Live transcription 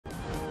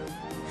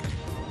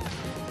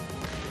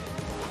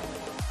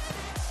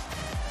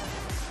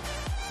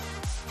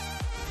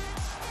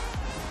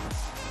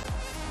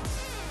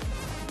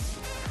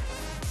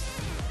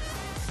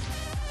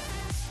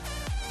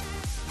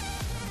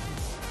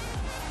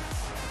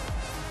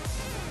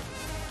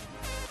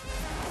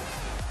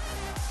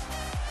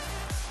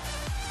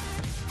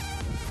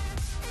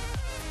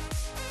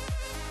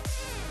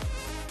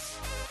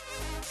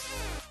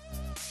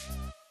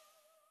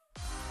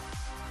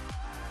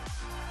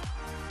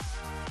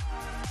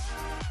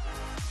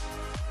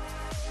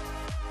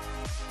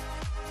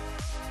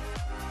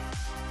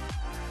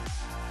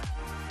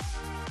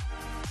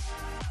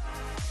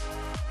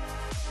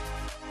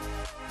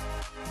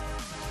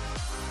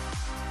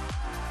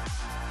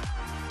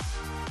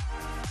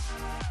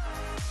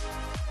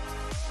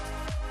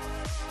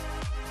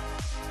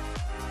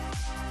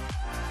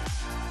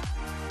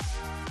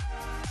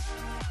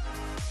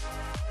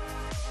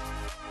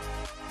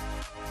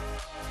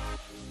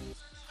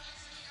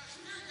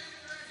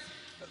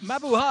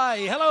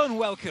Mabuhay, hello and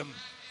welcome.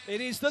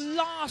 It is the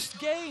last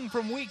game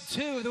from week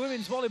 2 of the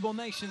Women's Volleyball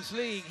Nations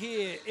League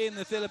here in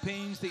the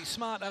Philippines. The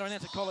Smart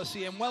Araneta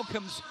Coliseum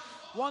welcomes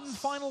one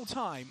final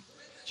time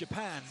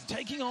Japan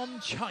taking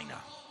on China.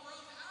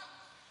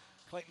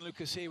 Clayton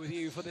Lucas here with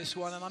you for this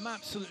one, and I'm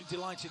absolutely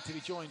delighted to be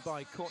joined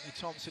by Courtney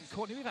Thompson.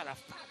 Courtney, we've had a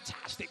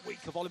fantastic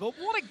week of volleyball.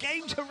 What a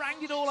game to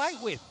round it all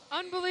out with.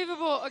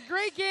 Unbelievable. A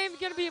great game.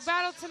 Going to be a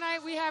battle tonight.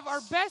 We have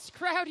our best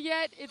crowd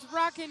yet. It's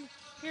rocking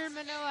here in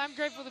Manila. I'm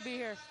grateful to be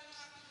here.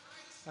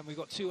 And we've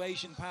got two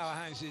Asian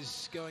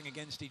powerhouses going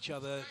against each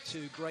other,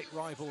 two great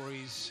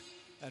rivalries.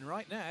 And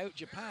right now,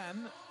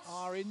 Japan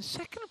are in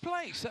second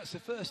place. That's the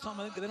first time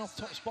I think they've been off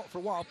the top spot for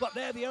a while, but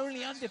they're the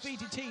only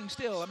undefeated team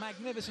still, a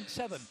magnificent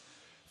 7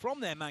 from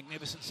their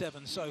magnificent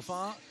 7 so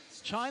far.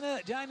 China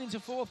down into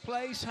 4th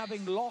place,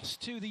 having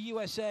lost to the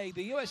USA.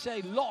 The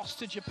USA lost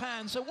to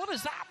Japan, so what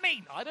does that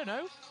mean? I don't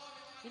know.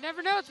 You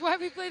never know. It's why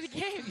we play the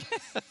game.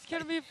 It's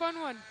going to be a fun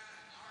one.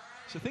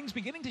 So things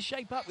beginning to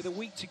shape up with a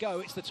week to go.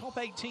 It's the top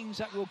 8 teams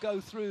that will go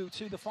through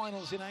to the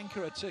finals in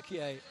Ankara,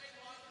 Turkey.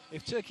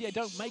 If Turkey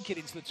don't make it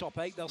into the top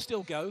 8, they'll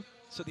still go.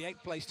 So the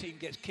 8th place team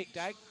gets kicked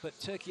out, but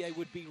Turkey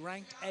would be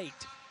ranked 8.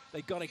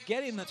 They've got to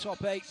get in the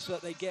top 8 so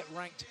that they get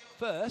ranked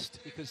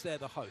first because they're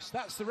the host.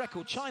 That's the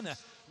record. China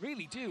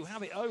really do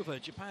have it over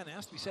Japan. It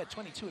has to be said,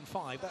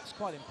 22-5. That's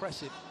quite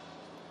impressive.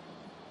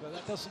 But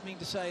that doesn't mean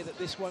to say that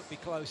this won't be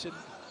close. And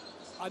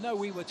I know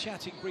we were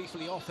chatting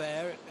briefly off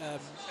air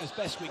as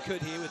best we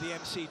could here with the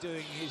MC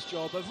doing his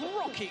job of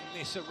rocking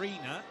this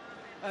arena.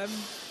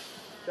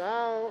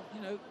 Ciao.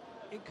 You know,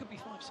 it could be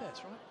 5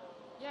 sets, right?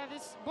 Yeah,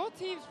 both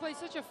teams play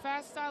such a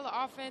fast style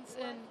of offense,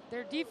 and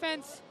their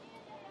defense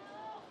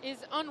is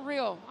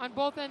unreal on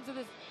both ends of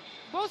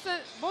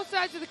both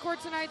sides of the court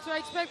tonight. So I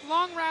expect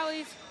long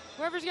rallies.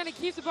 Whoever's going to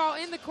keep the ball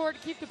in the court,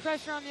 keep the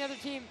pressure on the other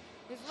team,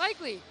 is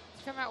likely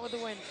to come out with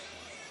a win.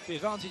 The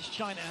advantage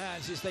China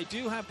has is they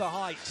do have the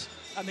height,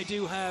 and they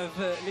do have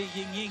Li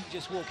Yingying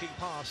just walking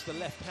past, the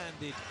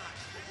left-handed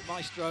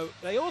maestro.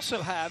 They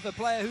also have a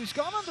player who's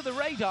gone under the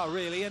radar,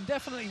 really, and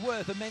definitely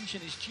worth a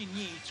mention is Jin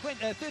Yi.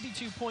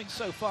 32 points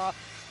so far.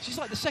 She's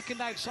like the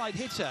second outside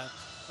hitter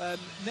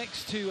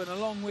next to and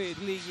along with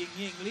Li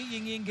Yingying. Li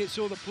Yingying gets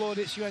all the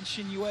plaudits, Yuan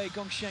Xinyue,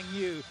 Gongsheng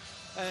Yu,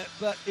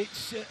 but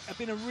it's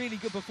been a really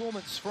good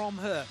performance from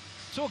her.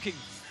 Talking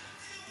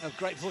of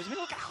great performance, I mean,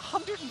 look at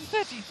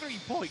 133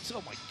 points.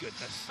 Oh, my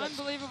goodness. That's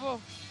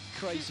unbelievable.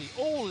 Crazy.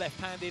 All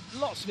left-handed,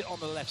 lots of it on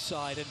the left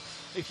side, and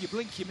if you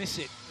blink, you miss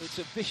it. It's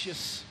a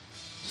vicious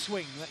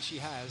swing that she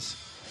has.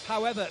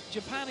 However,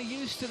 Japan are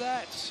used to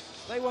that.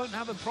 They won't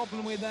have a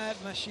problem with that.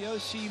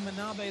 Masayoshi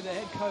Manabe, the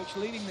head coach,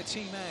 leading the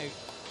team out.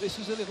 This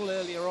was a little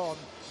earlier on.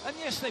 And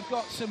yes, they've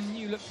got some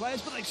new-look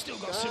players, but they've still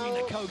got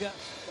Sarina Koga.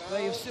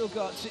 They have still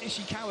got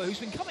Ishikawa, who's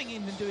been coming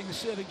in and doing the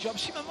serving job.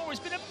 Shimamura has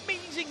been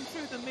amazing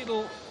through the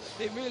middle.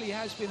 It really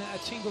has been a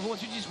team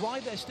performance, which is why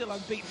they're still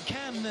unbeaten.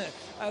 Can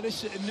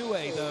Arisa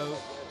Inoue, though,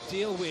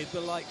 deal with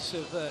the likes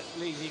of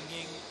Li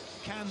Yingying?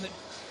 Can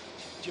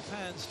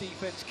Japan's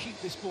defense keep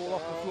this ball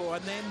off the floor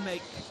and then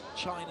make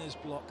China's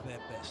block their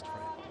best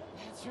friend?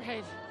 That's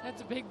right.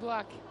 That's a big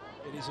block.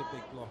 It is a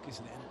big block,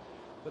 isn't it?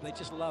 But they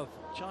just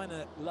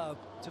China love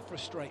to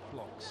frustrate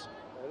blocks.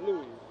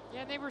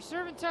 Yeah, they were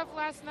serving tough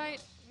last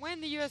night. When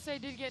the USA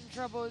did get in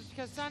trouble, it's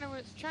because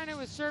China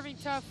was serving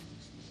tough,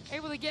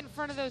 able to get in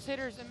front of those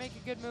hitters and make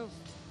a good move.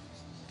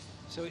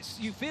 So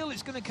you feel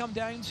it's going to come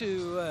down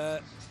to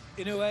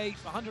Inoue,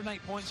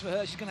 108 points for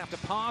her. She's going to have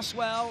to pass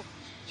well.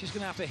 She's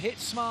going to have to hit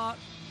smart.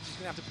 She's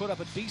going to have to put up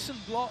a decent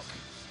block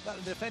that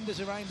the defenders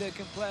around her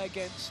can play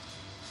against.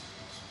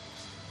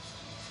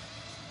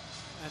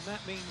 And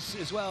that means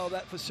as well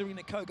that for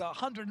Sarina Koga,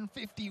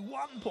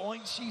 151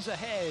 points, she's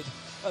ahead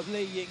of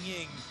Li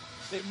Yingying.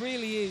 It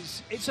really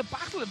is. It's a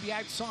battle of the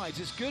outsides.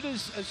 As good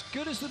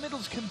as the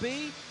middles can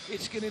be,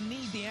 it's going to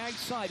need the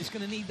outside. It's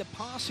going to need the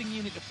passing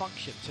unit to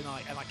function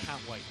tonight, and I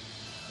can't wait.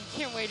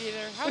 You can't wait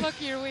either. How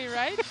lucky are we,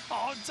 right?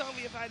 Oh, tell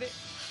me about it.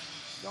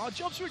 Our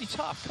job's really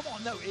tough. Come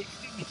on, no.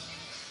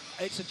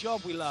 It's a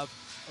job we love,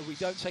 and we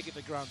don't take it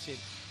for granted.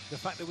 The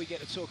fact that we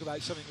get to talk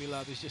about something we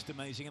love is just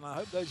amazing, and I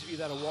hope those of you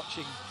that are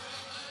watching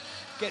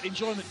get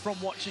enjoyment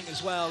from watching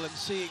as well and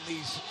seeing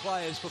these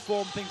players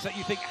perform things that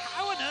you think,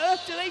 how on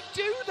earth do they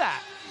do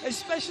that?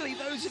 Especially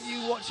those of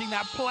you watching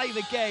that play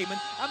the game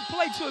and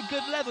play to a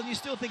good level, and you're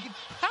still thinking,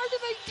 how do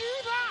they do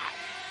that?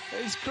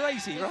 It's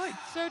crazy, right?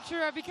 So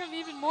true. I've become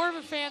even more of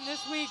a fan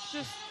this week,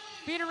 just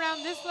being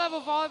around this level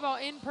of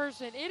volleyball in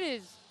person. It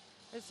is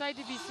a sight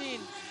to be seen.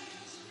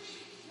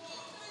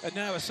 And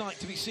now a sight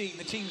to be seen.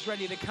 The team's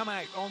ready to come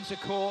out onto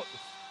court.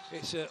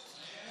 It's an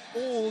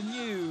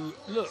all-new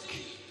look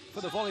for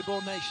the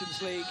Volleyball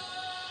Nations League.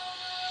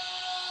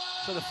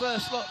 So the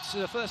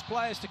first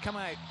players to come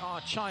out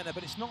are China,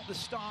 but it's not the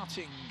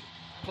starting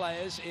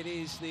players, it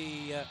is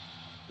the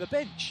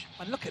bench.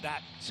 And look at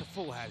that, it's a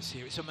full house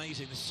here. It's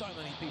amazing, there's so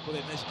many people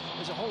in.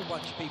 There's a whole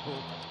bunch of people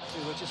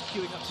who are just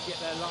queuing up to get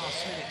their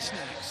last minute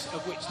snacks,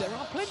 of which there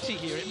are plenty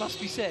here, it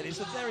must be said. It's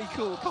a very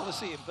cool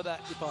Coliseum for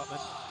that department.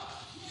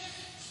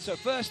 So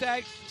first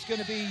out, it's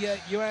going to be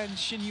Yuan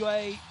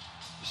Xinyue.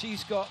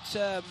 She's got,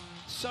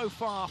 so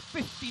far,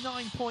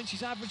 59 points.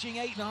 She's averaging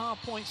 8.5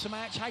 points a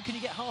match. How can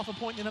you get half a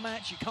point in a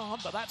match? You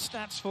can't, but that's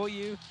stats for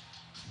you.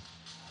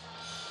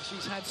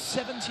 She's had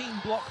 17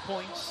 block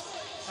points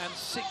and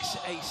 6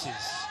 aces.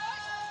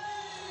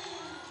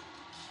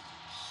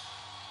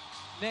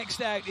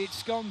 Next out,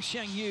 it's Gong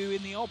Shengyu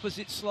in the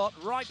opposite slot,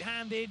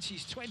 right-handed.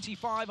 She's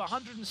 25,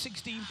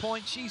 116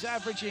 points. She's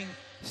averaging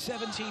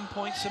 17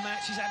 points a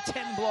match. She's had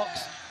 10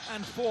 blocks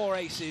and 4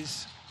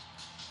 aces.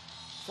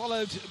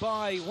 Followed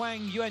by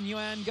Wang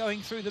Yuan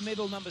going through the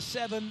middle, number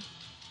 7.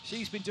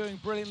 She's been doing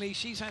brilliantly.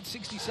 She's had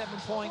 67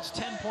 points,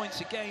 10 points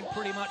a game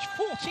pretty much.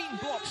 14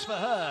 blocks for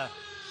her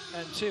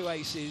and 2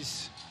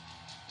 aces.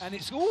 And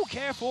it's all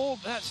careful.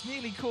 That's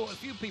nearly caught a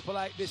few people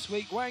out this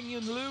week. Wang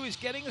Yunlu is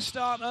getting a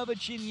start over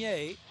Jin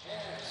Ye.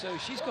 So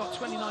she's got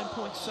 29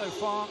 points so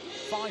far,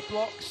 5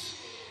 blocks.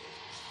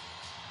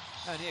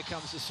 And here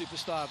comes the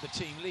superstar of the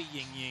team, Li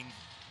Yingying.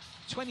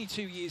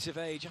 22 years of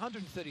age,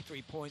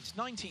 133 points,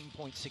 19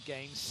 points a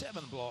game,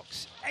 7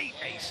 blocks, 8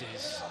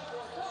 aces.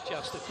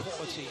 Just a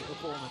quality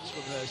performance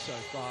from her so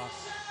far.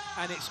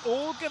 And it's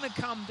all going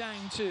to come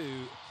down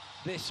to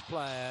this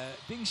player,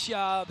 Ding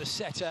Xia, the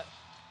setter.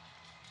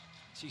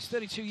 She's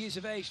 32 years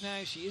of age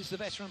now. She is the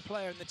veteran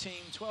player in the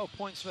team. 12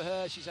 points for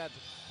her. She's had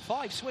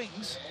 5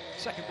 swings,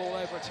 second ball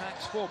over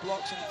attacks, 4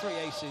 blocks and 3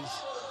 aces.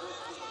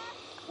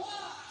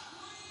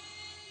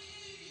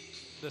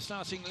 The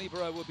starting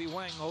libero will be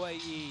Wang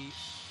Huiyi.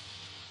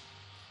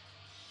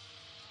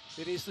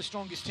 It is the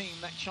strongest team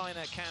that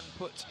China can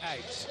put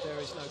out. There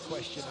is no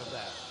question of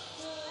that.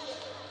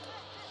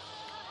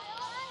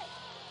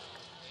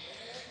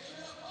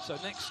 So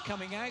next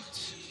coming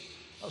out.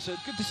 Also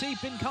good to see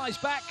Bin Kai's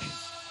back.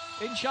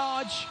 In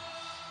charge.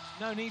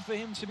 No need for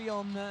him to be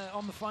on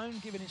the phone,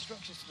 giving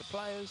instructions to the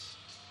players.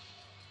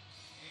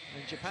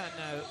 And Japan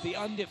now, the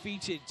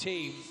undefeated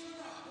team.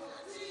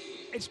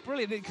 It's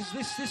brilliant because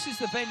this is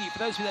the venue, for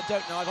those of you that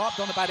don't know, I've harped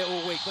on about it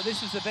all week, but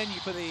this is the venue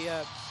for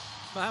the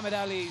Muhammad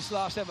Ali's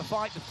last ever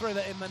fight, the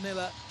Thriller in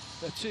Manila,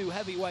 the 2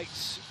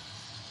 heavyweights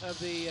of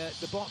the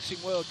boxing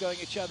world going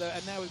at each other,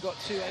 and now we've got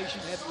 2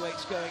 Asian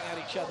heavyweights going at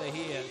each other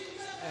here.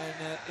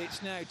 And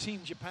it's now Team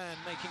Japan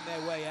making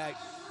their way out.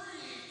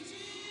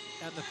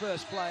 And the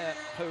first player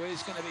who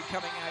is going to be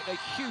coming out, a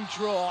huge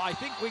draw. I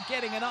think we're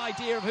getting an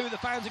idea of who the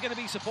fans are going to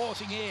be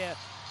supporting here.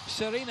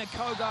 Serena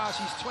Kogar,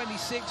 she's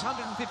 26,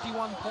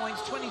 151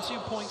 points, 22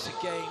 points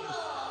a game,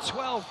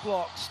 12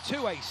 blocks,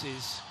 2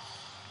 aces.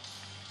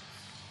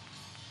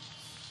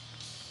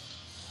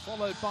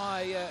 Followed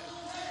by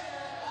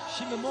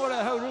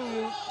Shimamura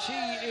Haru.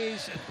 She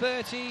is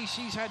 30,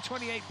 she's had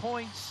 28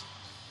 points,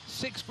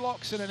 6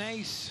 blocks and an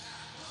ace.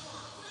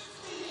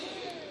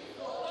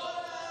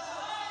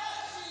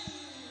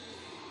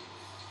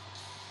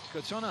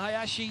 Kotona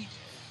Hayashi,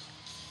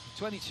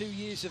 22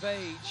 years of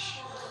age.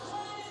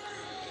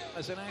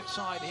 As an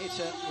outside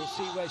hitter, we'll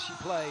see where she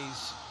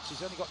plays.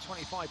 She's only got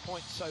 25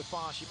 points so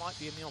far. She might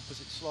be in the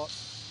opposite slot.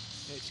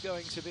 It's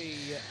going to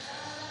be...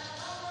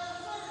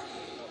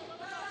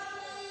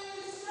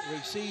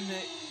 we've seen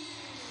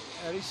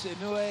Arisa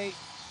Inoue,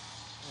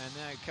 and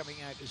now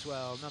coming out as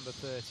well, number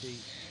 30,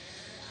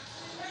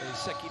 is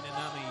Seki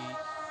Nanami,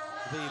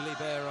 the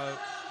libero.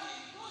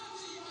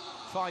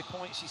 5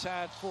 points she's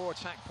had, 4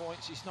 attack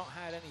points. She's not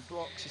had any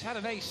blocks. She's had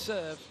an ace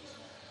serve,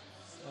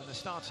 and the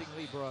starting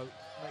libero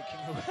making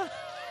her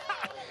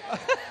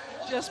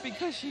just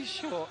because she's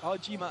short.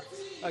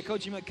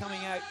 Kojima coming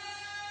out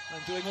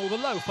and doing all the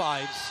low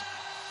 5s.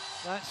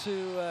 That's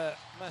who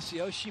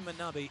Masayoshi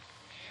Manabe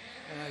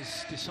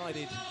has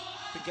decided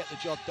to get the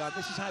job done.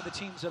 This is how the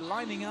teams are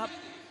lining up.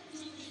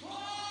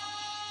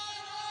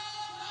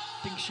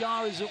 Ding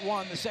Xia is at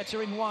 1, the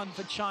setter in 1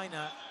 for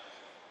China,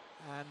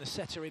 and the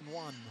setter in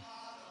 1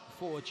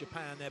 for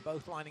Japan. They're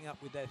both lining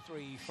up with their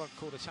 3 front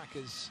court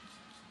attackers.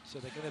 So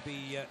they're going to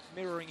be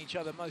mirroring each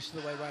other most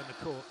of the way around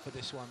the court for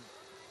this one.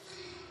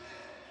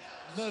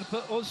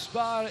 Nurpa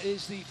Ozbar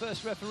is the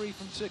first referee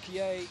from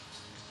Turkey.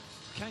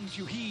 Kang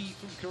Joo-hee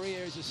from Korea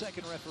is the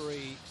second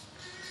referee.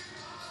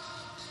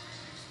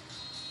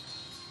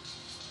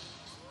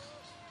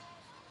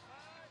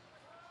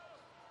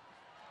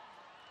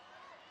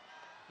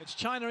 It's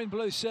China in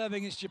blue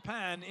serving, it's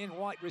Japan in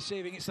white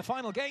receiving. It's the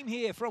final game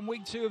here from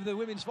week 2 of the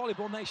Women's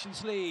Volleyball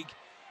Nations League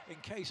in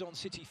Quezon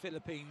City,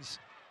 Philippines.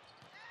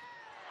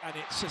 And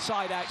it's a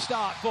side-out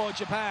start for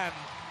Japan.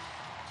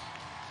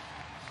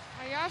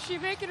 Hayashi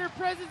making her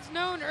presence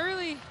known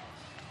early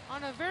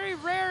on a very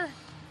rare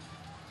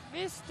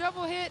missed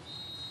double hit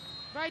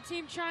by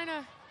Team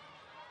China.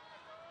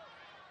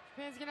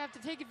 Japan's gonna have to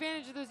take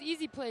advantage of those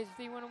easy plays if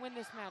they want to win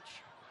this match.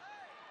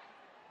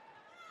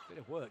 Bit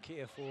of work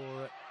here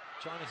for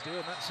China to do,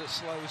 and that's a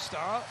slow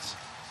start.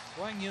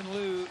 Wang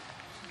Yunlu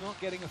not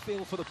getting a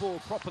feel for the ball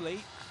properly.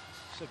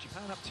 So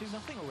Japan up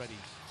 2-0 already.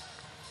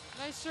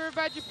 Nice serve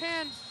by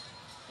Japan.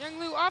 Young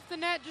Lu off the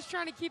net, just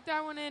trying to keep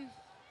that one in.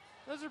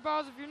 Those are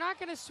balls, if you're not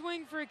going to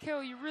swing for a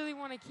kill, you really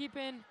want to keep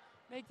in,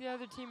 make the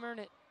other team earn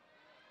it.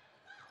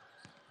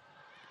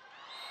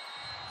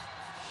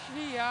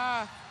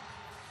 Yeah.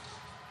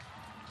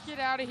 Get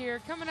out of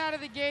here. Coming out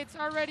of the gates,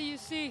 already you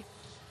see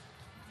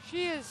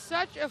she is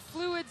such a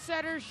fluid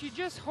setter. She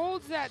just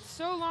holds that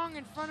so long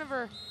in front of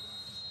her.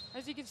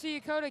 As you can see,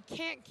 Yokota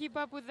can't keep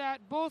up with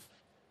that. Both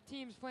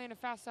teams playing a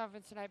fast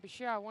offense tonight, but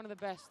Xia, one of the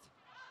best.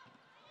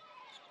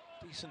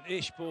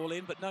 Decent-ish ball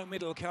in, but no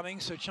middle coming,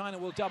 so China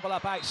will double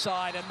up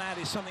outside, and that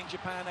is something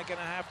Japan are going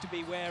to have to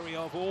be wary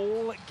of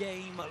all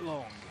game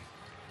long.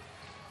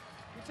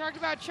 We talked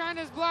about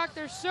China's block.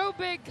 They're so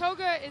big.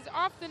 Koga is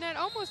off the net,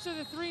 almost to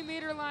the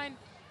 3-meter line.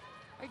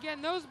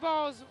 Again, those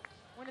balls,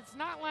 when it's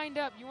not lined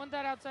up, you want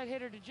that outside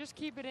hitter to just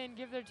keep it in,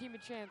 give their team a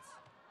chance.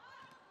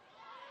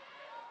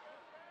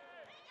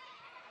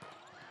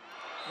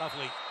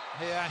 Lovely.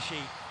 Hayashi.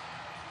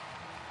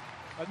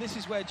 And this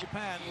is where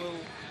Japan will,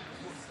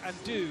 and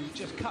do,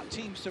 just cut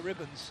teams to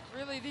ribbons.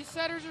 Really, these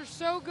setters are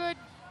so good.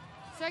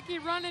 Seki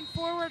running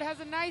forward,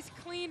 has a nice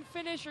clean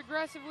finish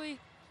aggressively.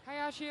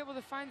 Hayashi able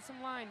to find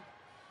some line.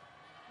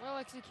 Well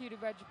executed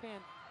by Japan.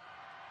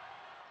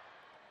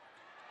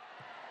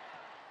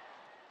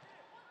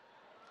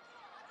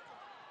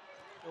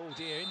 Oh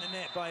dear, in the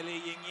net by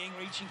Li Yingying,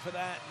 reaching for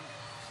that.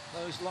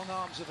 And those long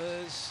arms of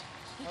hers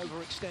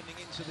overextending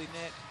into the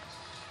net.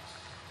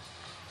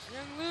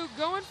 Young Liu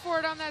going for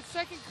it on that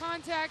second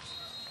contact.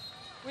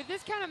 With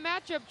this kind of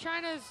matchup,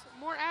 China's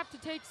more apt to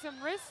take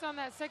some risks on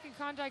that second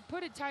contact,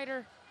 put it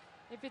tighter.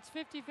 If it's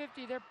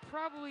 50-50, they're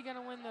probably going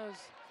to win those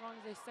as long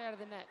as they stay out of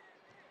the net.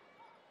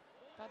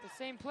 About the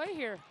same play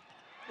here.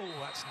 Oh,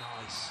 that's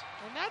nice.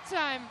 And that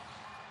time,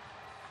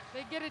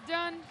 they get it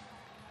done.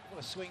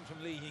 What a swing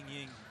from Li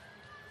Yingying.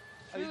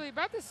 Really,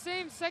 about the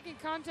same second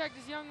contact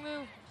as Young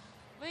Liu.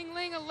 Ling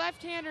Ling, a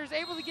left-hander, is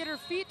able to get her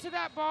feet to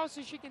that ball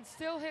so she can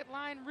still hit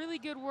line. Really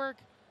good work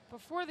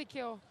before the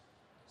kill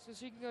so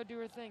she can go do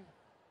her thing.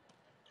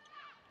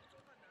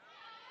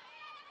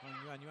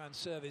 Yuan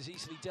serve is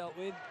easily dealt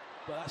with,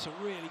 but that's a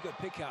really good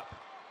pickup.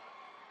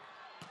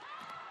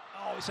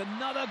 Oh, it's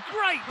another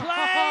great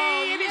play!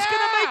 Oh, and yeah. It's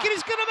going to make it,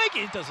 it's going to make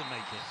it. It doesn't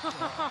make it.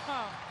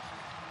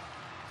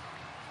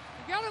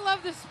 You gotta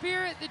love the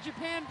spirit that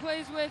Japan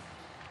plays with.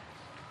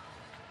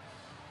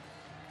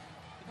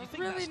 You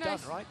think really that's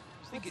nice. done, right?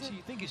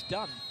 You think it's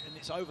done and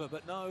it's over,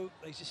 but no,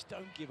 they just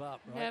don't give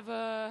up, right?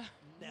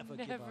 Never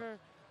give up.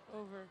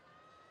 over.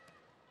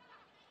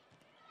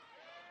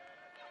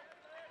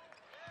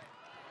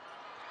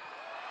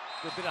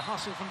 Good bit of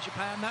hustle from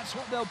Japan. That's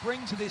what they'll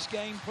bring to this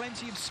game.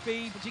 Plenty of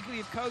speed, particularly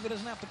if Koga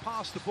doesn't have to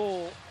pass the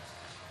ball.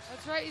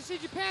 That's right. You see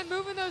Japan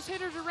moving those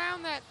hitters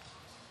around. That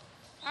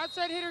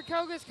outside hitter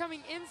Koga is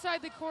coming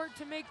inside the court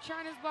to make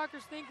China's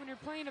blockers think when you're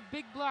playing a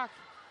big block.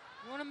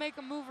 You want to make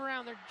them move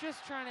around. They're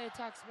just trying to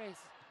attack space.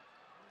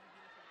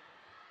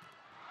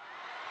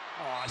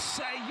 Oh, I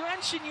say, Yuan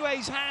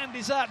Xinyue's hand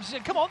is up. She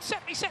said, come on,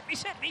 set me.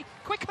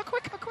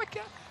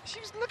 Quicker. She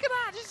was, look at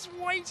that, just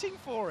waiting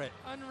for it.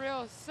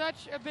 Unreal.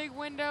 Such a big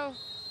window.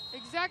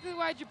 Exactly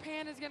why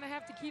Japan is going to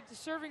have to keep the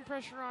serving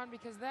pressure on,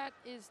 because that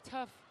is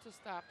tough to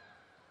stop.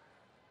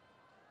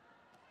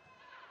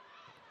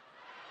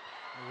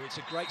 Oh, it's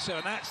a great serve,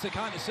 and that's the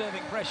kind of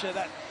serving pressure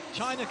that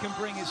China can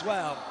bring as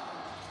well.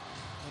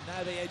 And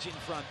now they edge in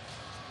front.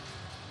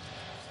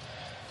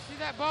 See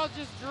that ball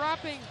just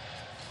dropping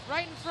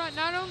right in front.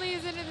 Not only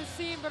is it in the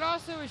seam, but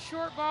also a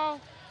short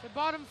ball. The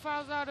bottom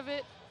fouls out of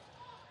it.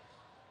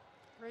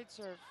 Great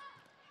serve.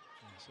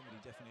 Yeah, somebody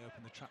definitely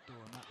opened the trapdoor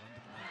on that one,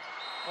 didn't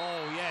they?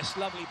 Oh, yes,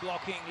 lovely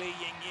blocking, Li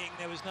Yingying.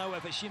 There was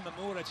nowhere for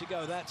Shimamura to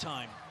go that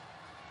time.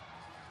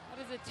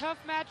 That is a tough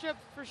matchup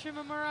for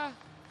Shimamura.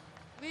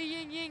 Li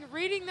Yingying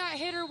reading that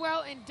hitter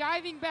well and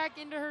diving back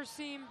into her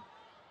seam.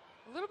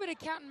 A little bit of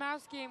cat and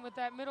mouse game with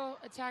that middle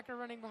attacker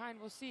running behind.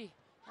 We'll see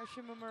how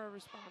Shimamura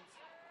responds.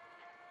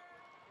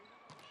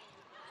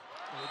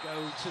 We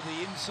go to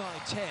the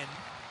inside 10,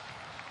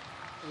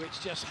 which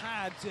just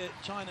had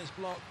China's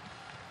block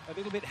a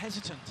little bit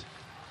hesitant.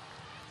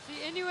 See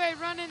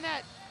Inoue running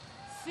that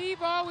C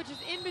ball, which is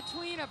in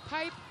between a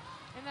pipe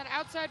and then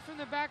outside from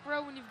the back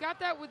row. When you've got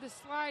that with the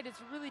slide, it's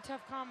a really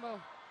tough combo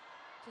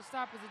to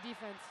stop as a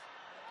defense.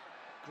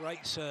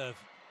 Great serve,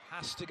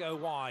 has to go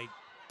wide.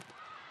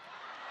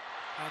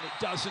 And it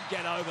doesn't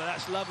get over.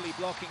 That's lovely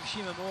blocking.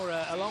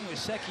 Shimamura along with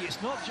Seki.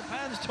 It's not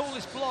Japan's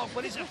tallest block,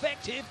 but it's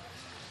effective.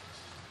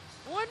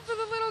 One for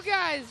the little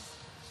guys.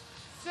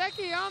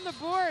 Seki on the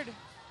board.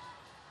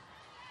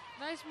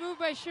 Nice move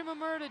by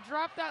Shimamura to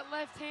drop that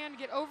left hand,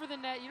 get over the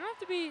net. You don't have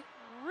to be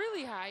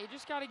really high, you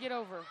just got to get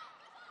over.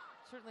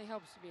 Certainly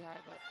helps to be high,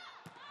 but.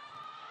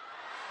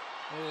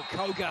 Oh,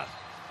 Koga.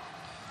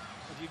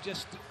 We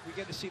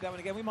get to see that one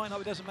again. We might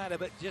not, it doesn't matter,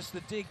 but just the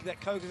dig that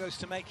Koga goes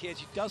to make here.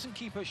 She doesn't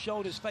keep her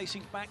shoulders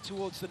facing back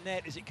towards the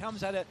net. As it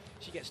comes at her,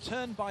 she gets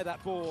turned by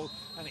that ball,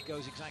 and it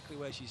goes exactly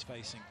where she's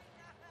facing.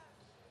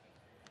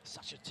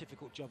 Such a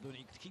difficult job doing it.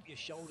 You keep your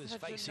shoulders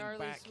facing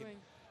back.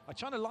 I'm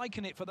trying to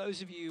liken it for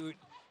those of you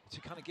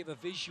to kind of give a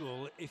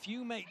visual. If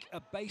you make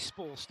a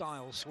baseball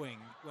style swing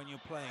when you're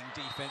playing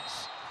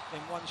defense,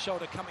 then one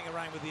shoulder coming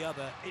around with the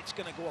other, it's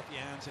going to go off your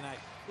hands and out.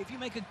 If you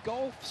make a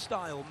golf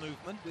style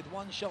movement with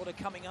one shoulder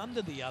coming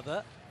under the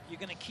other, you're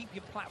going to keep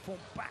your platform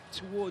back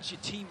towards your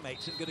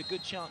teammates and get a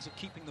good chance of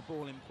keeping the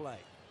ball in play.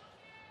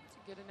 That's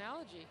a good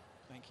analogy.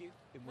 Thank you.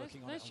 Been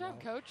working on it. Nice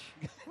job, Coach.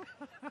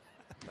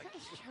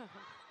 Nice job.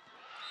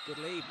 Good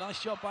lead.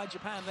 Nice job by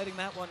Japan letting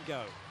that one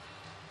go.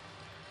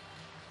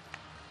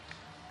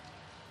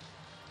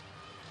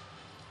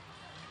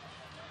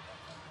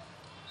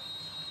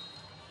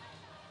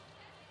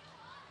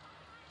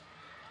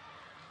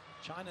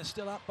 China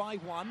still up by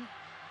 1. And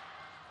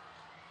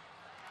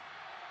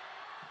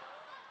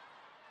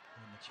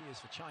the cheers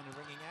for China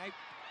ringing out.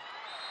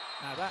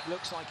 Now that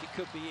looks like it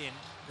could be in,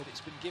 but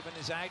it's been given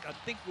as out. I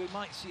think we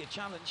might see a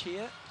challenge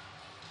here.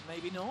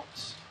 Maybe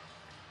not.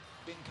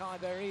 Bin Kai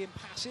very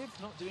impassive,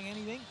 not doing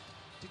anything.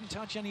 Didn't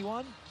touch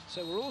anyone,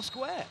 so we're all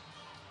square.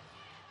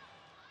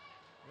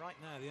 Right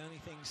now, the only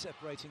thing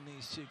separating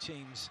these two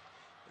teams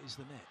is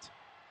the net.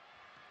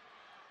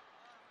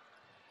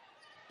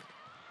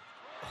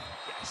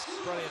 Yes,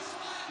 brilliant.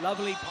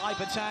 Lovely pipe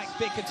attack,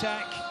 big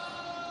attack.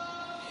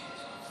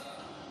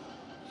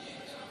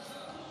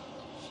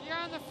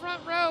 Xia in the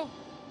front row.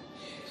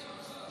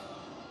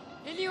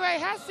 Inoue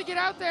has to get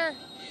out there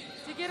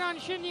to get on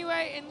Shin Yue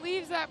and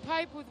leaves that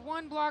pipe with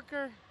 1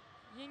 blocker.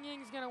 Ying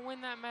Ying's going to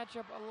win that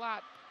matchup a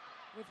lot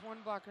with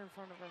 1 blocker in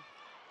front of her.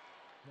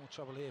 More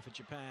trouble here for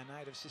Japan.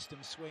 Out of system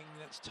swing.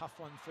 That's a tough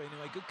one for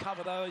Inoue. Good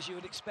cover, though, as you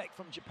would expect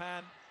from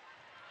Japan.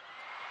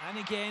 And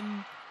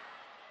again.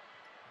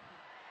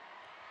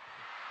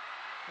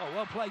 Oh,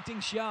 well played,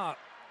 Ding Xia.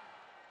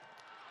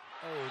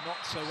 Oh,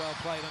 not so well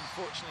played,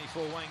 unfortunately,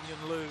 for Wang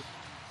Yunlu.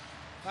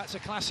 That's a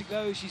classic,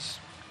 though. She's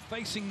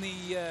facing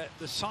the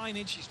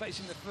signage. She's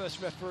facing the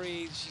first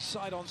referee. She's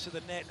side onto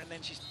the net, and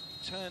then she's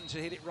turned to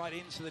hit it right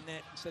into the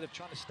net instead of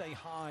trying to stay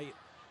high.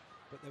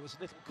 But there was a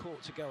little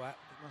court to go at,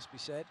 it must be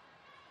said.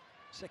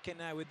 Second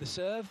now with the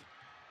serve.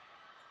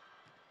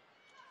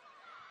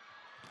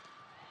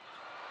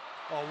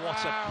 Oh,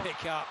 what a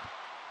pick-up.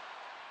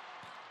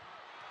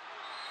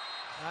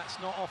 That's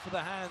not off of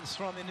the hands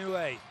from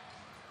Inoue.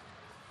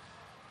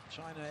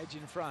 China edge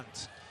in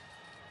front.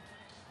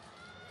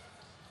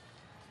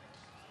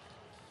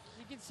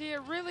 You can see a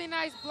really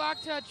nice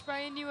block touch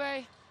by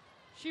Inoue.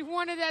 She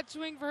wanted that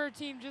swing for her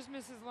team, just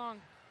misses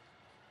long.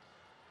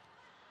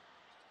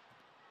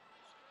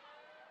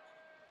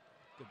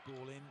 Good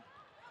ball in.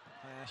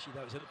 Hayashi,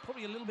 that was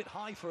probably a little bit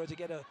high for her to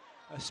get a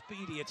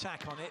speedy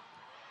attack on it.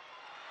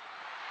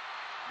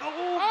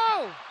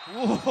 Oh!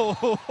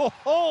 Whoa!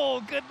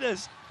 Oh,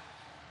 goodness!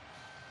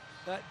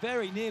 That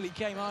very nearly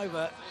came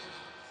over.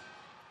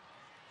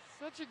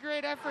 Such a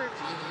great effort.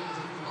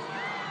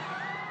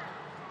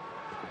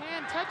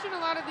 Man, touching a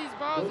lot of these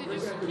balls, they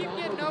just keep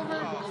getting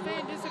over,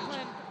 staying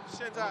disciplined.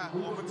 现在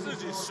我们自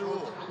己失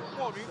误，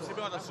莫名其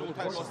妙的失误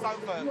太多，3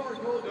分，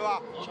对吧？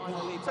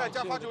再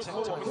加发球失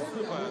误，我们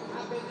4分。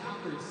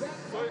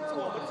所以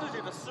我们自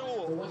己的失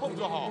误控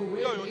制好，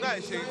要有耐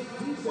心。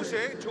不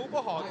行，球不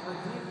好，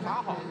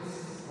打好，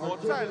我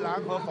再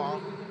拦和防。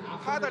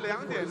他的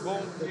2点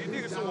攻一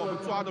定是我们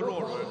抓的弱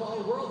轮，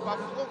把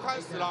副攻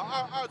看死了，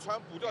二传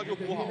补掉就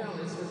补好。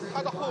他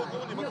的后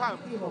攻你们看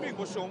并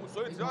不凶，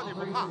所以只要你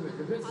不怕，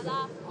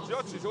只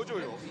要起球就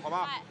有，好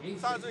吧？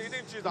但是一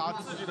定记得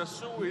自己的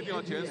失误一定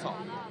要减少，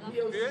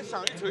别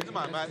想一锤子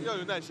买卖，要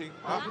有耐心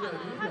啊。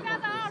他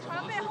刚才2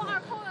传背后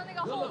2扣的那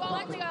个后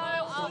方，那个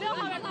5、6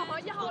号位打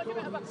防1号这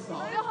边不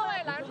，6号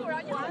位拦住，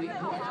然后1号位背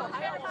后防，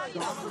还有他1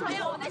号。哎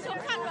呀，我那时候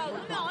看出来，我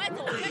都没往外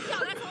走，直接跳，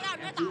他从2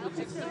边打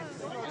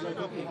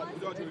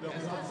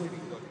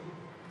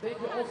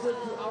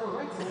了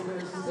回去。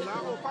 然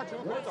后发球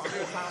会找那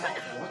个3号，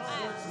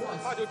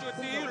发球就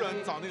第1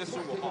轮找那个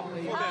15号，后面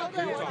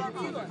可以找第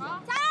1轮。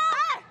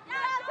加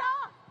油！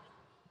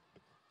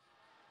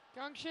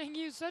 Gang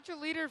Shengyu, such a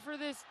leader for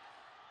this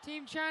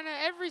Team China.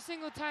 Every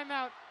single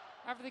timeout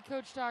after the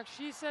coach talks,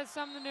 she says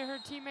something to her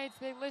teammates,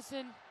 they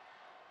listen.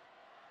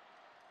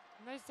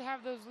 Nice to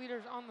have those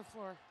leaders on the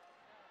floor.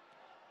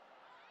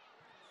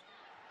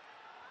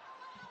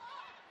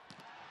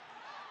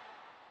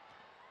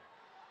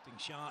 Ding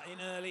Xia in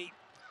early.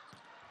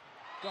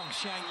 Gong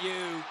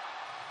Shengyu.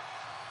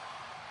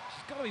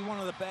 She's got to be one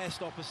of the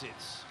best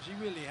opposites. She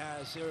really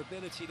has. Her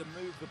ability to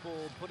move the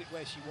ball, put it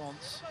where she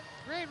wants.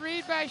 Great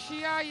read by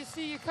Xia. You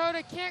see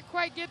Yokota can't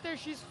quite get there.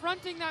 She's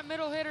fronting that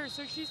middle hitter,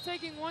 so she's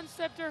taking 1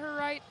 step to her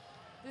right.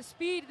 The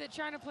speed that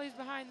China plays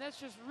behind, that's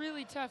just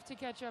really tough to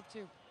catch up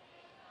to.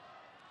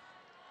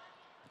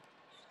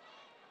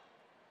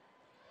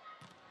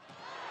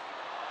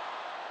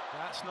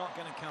 That's not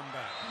going to come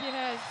back.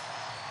 Yes.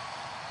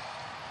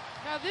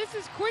 Now this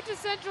is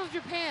quintessential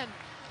Japan.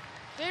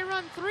 They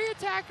run 3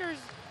 attackers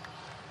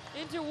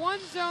into 1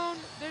 zone.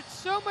 There's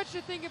so much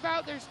to think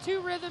about. There's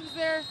 2 rhythms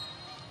there.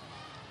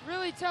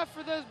 Really tough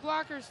for those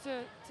blockers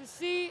to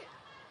see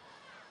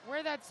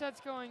where that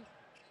set's going.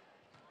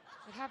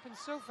 It happens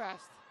so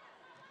fast.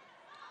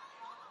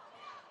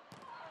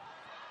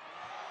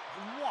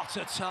 What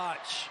a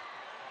touch.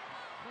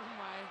 Oh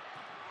my.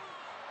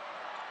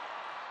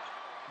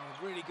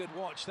 A really good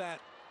watch that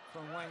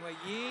from Wang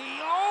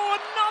Wei-Yi. Oh,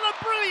 another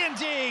brilliant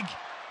dig!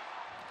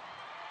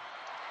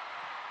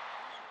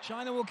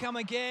 China will come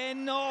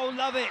again. Oh,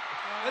 love it.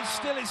 But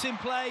still it's in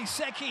play.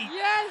 Seki.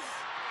 Yes.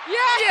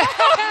 Yeah.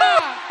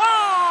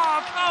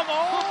 Oh, come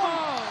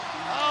on.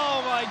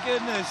 Oh, my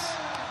goodness.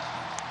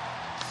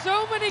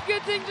 So many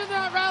good things in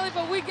that rally,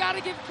 but we got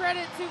to give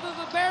credit to the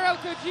libero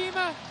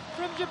Kojima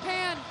from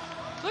Japan.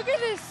 Look at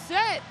this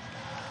set.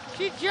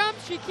 She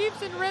jumps, she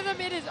keeps in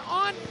rhythm. It is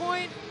on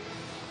point.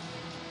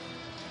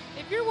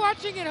 If you're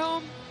watching at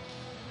home,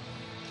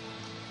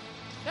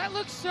 that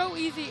looks so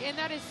easy, and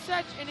that is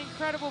such an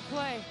incredible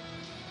play.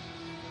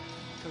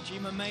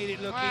 Kojima made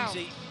it look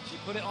easy. She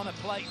put it on a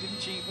plate,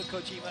 didn't she, for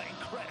Kojima?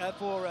 It's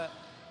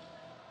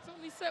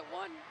only set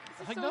one.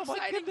 This is so my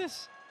exciting.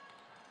 goodness.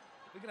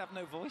 We're going to have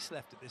no voice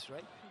left at this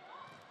rate.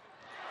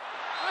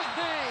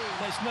 Hey.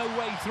 There's no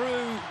way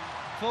through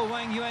for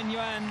Wang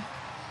Yuan.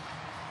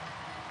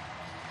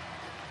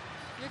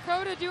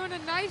 Yokota doing a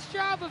nice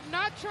job of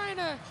not trying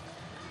to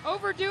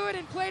overdo it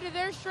and play to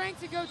their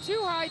strengths and go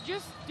too high,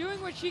 just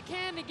doing what she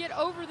can to get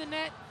over the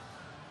net.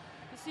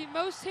 You see,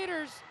 most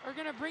hitters are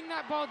going to bring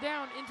that ball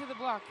down into the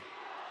block.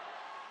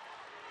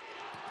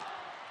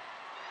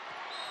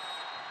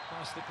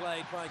 Nicely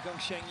played by Gong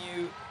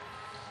Shengyu,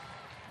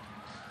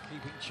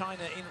 keeping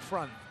China in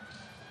front.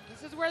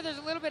 This is where there's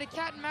a little bit of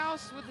cat and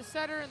mouse with the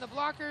setter and the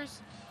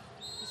blockers.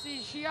 You see,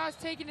 Xia's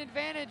taking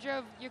advantage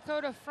of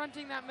Yokota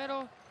fronting that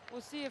middle.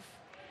 We'll see if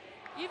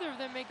either of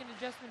them make an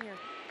adjustment here.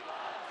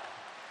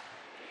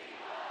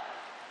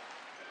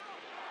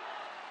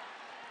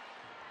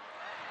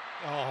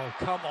 Oh,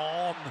 come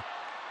on.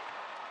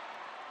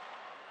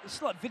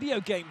 It's like video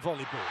game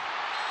volleyball.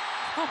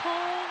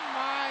 Oh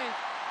my.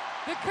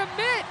 The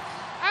commit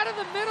out of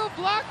the middle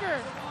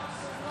blocker.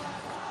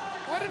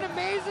 What an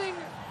amazing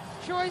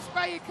choice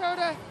by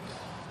Yokota.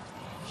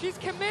 She's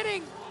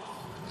committing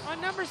on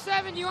number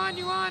 7,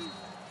 Yuan.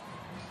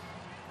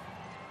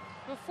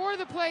 Before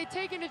the play,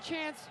 taking a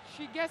chance.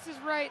 She guesses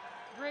right.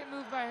 Great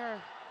move by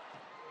her.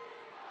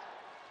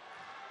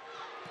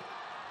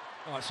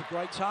 Oh, it's a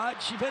great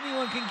touch. If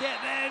anyone can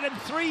get there, then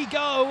 3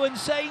 go and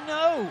say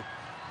no.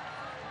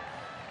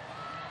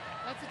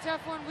 That's a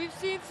tough one. We've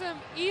seen some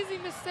easy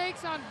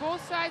mistakes on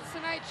both sides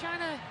tonight.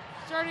 China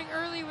starting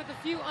early with a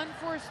few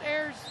unforced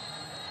errors.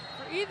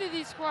 For either of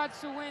these squads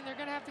to win, they're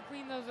going to have to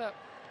clean those up.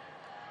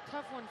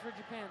 Tough one for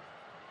Japan.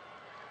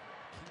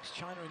 Keeps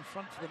China in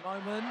front for the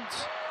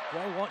moment.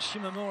 Well, watch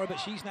Shimomura, but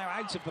she's now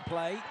out of the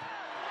play.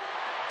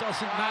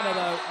 Doesn't matter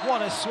though.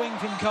 What a swing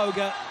from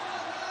Koga.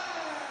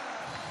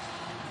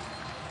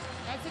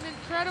 That's an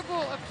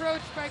incredible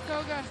approach by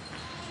Koga.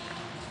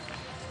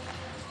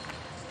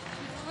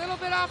 She's a little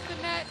bit off the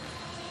net.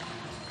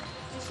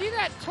 You see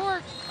that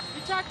torque?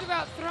 You talked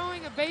about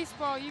throwing a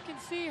baseball. You can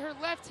see her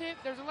left hip,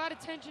 there's a lot of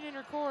tension in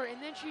her core,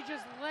 and then she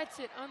just lets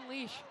it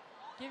unleash,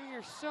 giving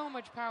her so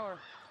much power.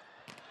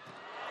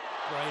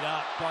 Great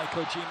up by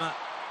Kojima.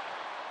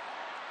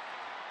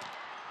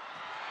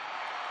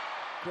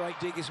 Great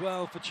dig as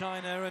well for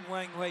China and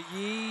Wang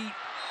Huiyi,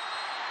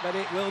 but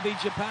it will be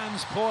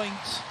Japan's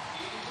point.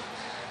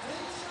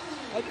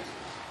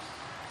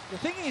 The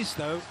thing is,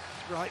 though,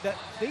 right, that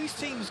these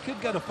teams could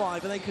go to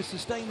 5 and they could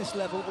sustain this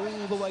level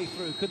all the way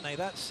through, couldn't they?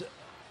 That's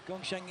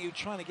Gong Shengyu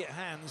trying to get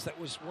hands that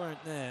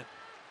weren't there.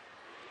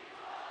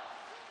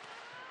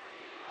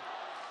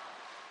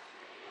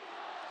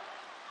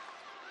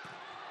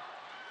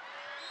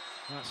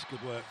 That's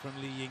good work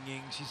from Li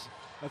Yingying. She's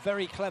a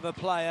very clever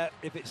player.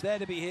 If it's there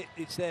to be hit,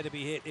 it's there to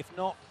be hit. If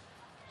not,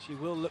 she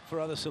will look for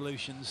other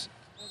solutions.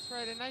 That's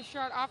right, a nice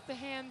shot off the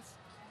hands.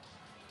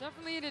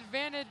 Definitely an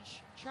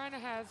advantage China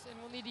has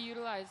and will need to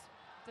utilize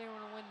if they want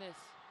to win this.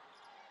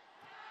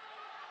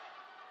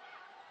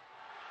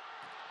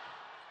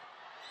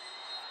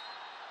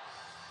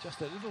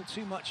 Just a little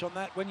too much on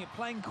that. When you're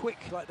playing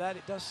quick like that,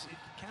 it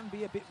can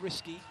be a bit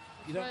risky.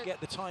 You don't get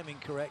the timing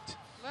correct.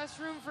 Less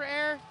room for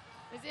error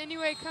as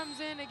Inoue comes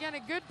in. Again, a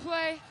good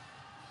play.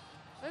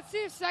 Let's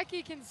see if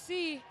Seki can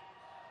see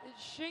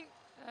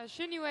that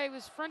Inoue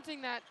was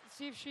fronting that.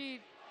 See if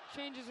she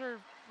changes her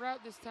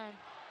route this time.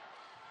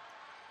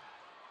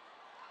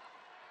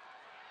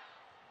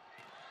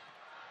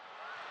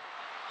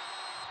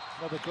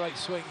 Another great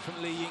swing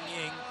from Li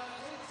Yingying.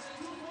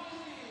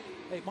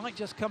 It might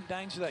just come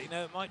down to that, you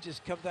know, it might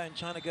just come down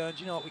China going, do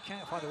you know what, we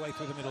can't find a way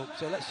through the middle,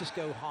 so let's just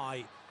go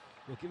high.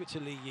 We'll give it to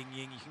Li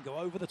Yingying. You can go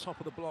over the top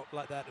of the block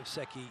like that of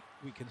Seki,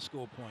 we can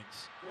score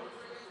points.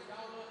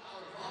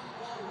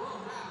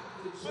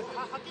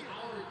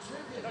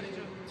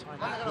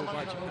 Time out called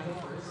by Japan.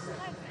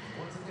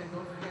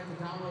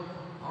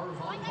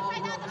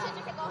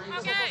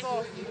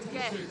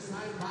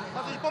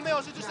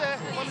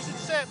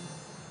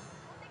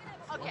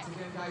 Okay. Once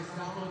again, guys,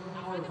 download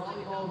our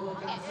volleyball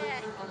World Cup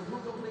on the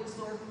Google Play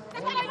Store.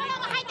 And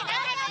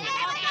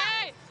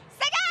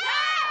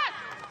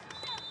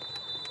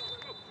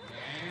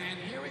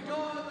here we go,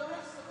 the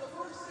rest of the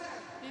first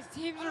set. These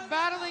teams are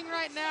battling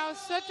right now.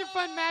 Such a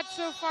fun match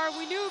so far.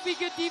 We knew it would be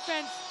good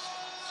defense.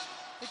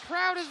 The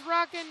crowd is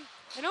rocking.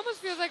 It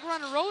almost feels like we're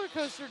on a roller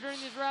coaster during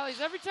these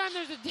rallies. Every time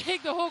there's a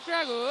dig, the whole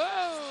crowd goes, whoa,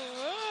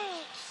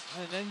 whoa.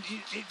 And then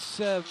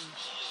it's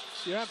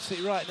You're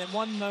absolutely right. And then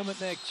one moment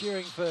they're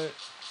cheering for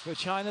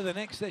China, the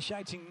next they're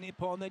shouting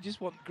Nippon. They just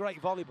want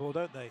great volleyball,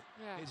 don't they?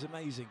 Yeah. It's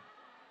amazing.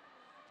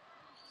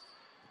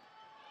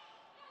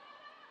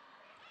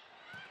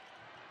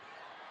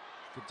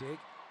 Good dig.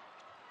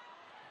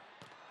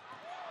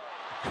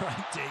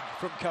 Great dig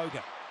from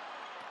Koga.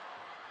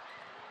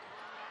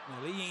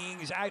 Now Li Ying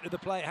is out of the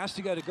play. It has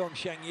to go to Gong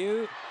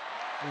Shengyu.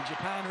 And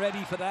Japan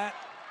ready for that.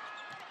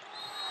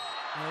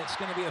 And it's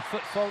going to be a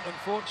foot fault,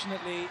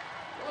 unfortunately,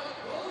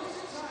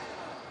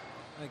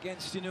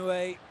 against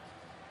Inoue.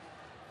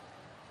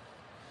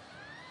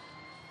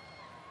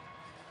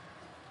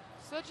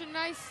 Such a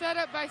nice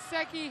setup by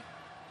Seki.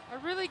 A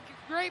really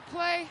great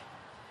play.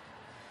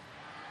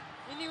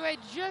 Inoue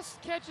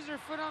just catches her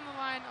foot on the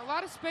line. A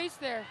lot of space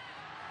there.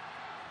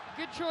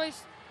 Good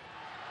choice.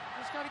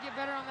 Just got to get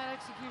better on that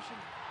execution.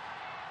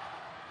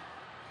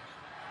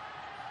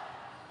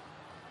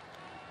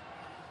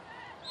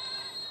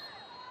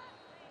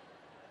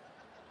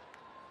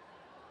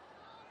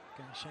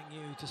 Gong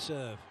Shengyu to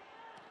serve.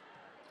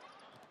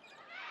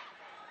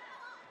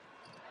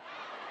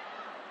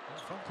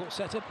 Front court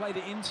setter played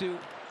it into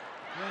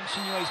Yuan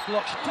Xinyue's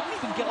block. She didn't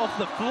even get off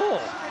the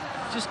floor.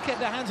 Just kept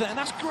their hands there. And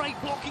that's great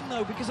blocking,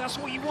 though, because that's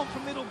what you want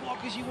from middle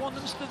blockers. You want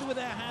them stood with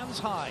their hands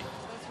high.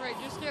 That's right.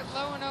 Just get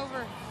low and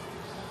over.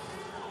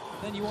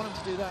 Then you want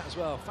them to do that as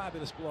well.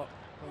 Fabulous block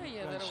from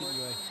Yeah, Yuan that'll Xinyue.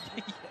 work.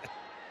 Yeah.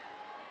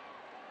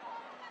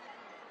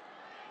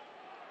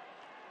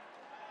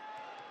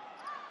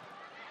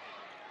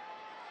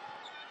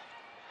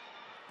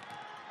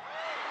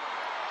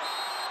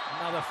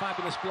 Another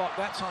fabulous block,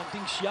 that time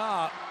Ding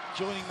Xia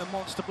joining the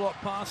monster block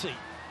party.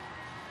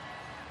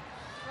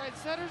 Right,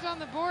 setter's on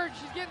the board.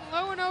 She's getting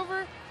low and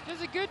over.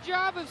 Does a good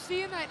job of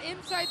seeing that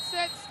inside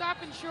set,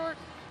 stopping short,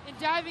 and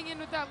diving in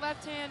with that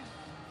left hand.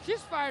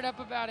 She's fired up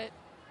about it.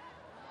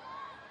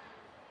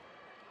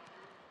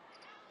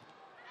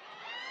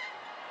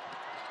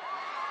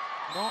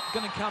 Not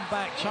going to come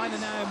back. China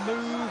now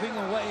moving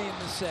away in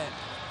the set.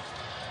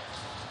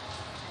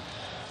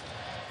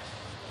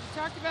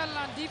 We talked about it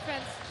on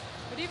defense.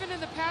 But even in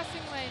the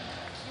passing lane,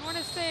 you want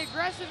to stay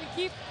aggressive and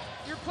keep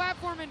your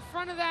platform in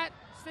front of that.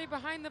 Stay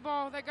behind the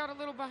ball. That got a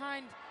little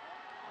behind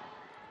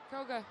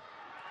Koga.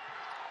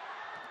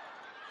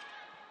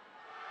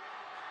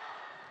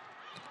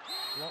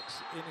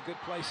 Blocks in a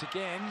good place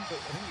again, but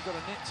I think we've got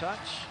a net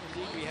touch.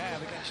 Indeed we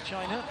have against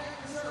China.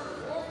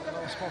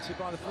 Well spotted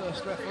by the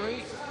first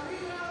referee.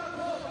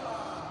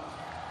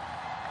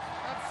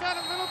 Got set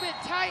a little bit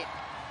tight.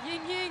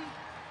 Ying Ying.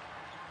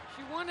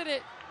 She wanted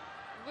it.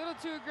 A little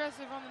too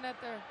aggressive on the net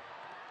there.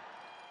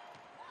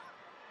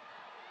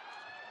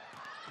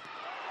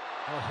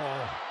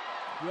 Oh,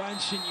 Yuan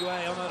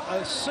Xinyue on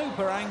a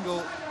super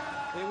angle.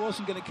 It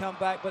wasn't going to come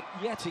back, but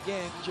yet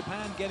again,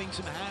 Japan getting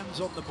some hands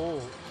on the ball.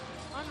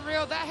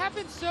 Unreal. That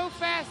happened so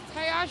fast.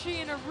 Hayashi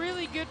in a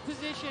really good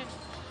position.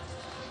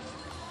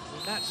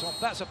 And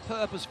that's a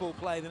purposeful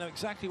play. They know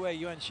exactly where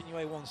Yuan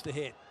Xinyue wants to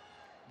hit,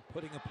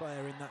 putting a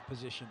player in that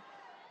position.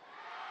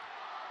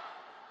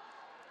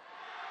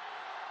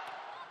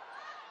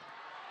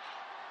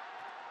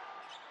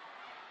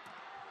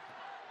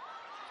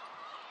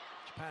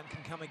 Japan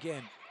can come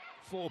again.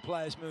 4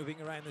 players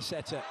moving around the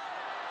setter.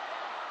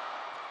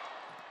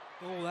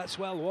 Oh, that's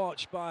well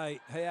watched by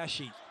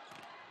Hayashi.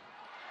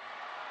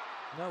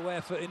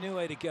 Nowhere for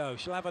Inoue to go.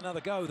 She'll have another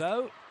go,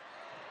 though.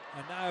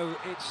 And now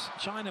it's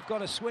China have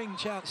got a swing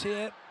chance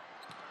here.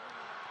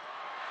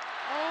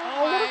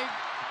 Oh my.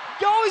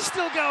 Goal is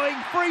still going.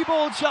 Free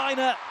ball,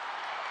 China.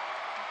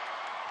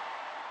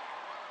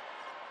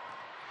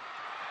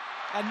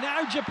 And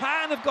now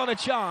Japan have got a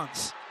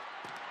chance.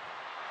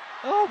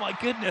 Oh my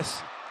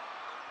goodness.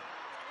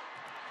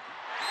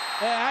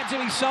 There had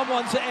to be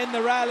someone to end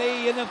the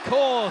rally, and of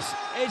course,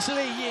 it's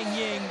Li Ying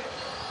Ying.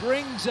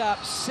 Brings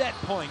up set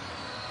point.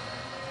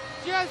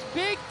 Just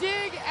big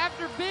dig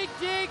after big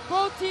dig.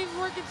 Both teams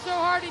working so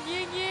hard, and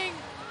Ying Ying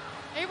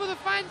able to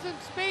find some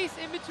space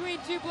in between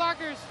 2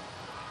 blockers.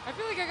 I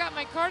feel like I got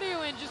my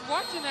cardio in just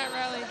watching that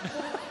rally.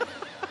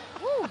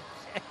 Woo.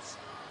 Yes.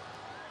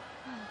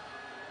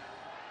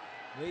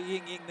 Li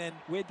Ying Ying then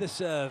with the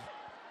serve.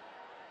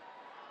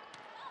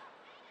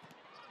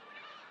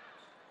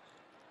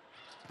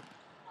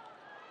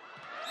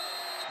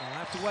 They'll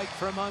have to wait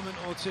for a moment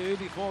or two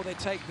before they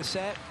take the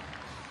set.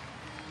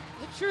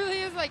 It truly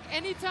is like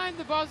anytime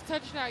the ball's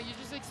touched now, you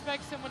just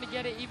expect someone to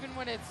get it, even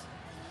when it's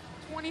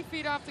 20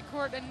 feet off the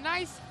court. A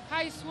nice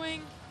high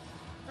swing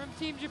from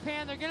Team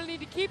Japan. They're going to need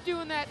to keep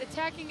doing that,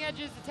 attacking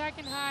edges,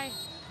 attacking high.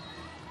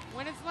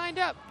 When it's lined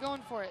up,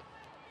 going for it.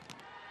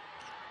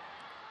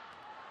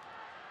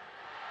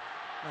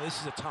 Now,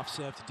 this is a tough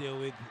serve to deal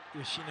with.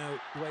 Yoshino,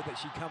 the way that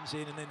she comes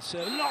in and then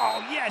serves.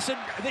 Oh, yes, and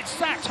it's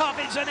that tough,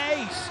 it's an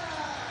ace.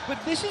 But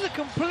this is a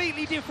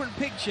completely different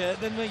picture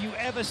than that you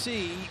ever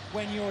see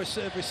when you're a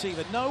serve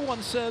receiver. No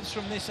one serves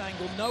from this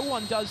angle. No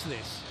one does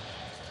this.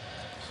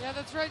 Yeah,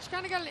 that's right. She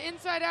kind of got an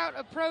inside-out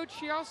approach.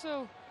 She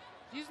also,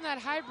 using that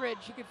hybrid,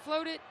 she could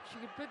float it. She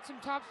could put some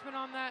topspin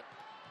on that.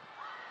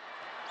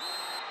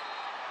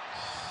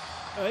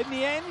 In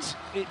the end,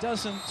 it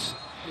doesn't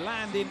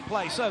land in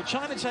play. So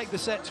China take the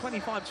set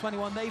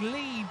 25-21. They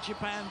lead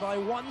Japan by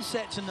 1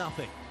 set to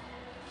nothing.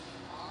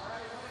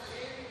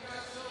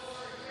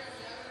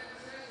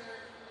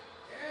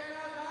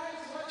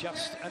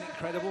 Just an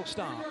incredible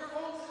start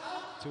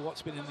to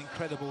what's been an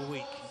incredible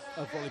week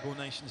of Volleyball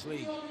Nations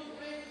League.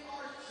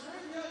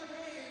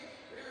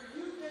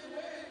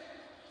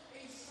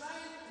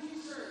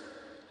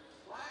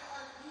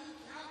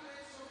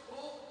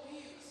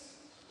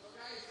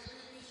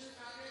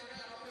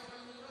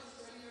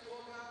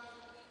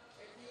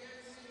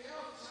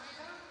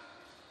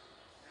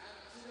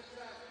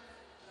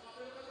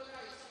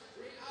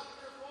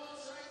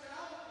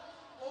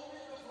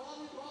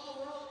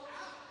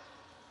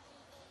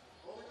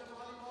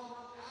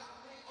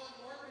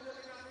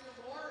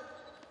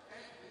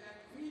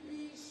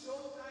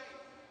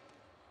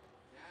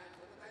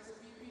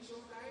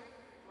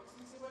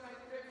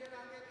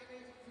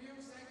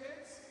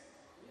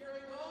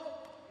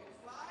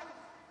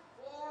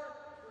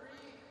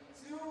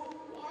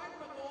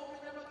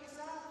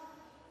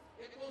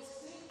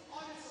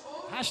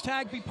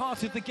 Hashtag be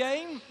part of the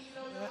game.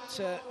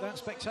 That's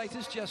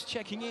spectators just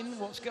checking in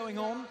what's going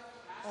on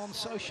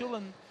social,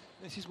 and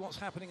this is what's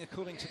happening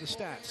according to the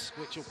stats,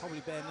 which will probably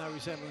bear no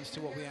resemblance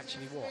to what we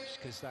actually watched,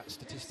 because that's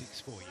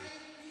statistics for you.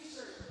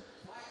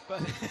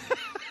 But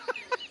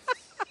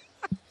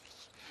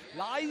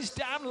lies,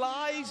 damn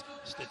lies,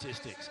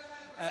 statistics.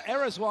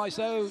 Errors-wise,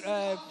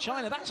 though,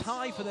 China, that's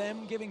high for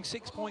them, giving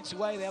 6 points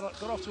away. They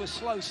got off to a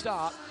slow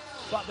start,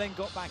 but then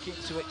got back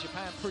into it.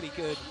 Japan, pretty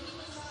good.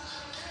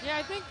 Yeah,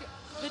 I think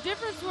the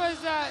difference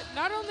was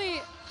not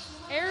only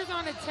errors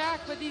on attack,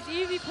 but these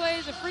easy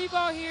plays, a free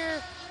ball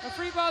here, a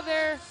free ball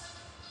there.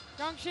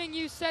 Gong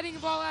Shengyu setting the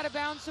ball out of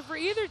bounds. So for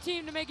either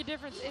team to make a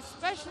difference,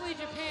 especially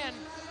Japan,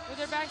 with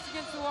their backs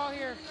against the wall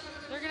here,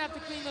 they're going to have to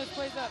clean those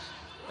plays up.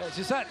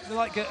 Is that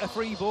like a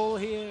free ball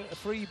here, a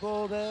free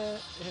ball there?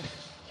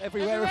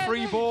 Everywhere a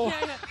free ball?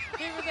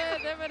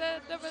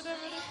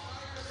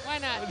 Why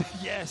not?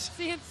 Yes.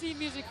 CNC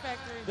Music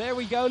Factory. There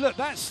we go. Look,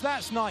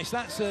 that's nice.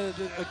 That's a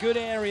good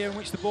area in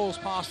which the ball's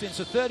passed in.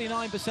 So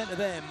 39% of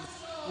them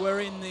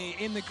were in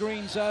the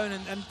green zone,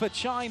 and for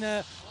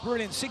China,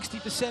 brilliant,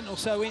 60% or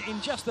so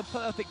in just the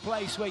perfect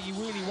place where you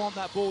really want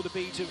that ball to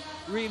be, to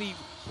really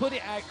put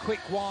it out quick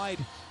wide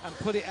and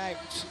put it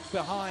out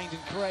behind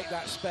and create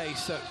that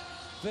space. So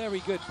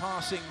very good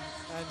passing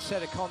and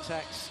set of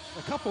contacts.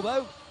 A couple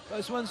though,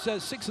 those ones,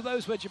 6 of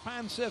those where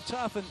Japan served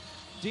tough, and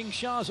Ding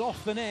Xia's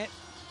off the net.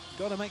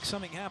 Got to make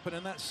something happen,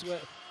 and that's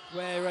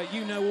where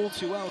you know all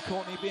too well,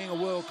 Courtney, being a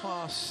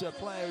world-class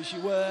player as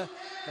you were,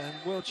 and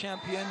world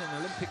champion and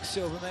Olympic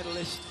silver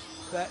medalist,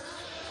 that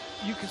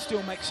you can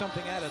still make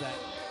something out of that.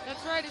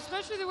 That's right,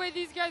 especially the way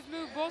these guys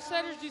move. Both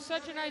setters do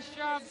such a nice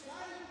job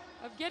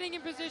of getting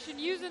in position,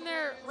 using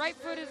their right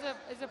foot as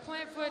a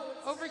plant foot,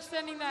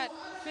 overextending that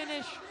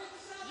finish.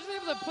 Just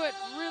able to put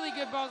really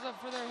good balls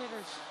up for their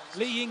hitters.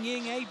 Li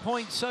Yingying, 8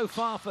 points so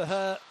far for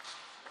her.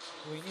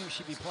 We knew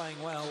she'd be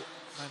playing well.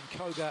 And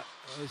Koga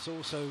is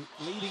also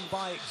leading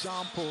by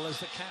example as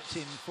the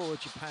captain for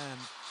Japan.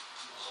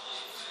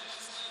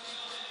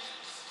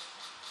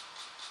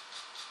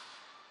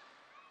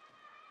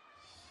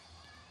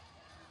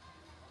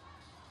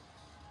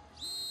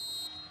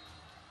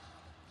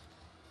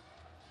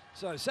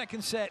 So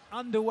second set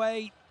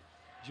underway.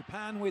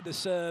 Japan with the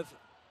serve.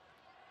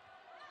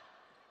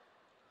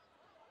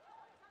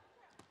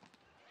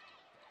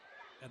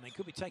 And they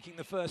could be taking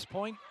the first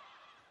point.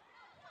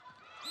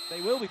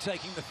 They will be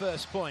taking the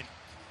first point.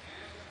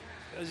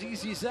 As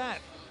easy as that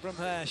from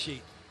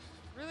Hayashi.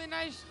 Really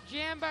nice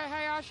jam by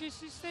Hayashi.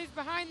 She stays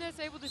behind this,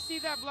 able to see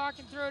that block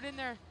and throw it in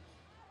there.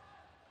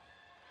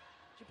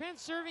 Japan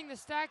serving the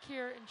stack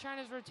here in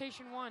China's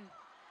rotation 1.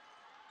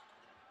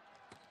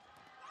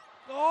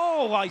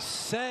 Oh, I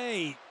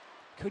say,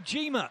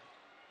 Kojima.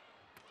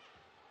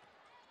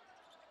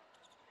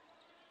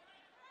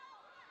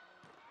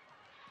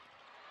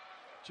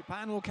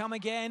 Japan will come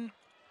again.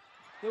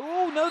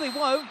 Oh, no, they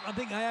won't. I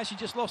think Hayashi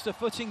just lost her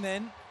footing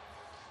then.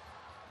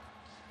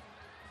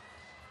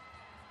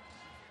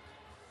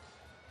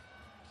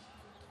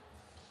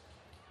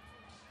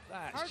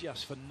 That's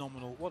just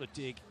phenomenal. What a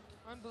dig.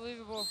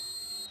 Unbelievable.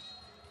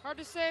 Hard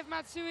to say if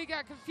Matsui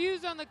got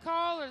confused on the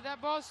call or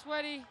that ball's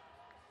sweaty.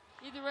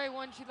 Either way,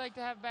 one she'd like to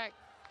have back.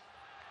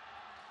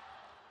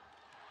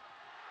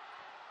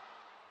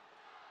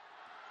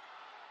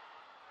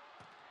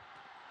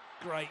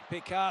 Great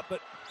pick up, but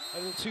a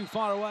little too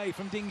far away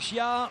from Ding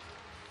Xia.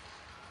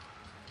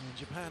 And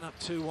Japan up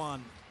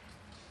 2-1.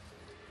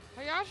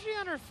 Hayashi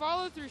on her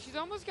follow through, she's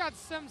almost got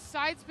some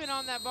side spin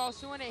on that ball,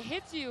 so when it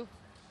hits you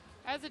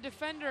as a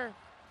defender,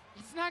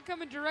 it's not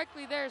coming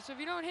directly there. So if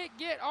you don't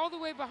get all the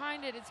way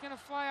behind it, it's gonna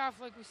fly off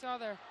like we saw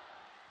there.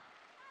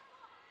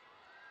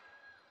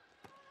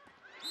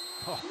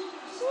 Oh.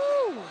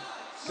 Woo!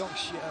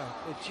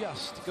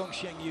 Gong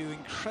Shengyu,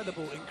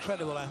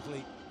 incredible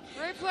athlete.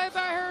 Great play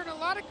by her, and a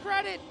lot of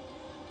credit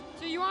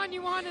to Yuan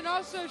and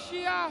also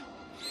Xia.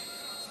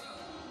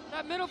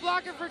 That middle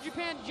blocker for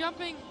Japan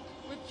jumping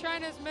with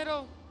China's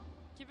middle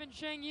giving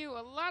Shang Yu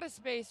a lot of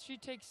space. She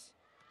takes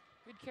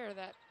good care of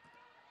that.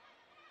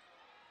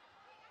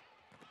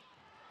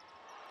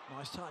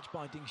 Nice touch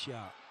by Ding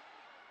Xia.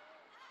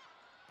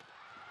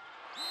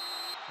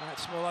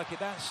 That's more like it.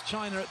 That's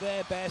China at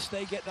their best.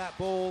 They get that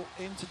ball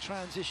into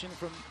transition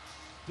from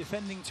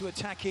defending to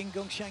attacking.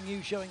 Gong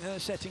Xiangyu showing her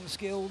setting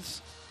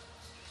skills.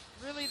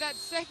 Really, that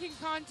second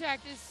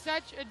contact is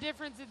such a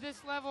difference at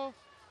this level.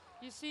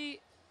 You see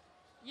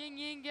Ying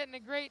Ying getting a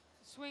great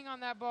swing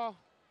on that ball.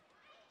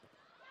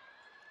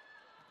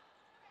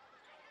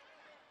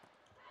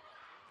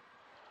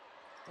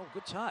 Oh,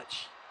 good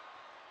touch.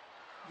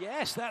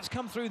 Yes, that's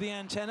come through the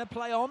antenna.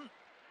 Play on.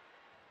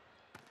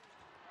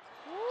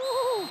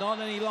 Ooh. Not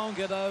any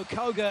longer, though.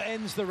 Koga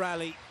ends the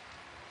rally.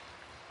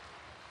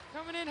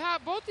 Coming in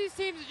hot. Both these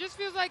teams, it just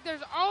feels like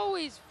there's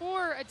always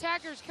 4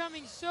 attackers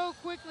coming so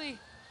quickly.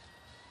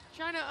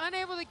 China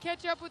unable to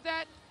catch up with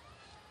that.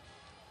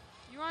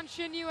 Yuan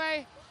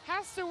Xinyue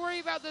has to worry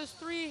about those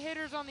 3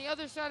 hitters on the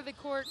other side of the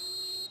court.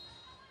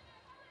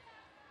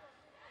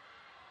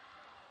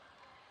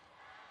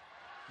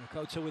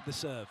 Makoto with the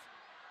serve.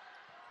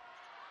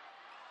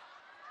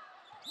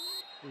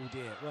 Oh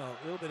dear, well,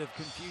 a little bit of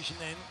confusion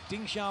then.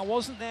 Ding Xia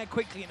wasn't there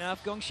quickly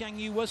enough. Gong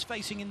Xiangyu was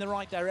facing in the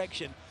right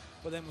direction,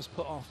 but then was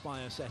put off by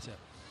her setter.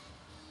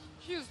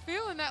 She was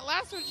feeling that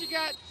last one she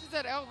got. She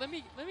said, oh, let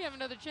me have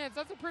another chance.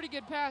 That's a pretty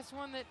good pass,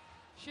 one that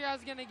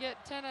Xia's gonna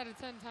get 10 out of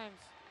 10 times.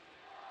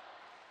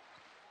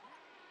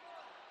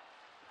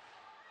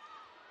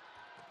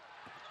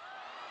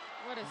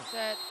 What a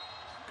set.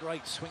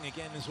 Great swing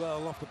again as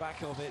well off the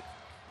back of it.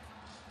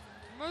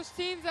 Most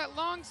teams, that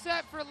long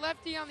set for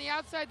lefty on the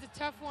outside's a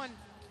tough one.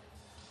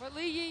 But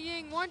Li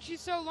Yiying, one,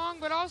 she's so long,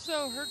 but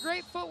also her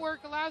great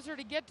footwork allows her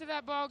to get to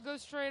that ball, go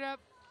straight up,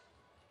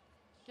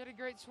 get a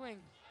great swing.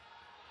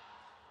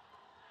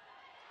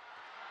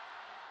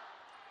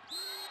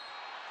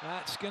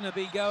 That's going to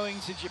be going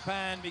to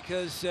Japan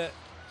because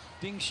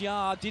Ding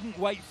Xia didn't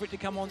wait for it to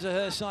come onto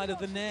her side of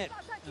the net.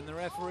 And the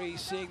referee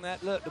seeing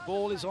that, look, the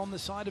ball is on the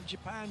side of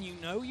Japan. You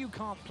know you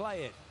can't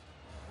play it.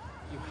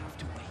 You have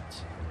to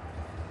wait.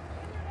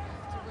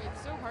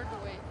 It's so hard to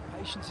wait.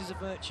 Patience is a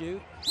virtue.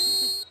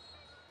 She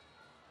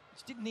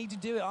didn't need to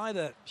do it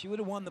either. She would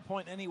have won the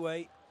point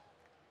anyway.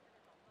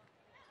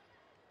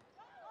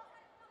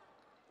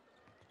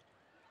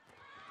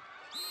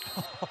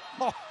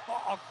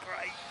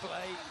 Great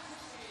play.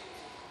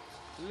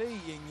 Li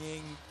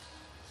Yingying.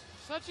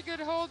 Such a good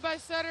hold by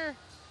setter.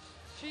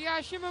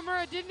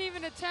 Shimomura didn't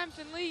even attempt,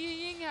 and Li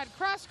Yiying had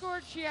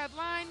cross-court, she had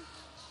line.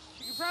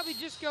 She could probably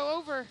just go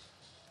over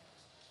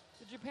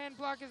the Japan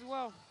block as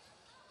well.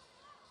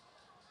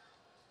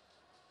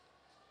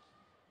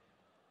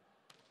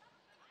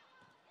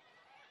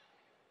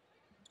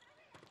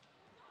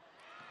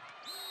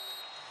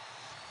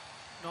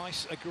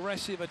 Nice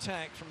aggressive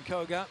attack from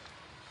Koga.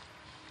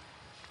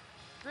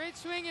 Great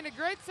swing and a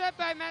great set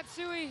by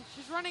Matsui.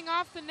 She's running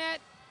off the net.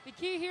 The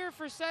key here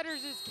for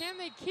setters is can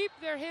they keep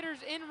their hitters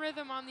in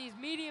rhythm on these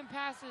medium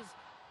passes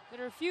that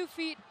are a few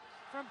feet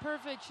from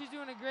perfect. She's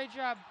doing a great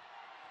job.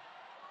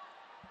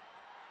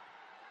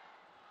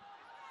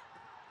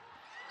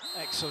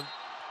 Excellent.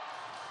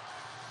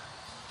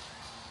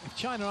 If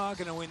China are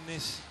going to win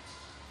this,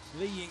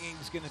 Li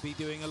Yingying's going to be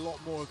doing a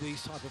lot more of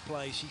these type of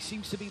plays. She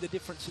seems to be the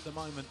difference at the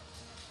moment.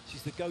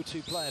 She's the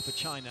go-to player for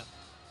China.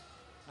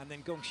 And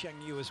then Gong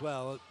Xiangyu as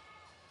well.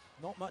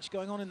 Not much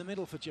going on in the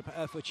middle for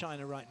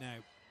China right now.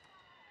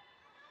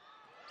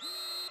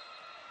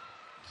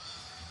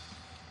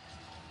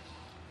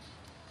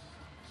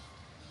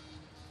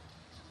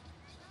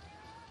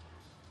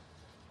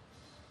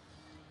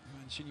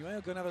 And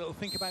Xinyue going to have a little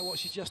think about what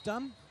she's just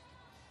done.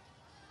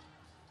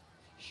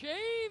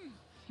 Shame!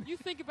 You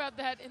think about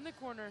that in the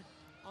corner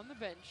on the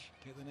bench.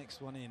 Get the next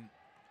one in.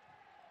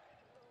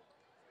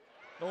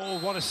 Oh,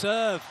 what a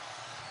serve.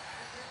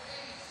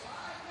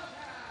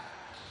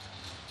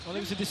 Well, it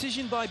was a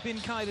decision by Bin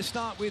Kai to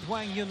start with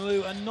Wang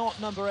Yunlu and not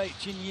number 8,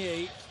 Jin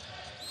Yi.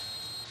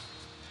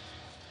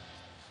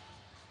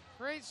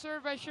 Great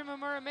serve by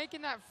Shimomura,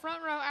 making that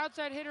front row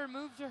outside hitter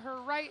move to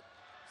her right,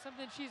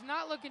 something she's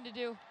not looking to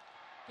do.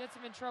 Gets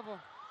him in trouble.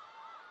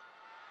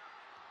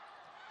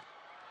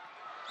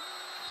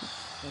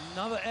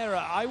 Another error.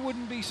 I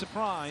wouldn't be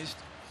surprised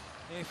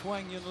if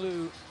Wang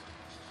Yunlu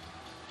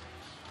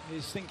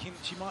is thinking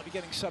she might be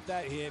getting subbed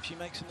out here if she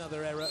makes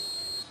another error.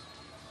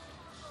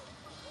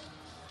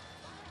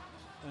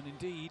 And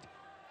indeed,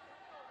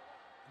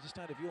 just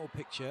out of your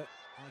picture,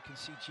 I can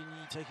see Jin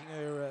Yi taking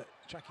her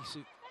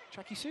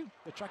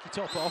tracky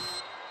top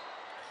off.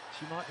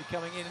 She might be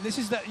coming in, and this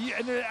is that.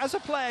 And as a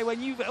player,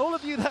 when all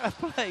of you that have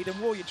played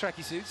and wore your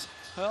tracky suits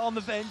on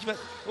the bench, but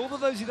all of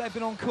those that have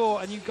been on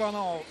court and you've gone,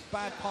 oh,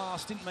 bad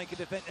pass, didn't make a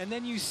defense, and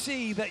then you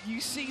see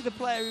the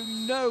player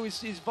who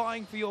knows is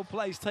vying for your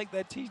place take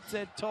their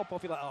TZ top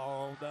off. You're like,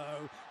 oh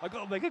no, I've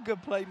got to make a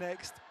good play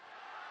next.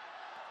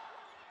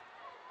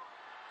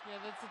 Yeah,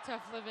 that's a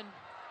tough living.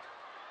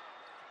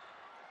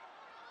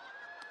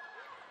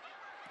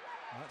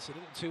 That's a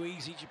little too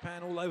easy.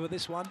 Japan all over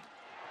this one.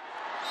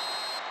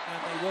 And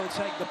they will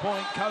take the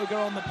point. Koga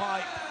on the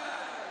pipe.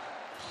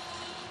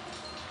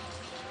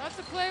 That's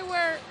a play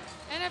where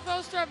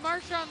NFL star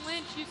Marshawn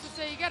Lynch used to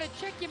say, you got to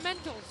check your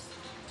mentals.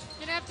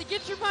 You're going to have to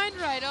get your mind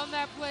right on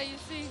that play, you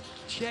see.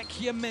 Check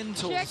your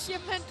mentals. Check your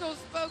mentals,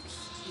 folks.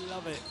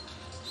 Love it.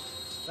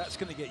 That's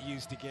going to get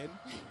used again.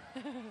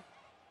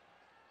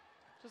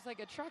 Just like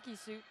a trucky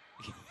suit.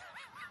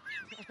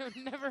 I've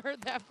never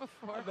heard that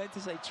before. I meant to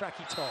say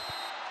tracky top.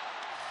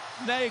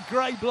 No,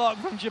 great block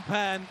from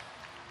Japan.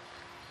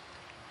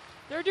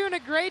 They're doing a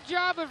great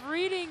job of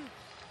reading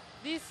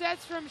these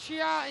sets from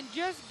Xia and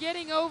just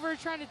getting over,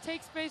 trying to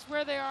take space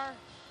where they are.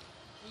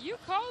 You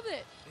called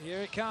it. Here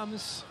it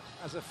comes.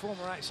 As a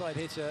former outside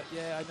hitter,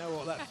 yeah, I know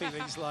what that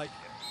feeling's like.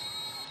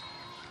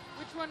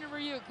 Which one were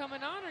you,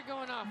 coming on or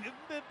going off?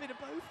 A bit of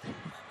both. There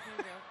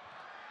you go.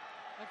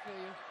 I feel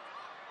you.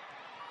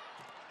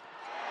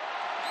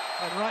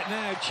 And right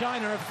now,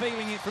 China are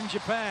feeling it from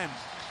Japan.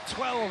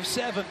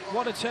 12-7.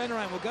 What a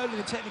turnaround. We'll go to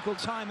the technical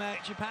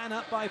timeout. Japan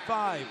up by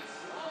 5.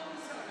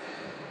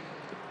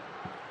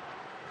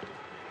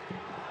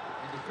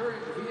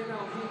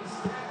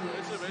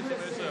 没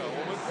事，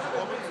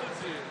我们自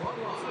己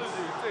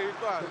这一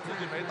段自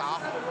己没打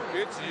好，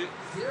别急，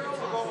一次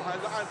攻还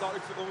是按照一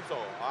次攻走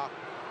啊。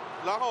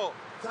然后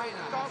刚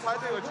才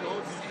这个球，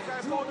你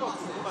该包就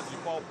主动的你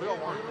包，不要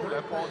往右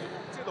来包你。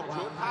这种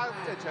球他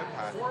在前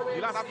排，你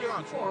让他边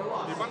上去，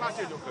你帮他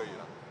接就可以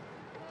了。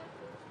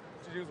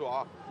记清楚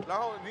啊！然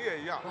后你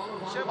也一样，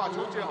先把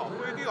球接好，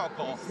不一定要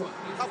高，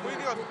他不一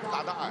定要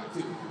打得矮，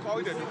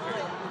高一点就可以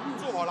了。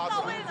做好拉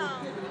出来。到位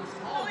呢？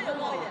到位有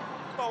多一点？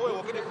 到位，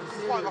我给你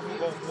换个副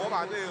攻，我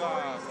把那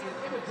个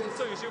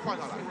郑宇星换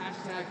上来，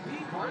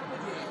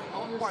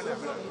换两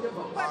个人。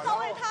换到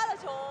位他的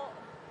球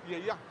也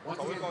一样，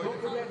稍微高一点。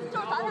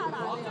就咱俩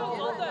打，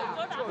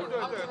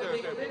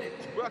对，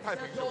不要太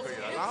平就可以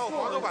了。然后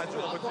防守反击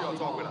我们自己要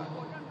抓回来，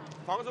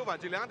防守反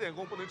击2点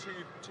攻不能轻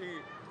易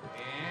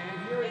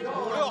5、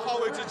6号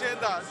位之间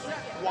的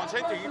往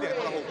前顶一点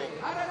过来后攻。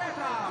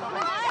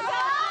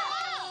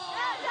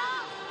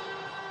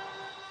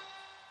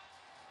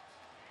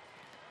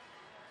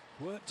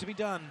 Work to be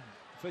done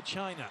for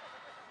China.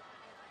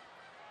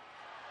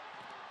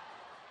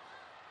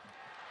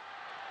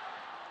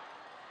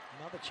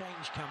 Another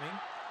change coming.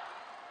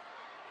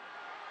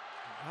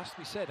 It has to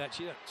be said,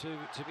 actually,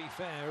 to be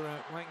fair,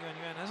 Wang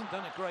Yuanyuan hasn't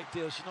done a great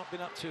deal. She's not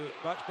been up to it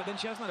much, but then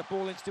she hasn't had a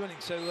ball in to do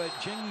anything. So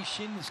Zheng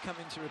Yixin has come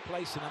in to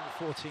replace her, number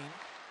 14.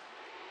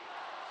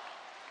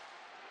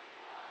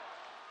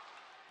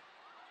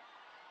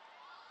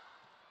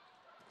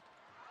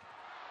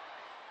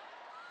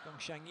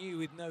 Shang Yu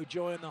with no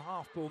joy in the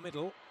half-ball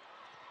middle.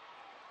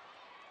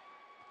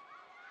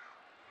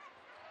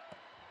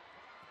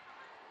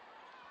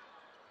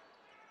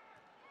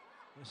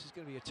 This is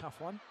going to be a tough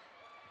one.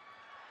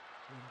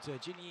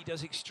 And Jin Yi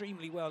does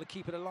extremely well to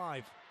keep it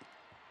alive.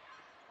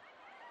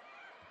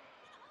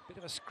 Bit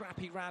of a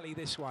scrappy rally,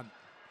 this one.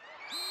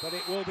 But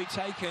it will be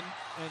taken,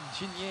 and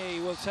Jin Yi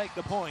will take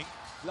the point.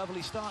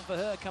 Lovely start for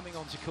her coming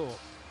onto court.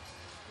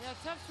 Yeah,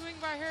 tough swing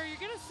by her. You're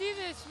going to see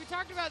this. We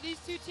talked about these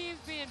two teams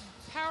being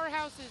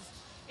powerhouses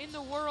in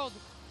the world,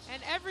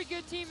 and every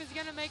good team is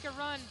going to make a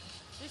run.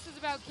 This is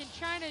about, can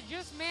China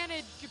just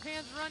manage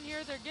Japan's run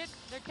here?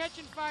 They're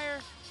catching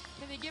fire.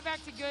 Can they get back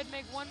to good,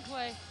 make one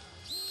play,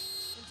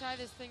 and tie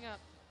this thing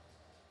up?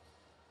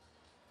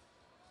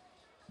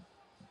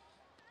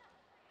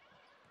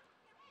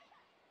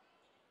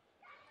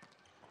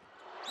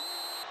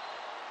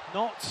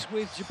 Not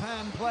with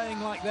Japan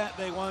playing like that,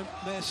 they won't.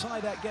 Their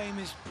side-out game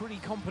is pretty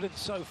competent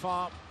so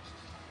far.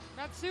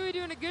 Matsui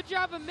doing a good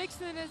job of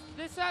mixing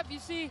this up. You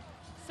see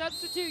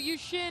substitute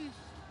Yushin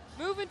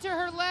moving to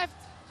her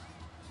left.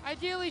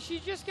 Ideally,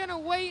 she's just gonna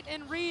wait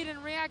and read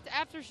and react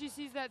after she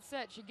sees that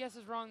set. She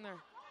guesses wrong there.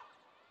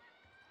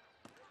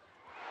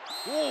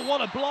 Oh,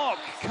 what a block.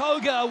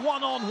 Koga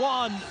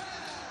one-on-one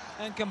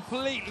and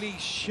completely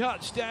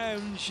shuts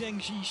down Zheng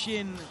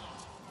Yixin.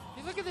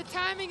 You look at the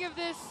timing of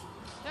this.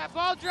 That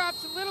ball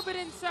drops a little bit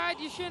inside.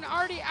 Yushin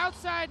already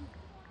outside.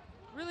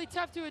 Really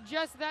tough to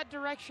adjust that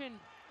direction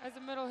as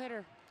a middle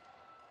hitter.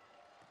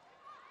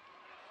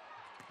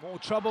 More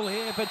trouble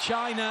here for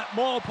China.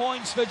 More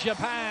points for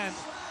Japan.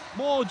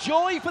 More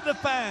joy for the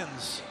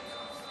fans.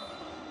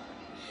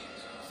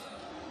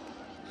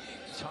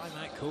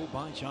 Timeout called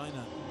by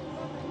China.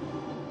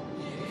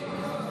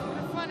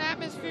 Fun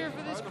atmosphere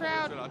for this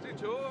crowd.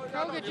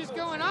 Koga just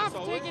going off,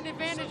 taking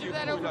advantage of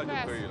that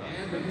overpass.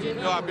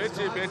 对吧？别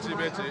急，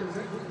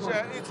现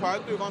在一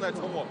传对方在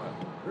冲我们，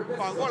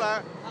反过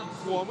来，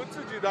我们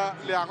自己的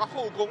2个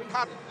后攻，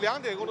他2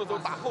点攻的时候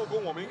打后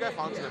攻，我们应该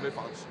防止的没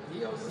防止。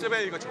这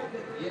边一个球，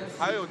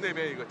还有那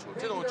边一个球，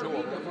这种球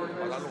我们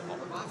把它弄好。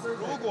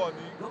如果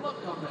你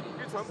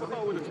一传不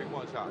到位的情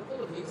况下，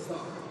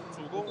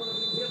主攻不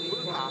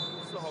是他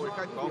4号位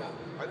该调好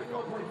还是调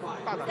好，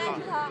大胆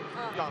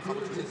让他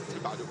们去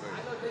打就可以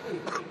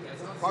了。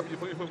把比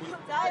分一分不。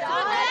加油！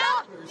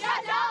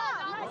加油！加油！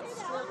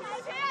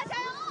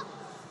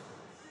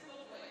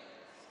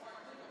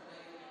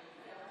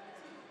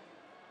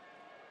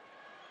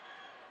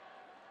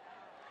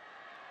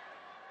 All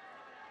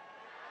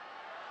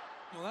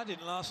Well, that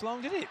didn't last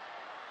long, did it?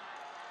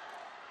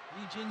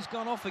 Li Jin's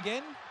gone off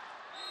again.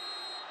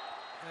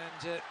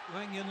 And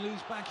Wang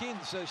Yunlu's back in,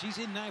 so she's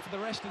in now for the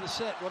rest of the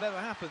set. Whatever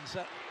happens,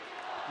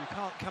 you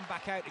can't come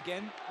back out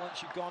again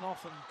once you've gone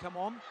off and come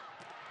on.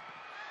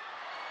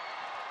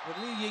 But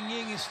Li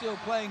Yingying is still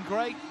playing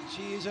great.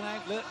 She is an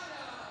outlet.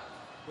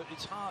 But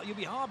it's hard. You'll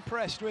be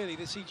hard-pressed, really,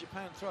 to see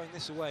Japan throwing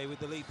this away with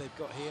the lead they've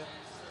got here.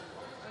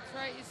 That's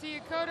right. You see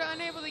Yokota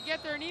unable to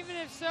get there, and even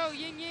if so,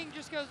 Yingying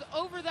just goes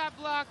over that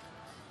block.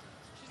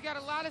 She's got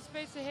a lot of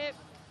space to hit.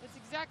 That's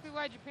exactly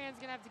why Japan's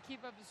going to have to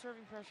keep up the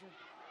serving pressure.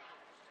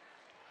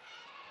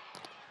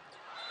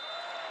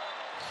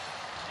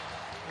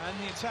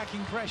 And the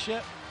attacking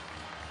pressure.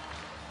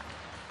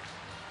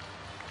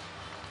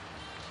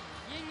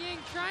 Yingying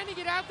trying to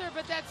get out there,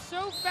 but that's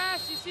so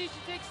fast. You see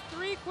she takes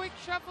 3 quick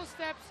shuffle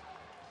steps.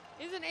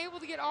 Isn't able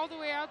to get all the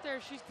way out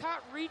there. She's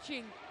caught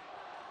reaching.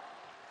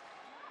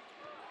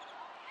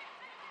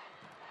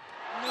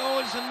 No,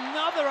 it's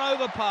another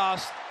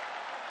overpass.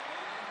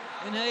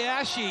 And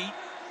Hayashi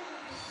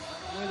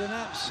with an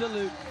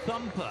absolute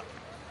thumper.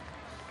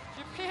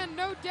 Japan,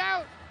 no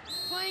doubt,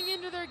 playing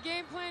into their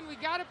game plan. We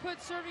got to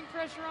put serving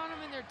pressure on them,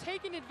 and they're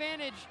taking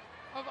advantage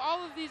of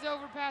all of these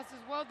overpasses.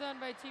 Well done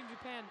by Team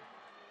Japan.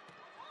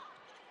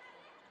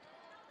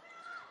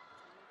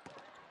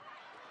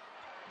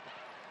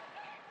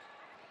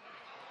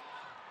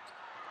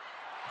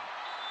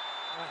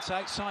 That's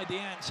outside the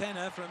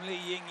antenna from Li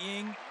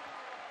Yingying.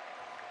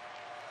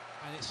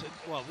 And it's,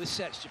 well, this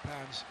set's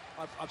Japan's.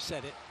 I've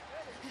said it.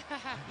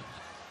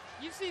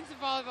 You've seen some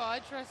volleyball, I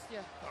trust you.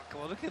 Oh,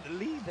 come on, look at the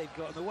lead they've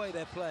got and the way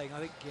they're playing. I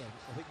think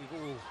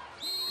we've all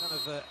kind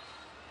of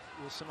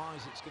will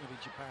surmise it's going to be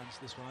Japan's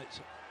this one.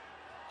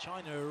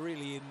 China are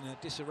really in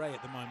disarray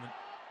at the moment.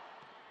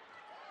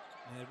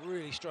 And they're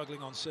really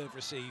struggling on serve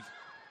receive.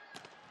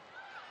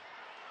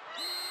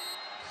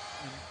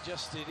 And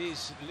just it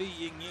is Li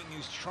Yingying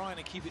who's trying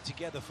to keep it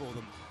together for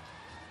them.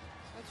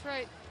 That's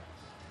right.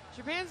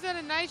 Japan's done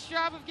a nice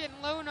job of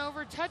getting low and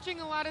over, touching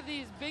a lot of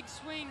these big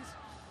swings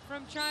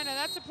from China.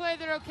 That's a play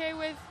they're okay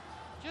with.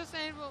 Just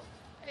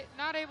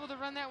not able to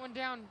run that one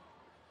down.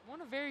 One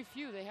of very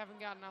few they haven't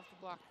gotten off the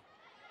block.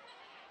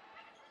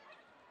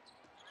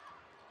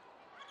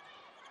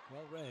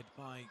 Well read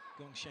by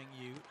Gong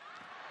Shengyu.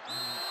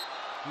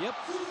 Yep,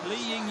 Li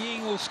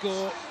Yingying will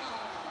score.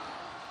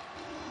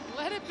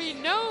 Let it be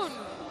known,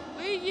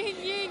 Li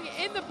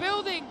Yingying in the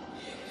building,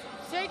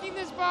 taking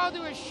this ball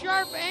to a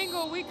sharp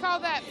angle. We call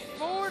that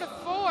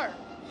 4-4.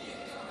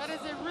 That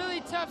is a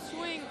really tough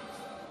swing.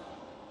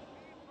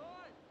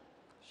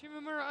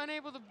 Shimamura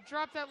unable to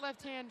drop that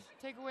left hand,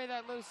 take away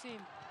that low seam.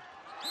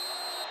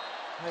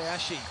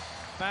 Hayashi,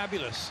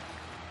 fabulous.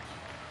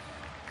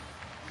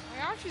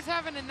 Hayashi's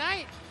having a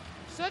night.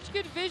 Such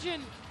good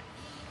vision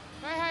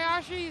by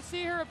Hayashi. You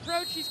see her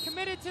approach. She's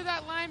committed to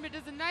that line, but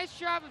does a nice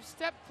job of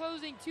step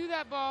closing to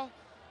that ball.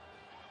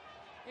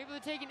 Able to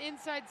take an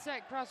inside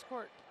set cross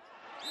court.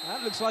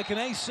 That looks like an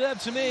ace serve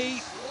to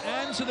me,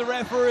 and to the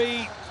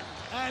referee,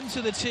 and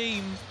to the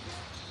team.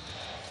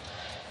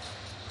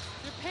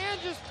 Japan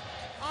just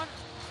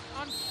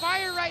on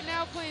fire right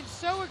now, playing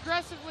so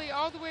aggressively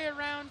all the way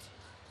around.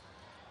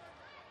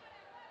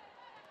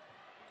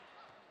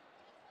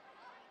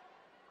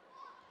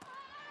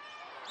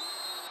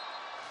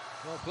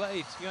 Well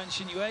played, Yuan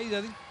Xinyu. I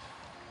think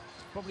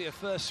probably a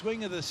first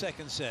swing of the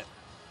second set.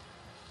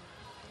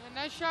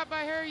 Yeah, nice shot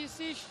by her. You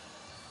see,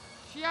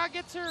 Xia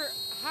gets her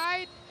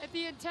hide at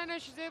the antenna.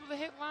 She's able to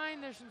hit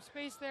line. There's some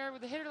space there.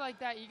 With a hitter like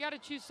that, you got to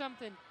choose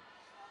something.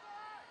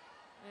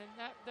 And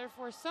that,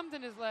 therefore,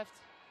 something is left.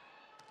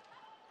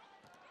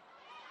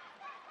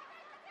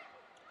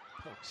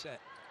 Poke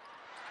set.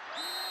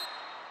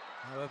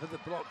 However, the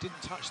block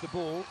didn't touch the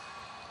ball.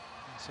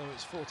 And so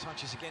it's 4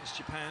 touches against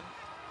Japan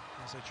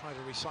as they try to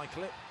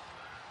recycle it.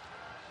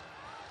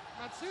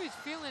 Matsui's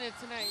feeling it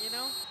tonight, you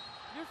know?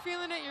 You're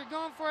feeling it, you're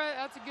going for it.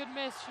 That's a good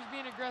miss. She's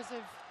being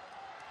aggressive.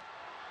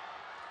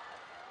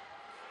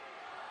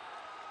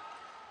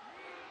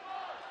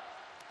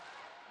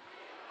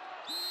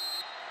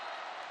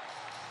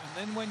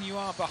 And then when you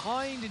are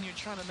behind and you're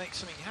trying to make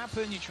something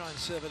happen, you try and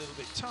serve a little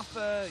bit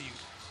tougher, you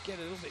get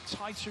a little bit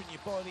tighter in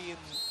your body, and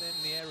then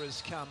the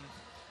errors come.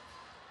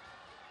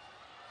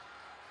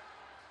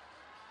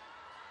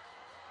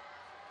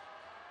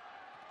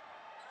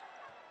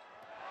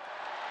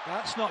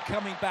 That's not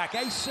coming back.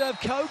 Ace serve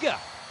Koga.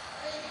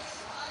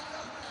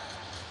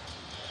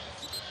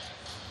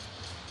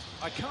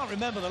 I can't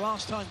remember the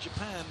last time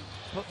Japan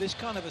put this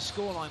kind of a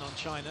scoreline on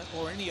China,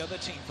 or any other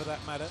team for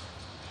that matter.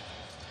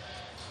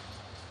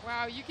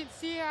 Wow, you can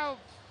see how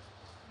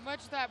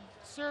much that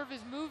serve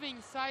is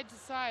moving side to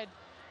side.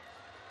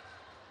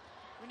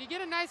 When you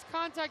get a nice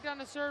contact on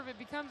the serve, it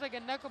becomes like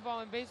a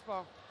knuckleball in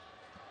baseball.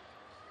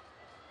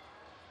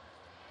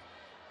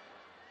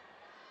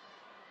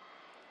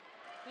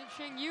 Then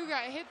Shengyu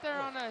got hit there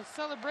on a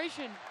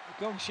celebration.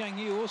 Gong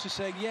Shengyu also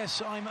saying,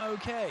 yes, I'm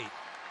okay.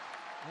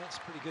 That's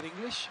pretty good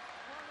English.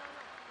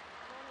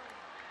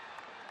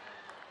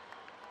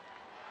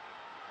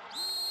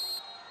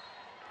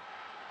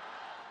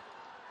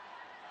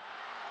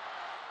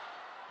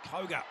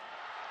 Hoga.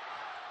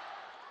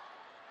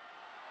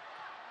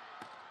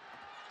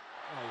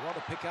 Oh, what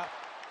a pickup.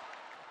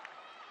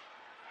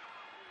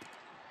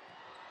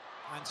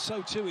 And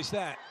so too is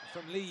that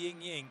from Li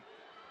Yingying.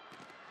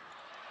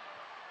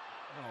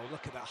 Oh,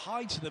 look at that,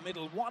 high to the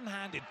middle,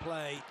 one-handed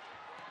play.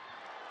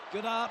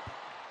 Good up.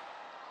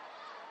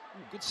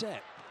 Ooh, good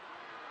set.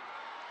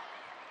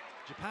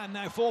 Japan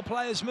now 4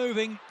 players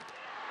moving.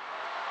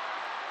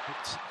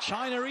 But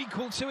China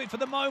equal to it for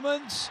the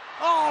moment.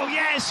 Oh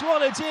yes,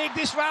 what a dig.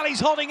 This rally's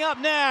hotting up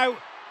now.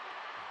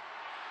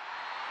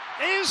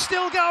 It is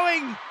still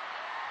going.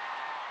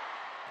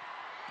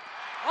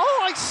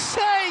 Oh, I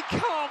say,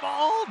 come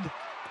on.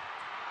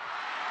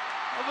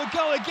 And we'll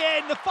go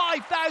again. The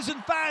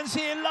 5,000 fans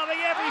here loving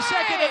every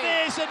second of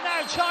this. And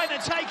now China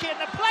take it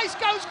and the place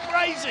goes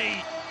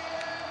crazy.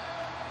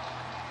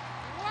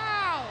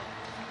 Wow.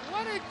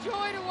 What a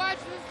joy to watch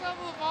this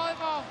level of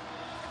volleyball.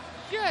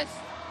 Just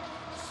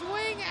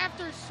swing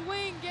after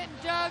swing getting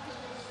dug.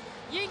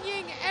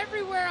 Yingying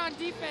everywhere on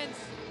defense.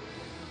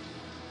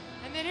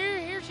 And then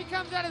here she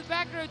comes out of the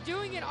back row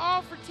doing it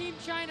all for Team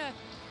China.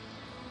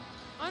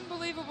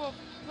 Unbelievable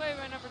play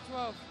by number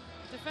 12.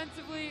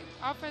 Defensively,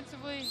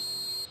 offensively.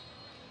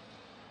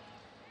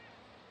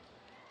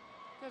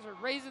 You guys are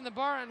raising the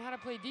bar on how to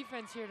play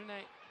defense here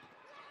tonight.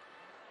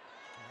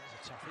 That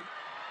was a toughie.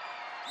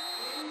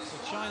 So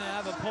China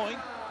have a point.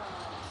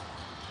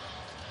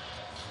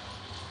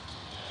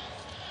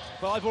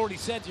 But I've already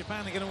said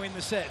Japan are going to win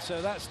the set,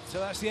 so that's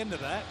the end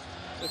of that.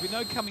 There'll be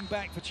no coming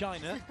back for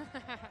China.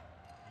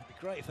 It'd be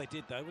great if they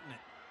did, though, wouldn't it?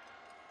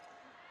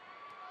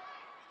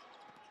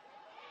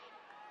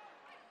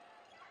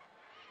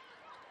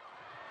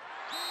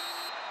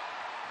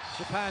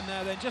 Japan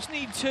now then just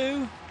need 2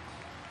 to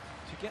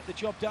get the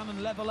job done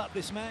and level up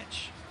this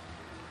match.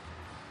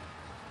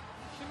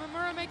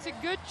 Shimomura makes a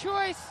good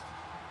choice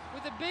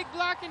with a big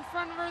block in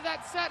front of her.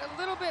 That set a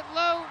little bit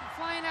low,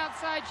 flying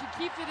outside. She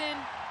keeps it in,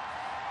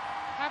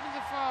 happens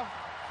to fall.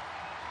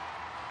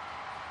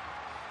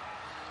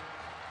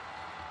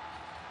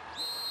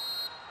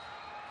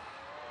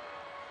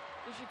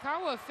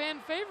 Ishikawa, a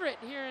fan favorite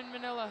here in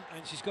Manila.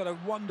 And she's got a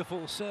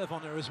wonderful serve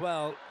on her as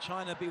well.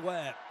 China,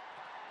 beware.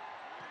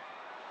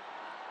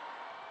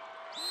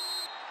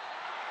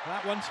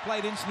 That one's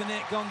played into the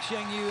net. Gong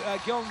Shengyu,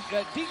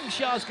 Ding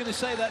Xia's going to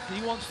say that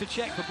he wants to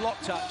check for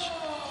block touch.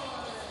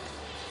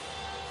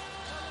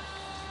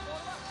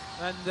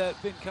 And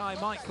Bin Kai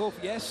might call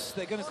for, yes,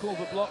 they're going to call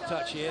for block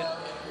touch here.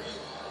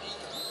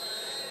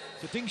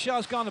 So Ding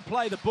Xia's going to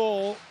play the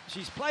ball.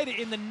 She's played it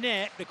in the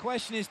net. The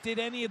question is, did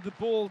any of the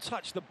ball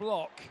touch the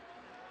block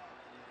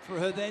for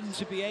her then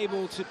to be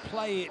able to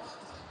play it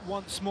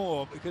once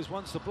more? Because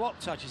once the block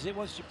touches it,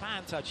 once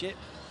Japan touch it,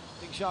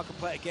 Ding Xia can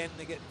play it again.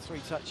 They get 3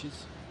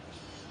 touches.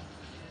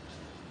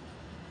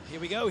 Here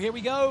we go, here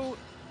we go.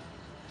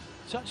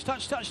 Touch,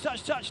 touch, touch,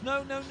 touch, touch.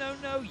 No, no, no,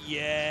 no.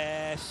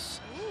 Yes.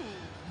 Ooh.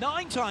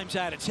 9 times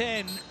out of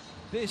 10,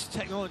 this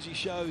technology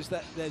shows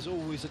that there's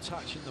always a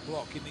touch in the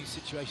block in these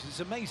situations. It's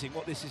amazing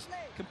what this has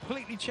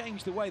completely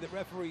changed the way that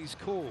referees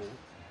call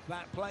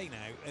that play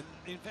now. And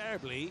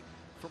invariably,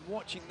 from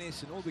watching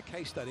this and all the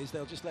case studies,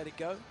 they'll just let it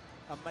go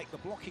and make the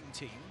blocking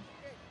team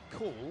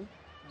call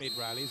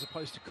mid-rally as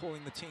opposed to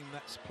calling the team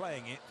that's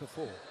playing it for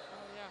 4.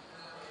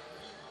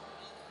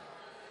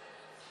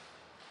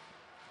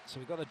 So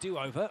we've got a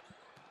do-over,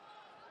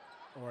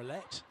 or a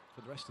let,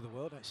 for the rest of the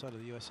world outside of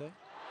the USA.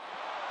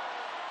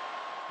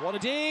 What a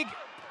dig!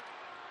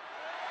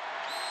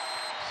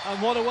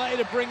 And what a way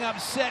to bring up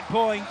set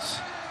points.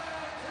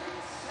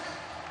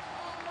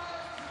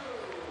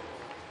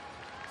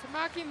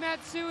 Tamaki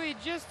Matsui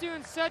just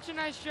doing such a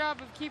nice job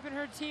of keeping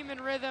her team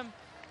in rhythm,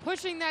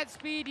 pushing that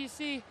speed. You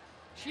see,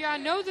 Xia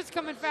knows it's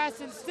coming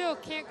fast and still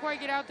can't quite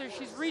get out there.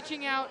 She's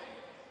reaching out.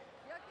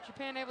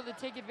 Japan able to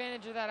take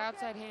advantage of that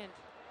outside hand.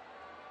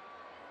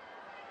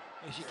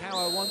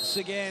 Ishikawa once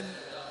again.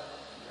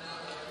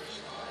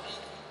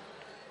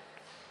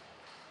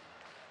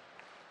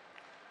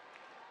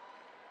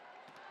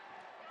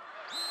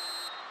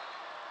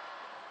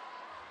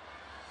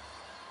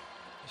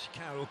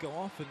 Ishikawa will go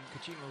off and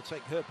Kojima will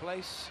take her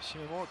place.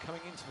 Shimomura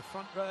coming into the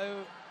front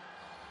row.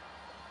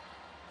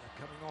 They're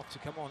coming off to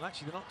come on.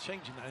 Actually, they're not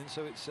changing that, and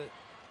so it's they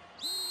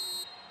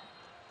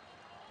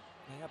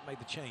have made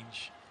the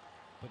change,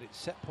 but it's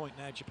set point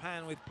now.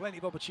 Japan with plenty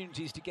of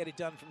opportunities to get it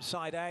done from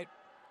side out.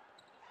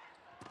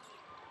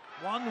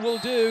 One will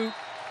do.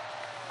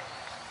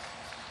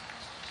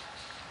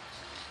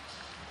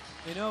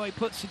 Inoue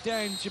puts it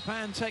down.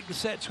 Japan take the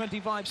set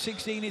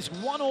 25-16. It's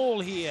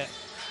 1-1 here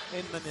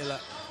in Manila.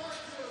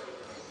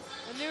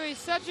 Inoue,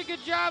 such a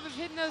good job of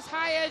hitting those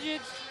high edges.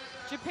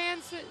 Japan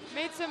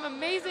made some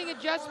amazing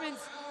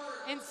adjustments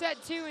in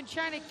set 2, and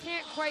China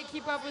can't quite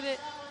keep up with it.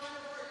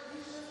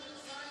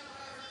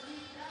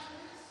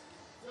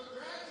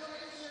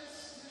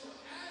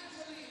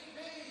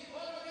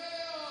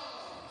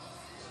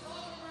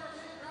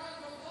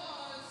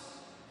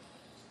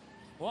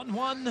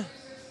 One,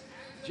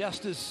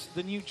 just as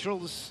the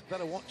neutrals that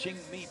are watching,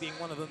 me being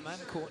one of them,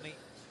 and Courtney,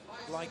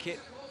 like it.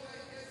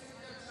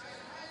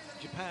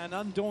 Japan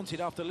undaunted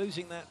after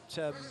losing that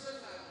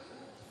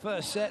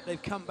first set.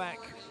 They've come back.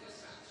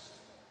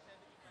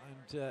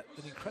 And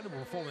an incredible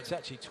performance,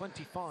 actually,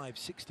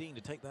 25-16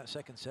 to take that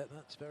second set.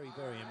 That's very,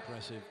 very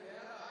impressive.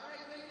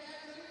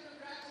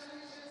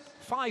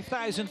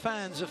 5,000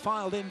 fans have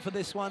filed in for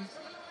this one.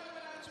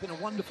 It's been a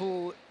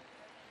wonderful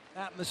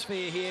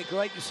atmosphere here.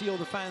 Great to see all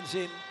the fans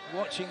in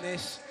watching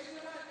this.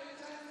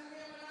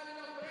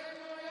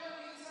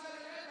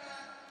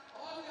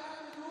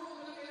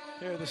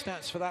 Here are the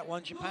stats for that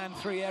one. Japan,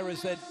 3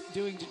 errors. They're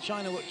doing to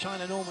China what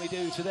China normally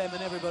do to them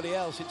and everybody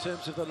else in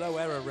terms of the low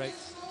error rate.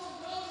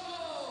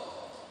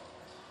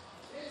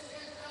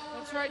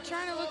 That's right,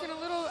 China looking a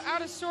little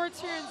out of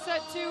sorts here in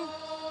set 2.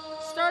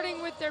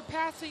 Starting with their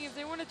passing, if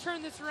they want to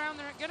turn this around,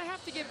 they're going to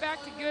have to get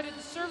back to good at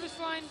the service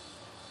line,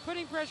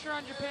 putting pressure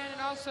on Japan,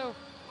 and also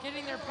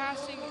getting their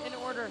passing in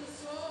order.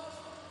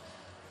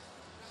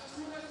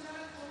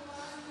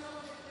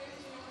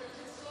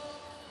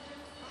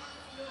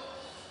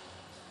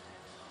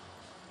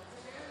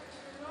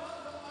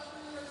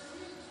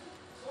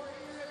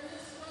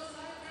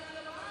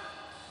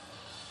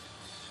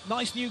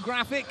 Nice new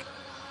graphic.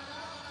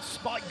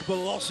 Spike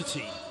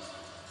velocity.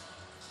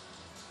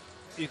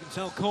 You can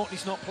tell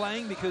Courtney's not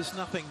playing because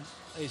nothing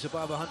is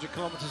above 100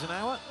 kilometers an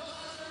hour.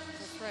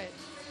 That's right.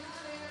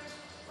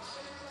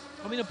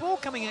 I mean, a ball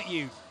coming at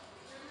you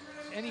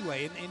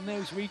anyway in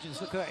those regions,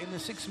 look at that, in the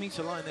 6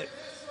 meter line, that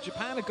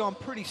Japan have gone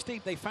pretty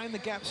steep. They found the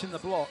gaps in the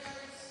block.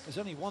 There's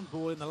only one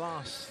ball in the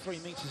last 3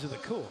 meters of the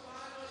court.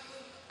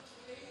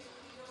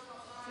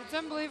 It's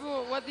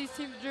unbelievable what these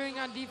teams are doing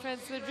on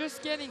defense. They're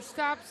just getting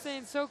stopped,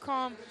 staying so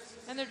calm,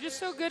 and they're just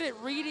so good at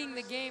reading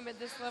the game at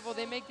this level.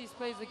 They make these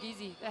plays look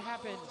easy. That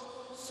happen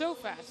so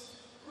fast.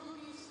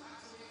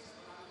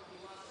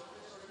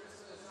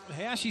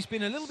 Hayashi's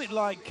been a little bit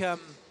like the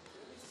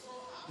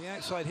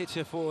outside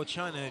hitter for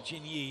China,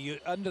 Jin Yi,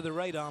 under the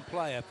radar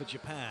player for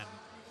Japan,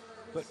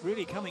 but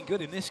really coming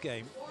good in this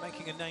game,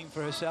 making a name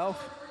for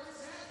herself.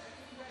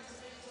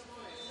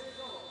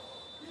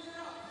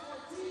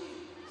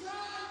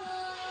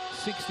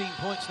 .16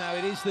 points now.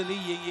 It is the Li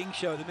Ying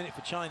show at the minute for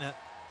China.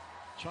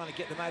 Trying to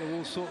get them out of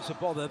all sorts of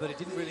bother, but it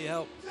didn't really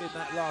help in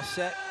that last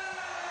set.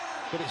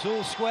 But it's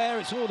all square,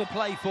 it's all to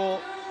play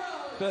for.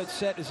 Third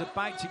set is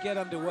about to get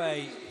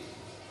underway.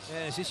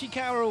 Yes,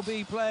 Ishikawa will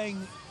be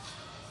playing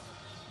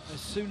as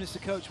soon as the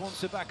coach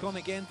wants her back on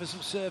again for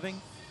some serving.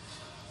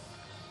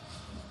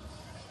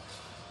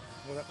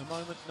 But at the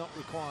moment, not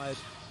required.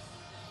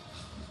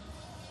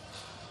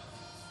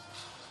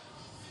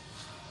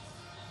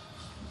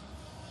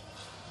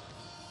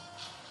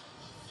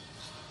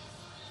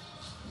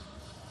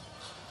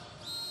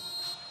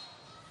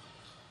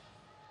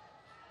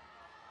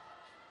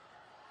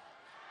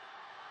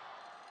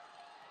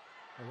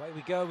 Away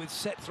we go with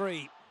set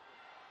 3.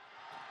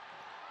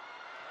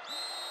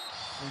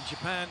 And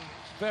Japan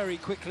very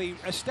quickly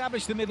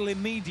established the middle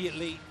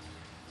immediately. You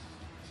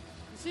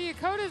see,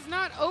 Yakota's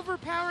not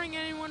overpowering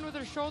anyone with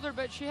her shoulder,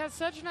 but she has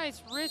such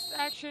nice wrist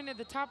action at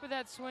the top of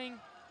that swing.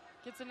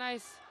 Gets a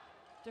nice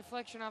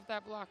deflection off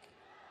that block.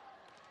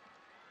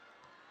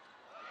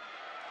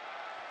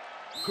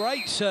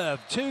 Great serve,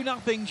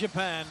 2-0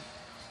 Japan.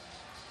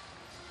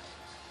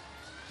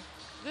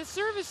 This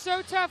serve is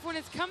so tough when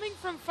it's coming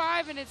from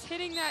 5 and it's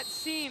hitting that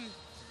seam.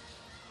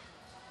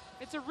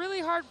 It's a really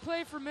hard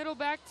play for middle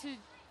back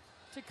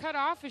to cut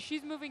off as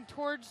she's moving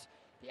towards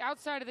the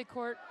outside of the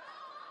court.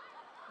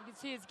 You can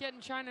see it's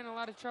getting China in a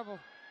lot of trouble.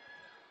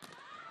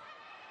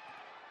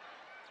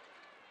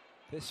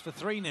 This for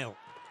 3-0.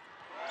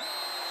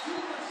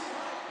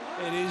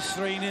 It is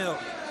 3-0.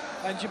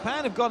 And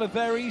Japan have got a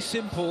very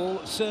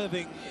simple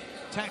serving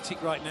tactic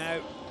right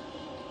now.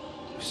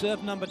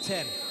 Serve number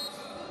 10.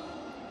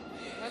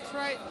 That's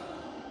right.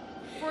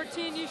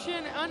 14,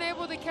 Yushin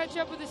unable to catch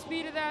up with the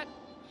speed of that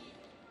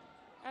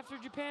after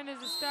Japan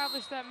has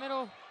established that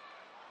middle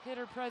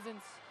hitter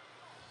presence.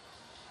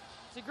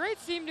 It's a great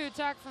seam to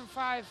attack from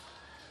 5.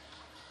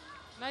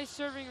 Nice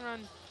serving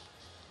run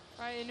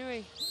by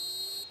Inui.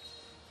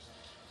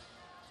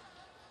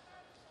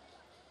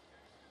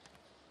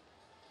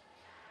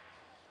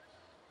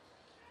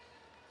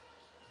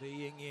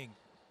 Li Ying.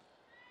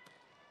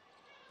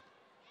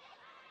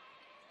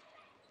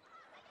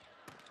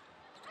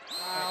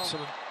 Wow.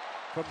 Excellent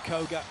from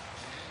Koga.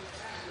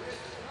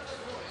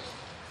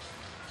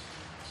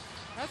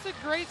 That's a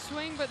great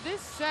swing, but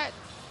this set,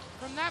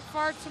 from that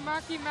far,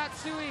 Tamaki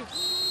Matsui,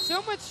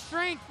 so much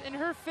strength in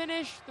her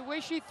finish, the way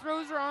she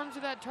throws her arms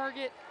to that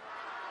target.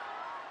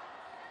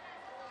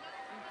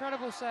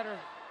 Incredible setter.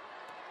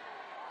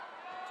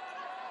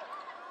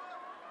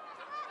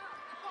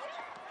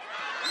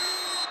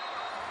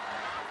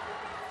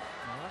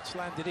 Well, that's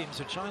landed in,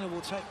 so China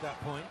will take that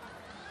point.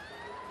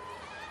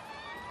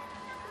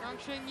 Zhang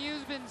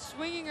Shengyu's been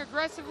swinging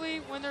aggressively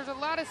when there's a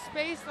lot of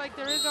space like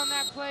there is on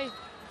that play.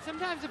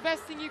 Sometimes the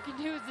best thing you can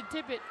do is to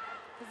tip it,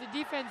 because the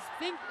defense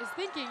is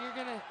thinking you're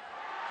going to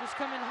just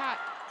come in hot,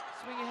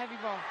 swing a heavy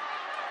ball.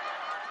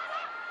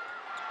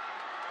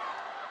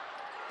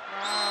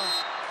 Wow.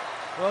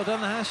 Well done,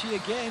 Hashi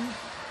again.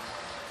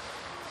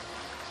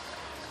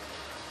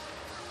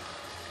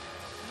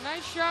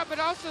 Nice shot, but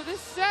also this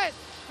set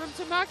from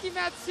Tamaki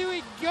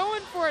Matsui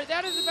going for it.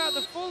 That is about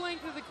the full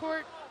length of the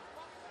court.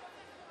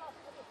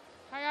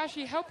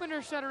 Hayashi helping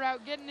her setter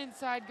out, getting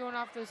inside, going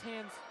off those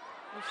hands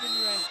of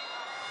Shin-Yue.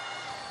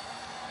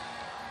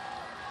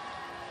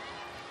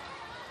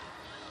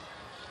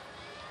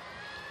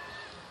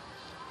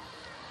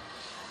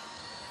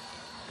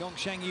 Gong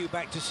Shangyu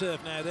back to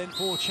serve now then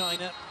for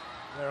China.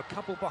 They're a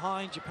couple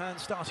behind. Japan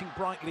starting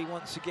brightly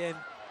once again.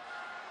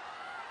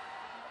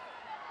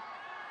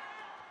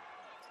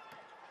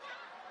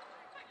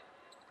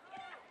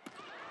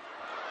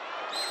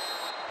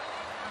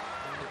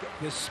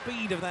 The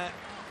speed of that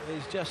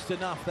is just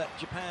enough that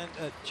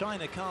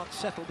China can't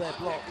settle their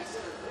block.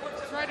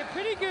 That's right, a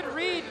pretty good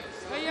read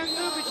by Young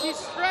Lu, but she's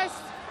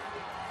stressed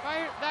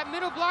by that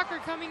middle blocker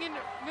coming in,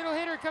 middle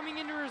hitter coming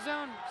into her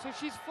zone. So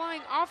she's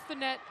flying off the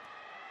net.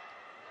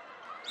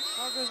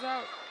 Ball goes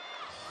out.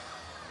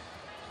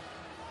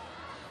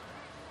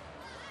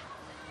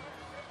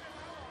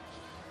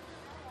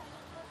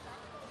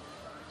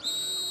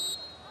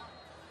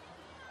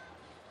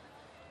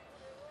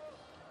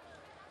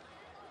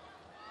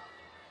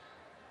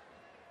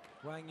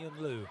 Wang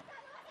Yunlu.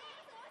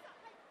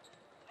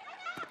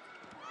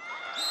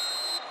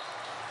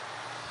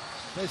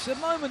 There's a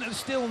moment of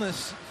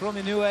stillness from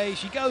Inoue.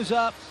 She goes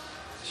up,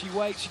 she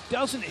waits, she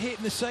doesn't hit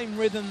in the same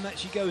rhythm that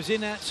she goes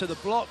in at, so the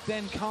block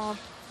then can't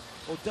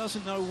or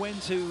doesn't know when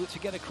to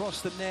get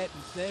across the net,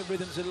 and their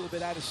rhythm's a little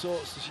bit out of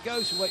sorts. So she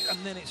goes to wait, and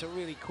then it's a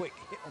really quick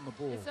hit on the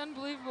ball. It's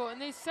unbelievable,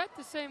 and they set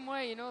the same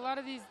way. You know, a lot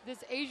of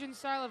this Asian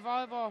style of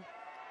volleyball,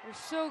 they're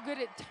so good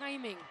at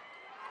timing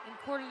and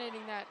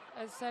coordinating that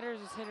as setters,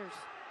 as hitters.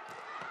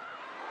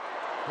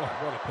 Oh,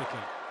 what a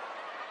pickup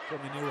from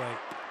Inoue.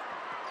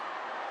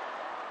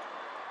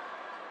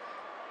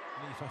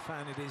 Nifa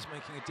Fan is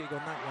making a dig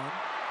on that one.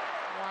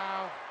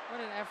 Wow,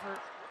 what an effort.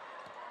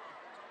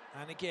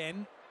 And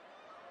again,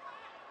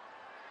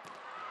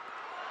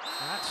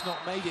 that's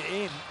not made it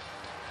in.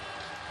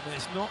 And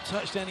it's not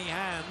touched any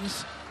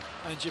hands.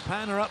 And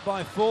Japan are up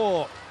by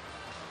 4.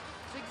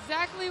 It's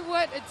exactly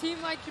what a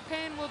team like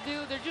Japan will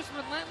do. They're just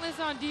relentless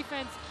on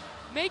defense,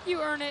 make you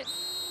earn it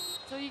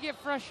until you get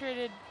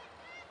frustrated.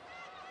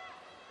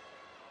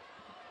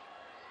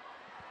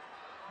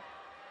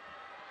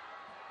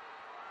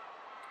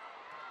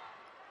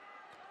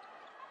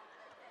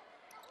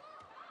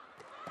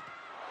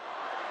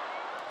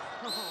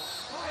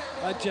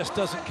 That just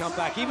doesn't come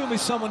back. Even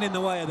with someone in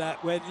the way of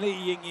that, when Li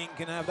Yingying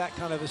can have that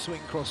kind of a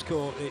swing cross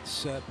court,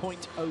 it's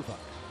point over.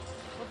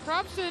 Well,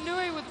 props to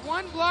Inoue with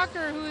one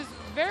blocker who is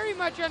very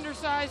much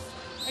undersized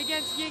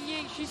against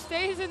Yingying. She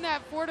stays in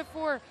that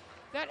 4-4.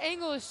 That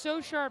angle is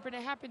so sharp and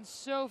it happens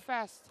so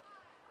fast.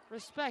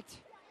 Respect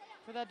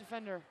for that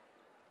defender.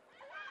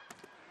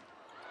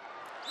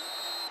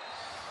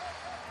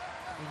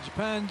 And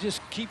Japan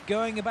just keep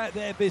going about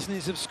their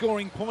business of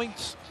scoring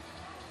points.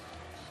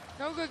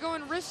 Koga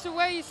going wrist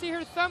away. You see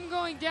her thumb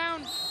going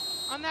down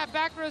on that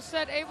back row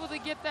set, able to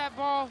get that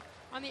ball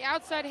on the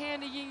outside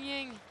hand of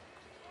Yingying.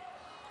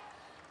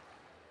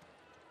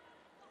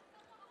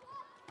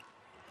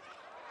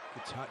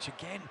 Good touch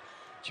again.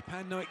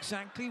 Japan know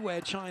exactly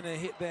where China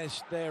hit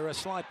their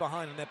slide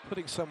behind, and they're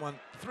putting someone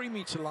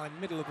 3-meter line,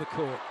 middle of the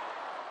court.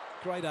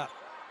 Great up.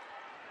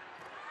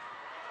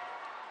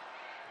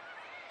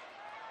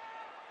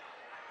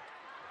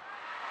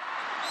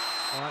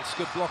 Well, that's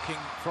good blocking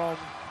from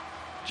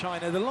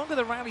China. The longer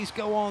the rallies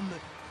go on,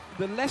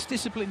 the less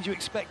disciplined you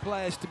expect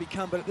players to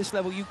become, but at this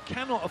level you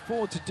cannot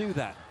afford to do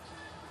that.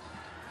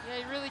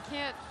 Yeah, you really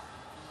can't.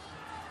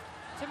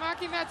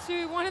 Tamaki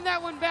Matsui wanted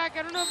that one back.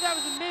 I don't know if that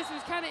was a miss. It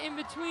was kind of in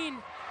between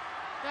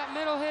that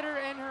middle hitter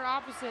and her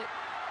opposite.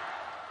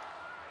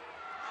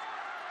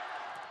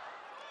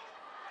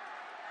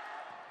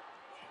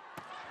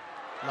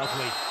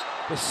 Lovely.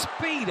 The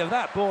speed of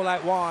that ball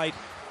out wide.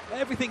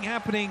 Everything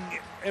happening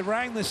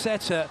around the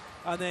setter,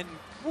 and then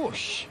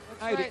whoosh,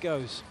 out it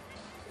goes.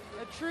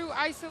 A true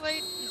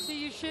isolate. You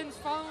see Yushin's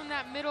following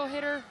that middle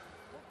hitter.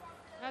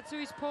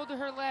 Matsui's pulled to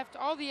her left.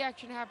 All the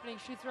action happening.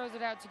 She throws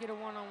it out to get a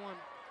one-on-one.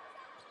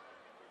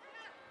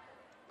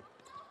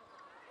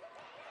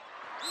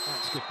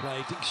 That's good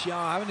play. Ding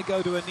Xia having to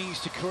go to her knees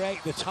to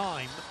create the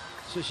time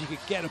so she could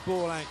get a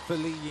ball out for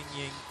Li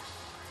Yingying.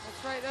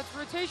 That's right. That's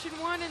rotation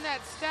 1 in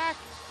that stack.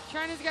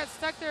 China's got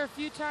stuck there a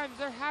few times.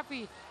 They're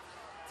happy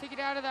to get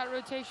out of that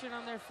rotation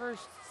on their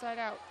first side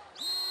out.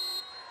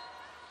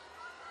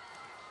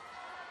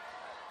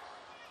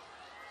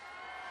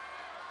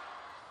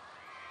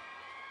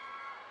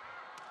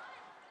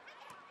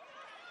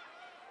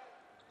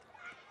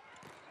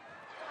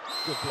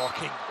 Good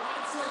blocking.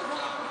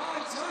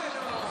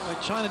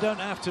 When China don't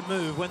have to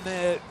move, when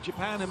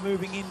Japan are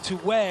moving into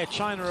where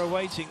China are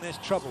waiting, there's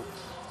trouble.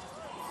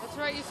 That's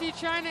right. You see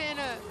China in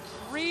a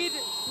read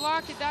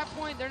block at that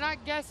point. They're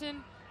not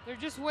guessing. They're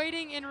just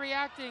waiting and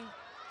reacting.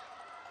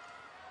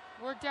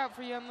 Worked out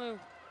for Yunlu.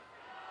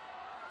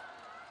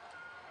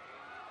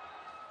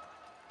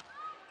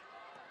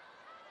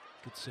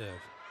 Good serve.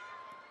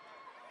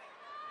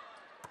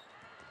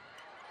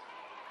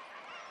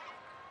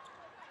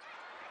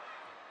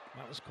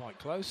 was quite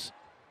close.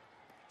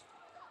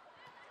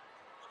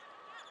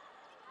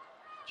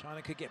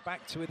 China could get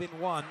back to within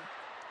one.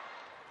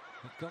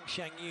 But Gong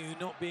Xiangyu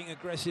not being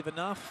aggressive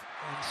enough,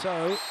 and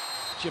so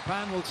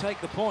Japan will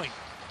take the point.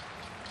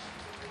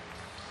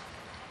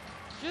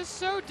 Just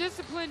so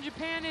disciplined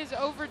Japan is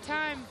over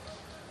time.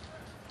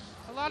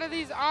 A lot of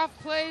these off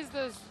plays,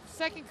 those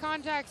second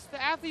contacts,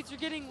 the athletes are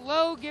getting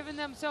low, giving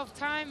themselves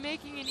time,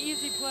 making an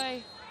easy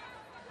play.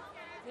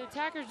 The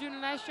attacker's doing a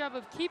nice job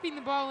of keeping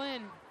the ball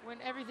in when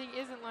everything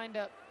isn't lined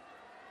up.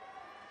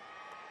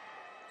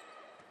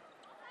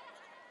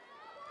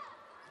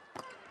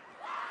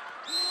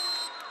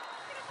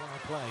 Well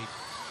played.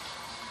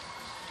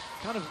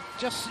 Kind of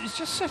it's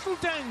just settled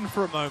down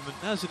for a moment,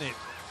 hasn't it?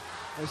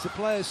 As the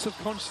players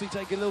subconsciously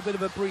take a little bit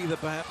of a breather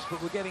perhaps,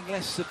 but we're getting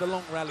less of the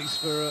long rallies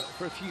for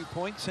a few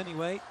points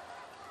anyway.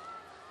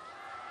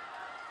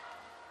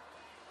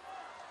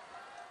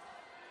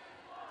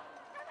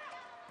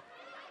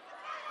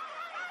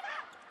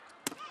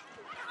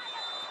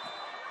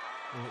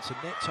 Well, it's a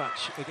net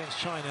touch against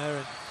China,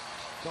 and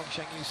Gong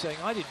Xiangyu saying,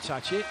 I didn't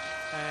touch it,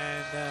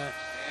 and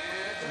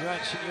Yuan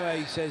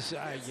Xinyue says,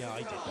 yeah,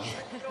 I did.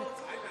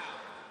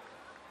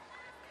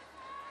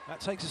 That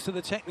takes us to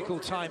the technical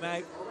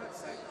timeout.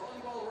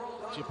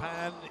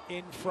 Japan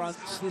in front.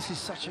 This is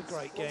such a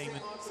great game.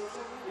 And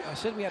I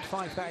said we had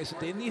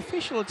 5,000 in. The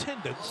official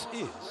attendance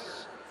is,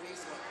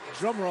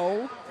 drum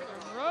roll,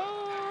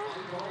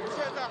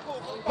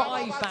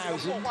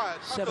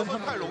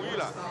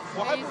 5,700.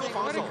 我还不如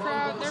防守，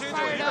先就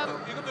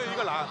一个对一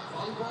个拦，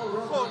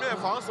后面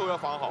防守要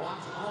防好，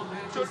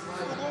就助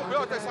攻不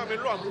要在上面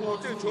乱扑，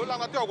这个球让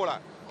他调过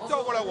来，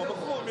我们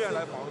后面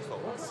来防守，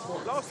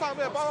然后上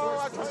面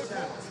叭全是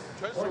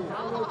全失误，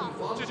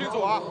记清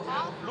楚啊！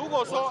如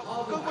果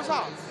说跟不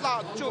上，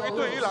那就1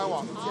对1拦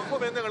网，后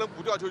面那个人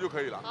补掉球就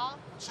可以了，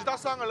其他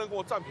3个人给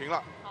我站平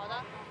了。好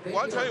的。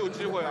 完全有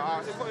机会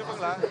啊！一分一分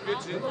来，别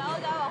急。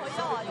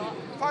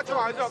发球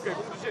还是要给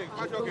攻击性，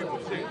发球要给攻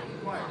击性。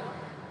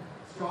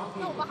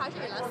那我们还是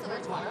得拦4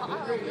人传，然后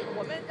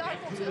我们要是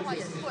攻击的话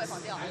也是会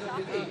防掉。好，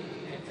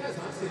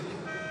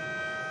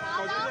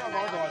尽量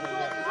防守啊，对不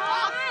对？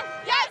好，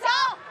加油！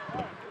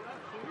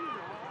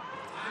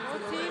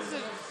 Both teams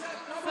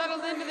have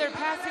settled into their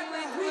passing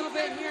lanes a little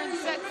bit here in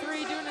set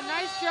 3, doing a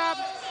nice job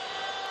of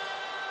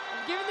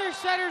giving their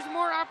setters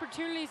more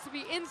opportunities to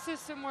be in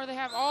system where they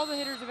have all the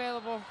hitters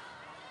available.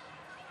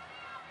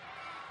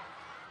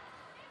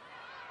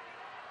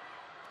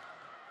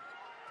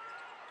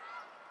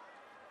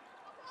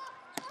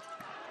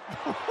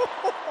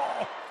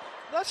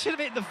 That should have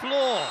hit the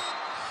floor,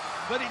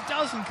 but it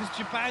doesn't because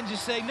Japan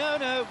just saying, no,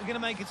 we're going to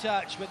make a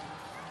touch. But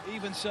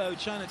even so,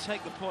 China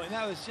take the point.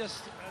 That was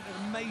just an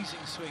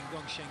amazing swing,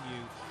 Gong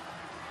Xiangyu.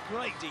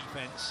 Great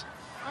defense.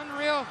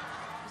 Unreal.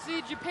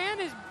 See, Japan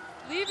is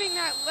leaving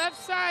that left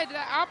side,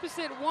 that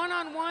opposite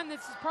one-on-one,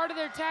 this is part of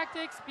their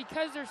tactics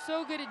because they're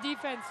so good at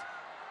defense.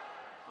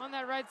 On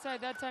that right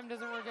side, that time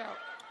doesn't work out.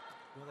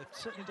 Well, they've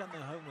certainly done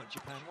their homework,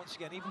 Japan. Once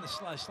again, even the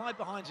slide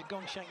behind to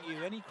Gong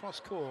Xiangyu, any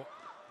cross-court,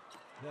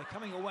 they're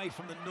coming away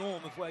from the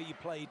norm of where you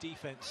play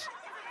defense.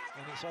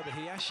 And it's either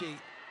Hayashi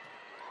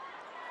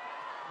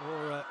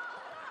or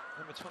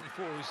number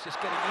 24 who's just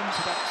getting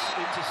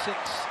into 6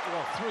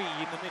 or 3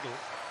 in the middle.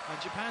 And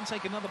Japan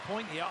take another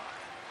point here.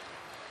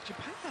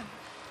 Japan,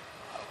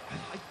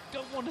 I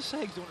don't want to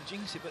say, I don't want to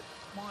jinx it, but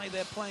why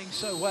they're playing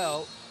so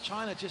well,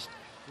 China just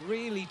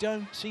really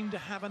don't seem to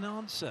have an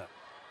answer,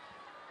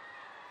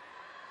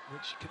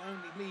 which can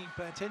only lead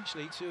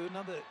potentially to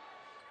another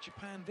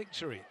Japan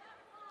victory.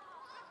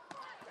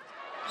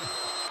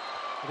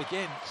 But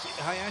again,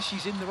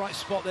 Hayashi's in the right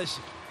spot.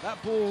 That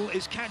ball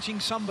is catching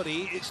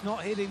somebody. It's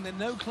not hitting. There are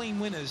no clean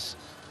winners.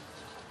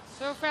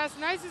 So fast.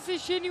 Nice to see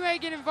Xinyue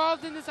get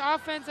involved in this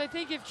offense. I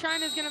think if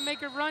China's going to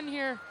make a run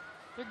here,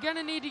 they're going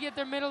to need to get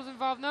their middles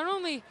involved, not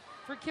only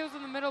for kills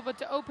in the middle, but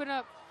to open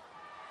up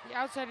the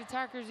outside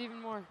attackers even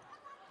more.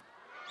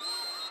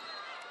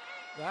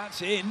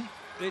 That's in.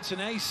 It's an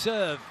ace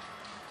serve.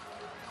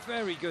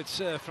 Very good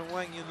serve from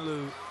Wang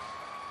Yunlu.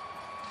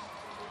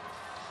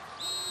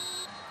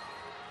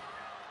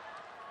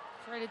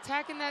 Right,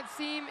 attacking that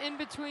seam in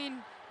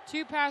between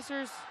 2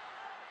 passers.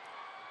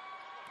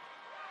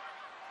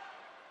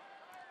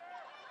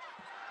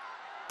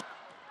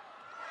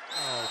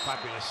 Oh,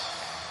 fabulous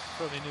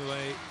from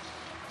Inoue.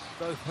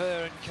 Both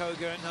her and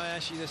Koga and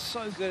Hayashi, they're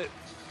so good at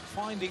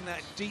finding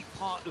that deep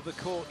part of the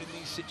court in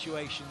these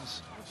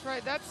situations. That's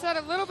right, that set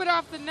a little bit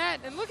off the net,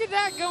 and look at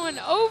that going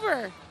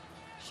over.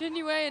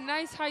 Xinyue, a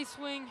nice high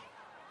swing.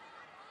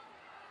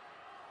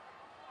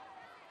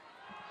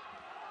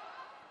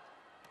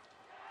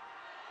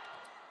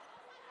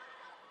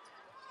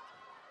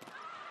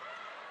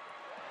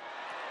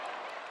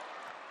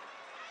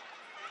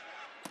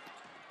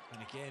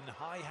 Again,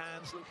 high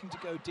hands looking to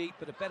go deep,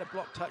 but a better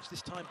block touch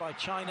this time by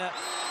China.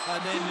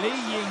 And then Li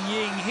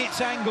Yingying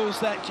hits angles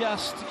that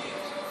just,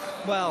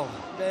 well,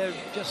 they're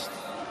just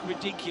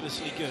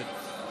ridiculously good.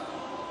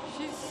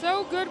 She's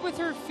so good with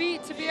her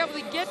feet to be able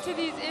to get to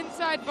these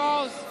inside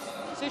balls,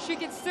 so she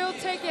can still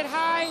take it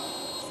high,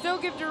 still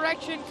give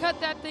direction,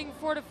 cut that thing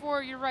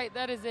 4-4. You're right,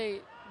 that is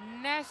a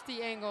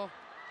nasty angle.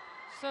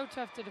 So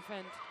tough to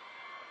defend.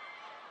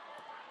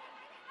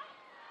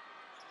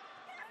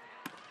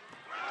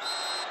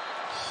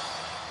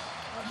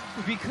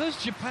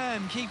 Because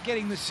Japan keep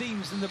getting the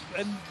seams and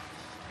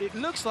it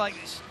looks like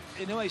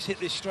in a way it's hit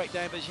this straight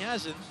down, but she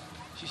hasn't.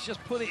 She's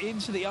just put it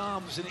into the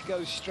arms and it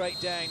goes straight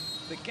down.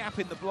 The gap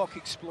in the block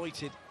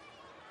exploited.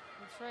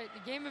 That's right,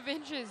 the game of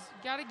inches.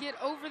 You gotta get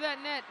over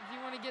that net if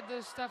you want to get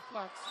those stuff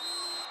blocks.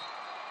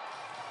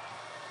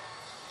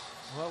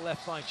 Well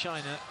left by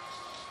China.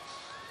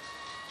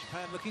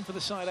 Japan looking for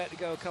the side out to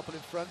go a couple in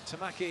front.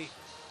 Tamaki,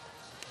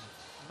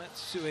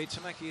 Matsue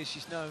Tamaki as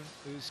she's known,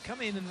 who's come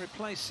in and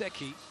replaced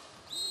Seki.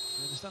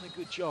 And has done a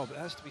good job, it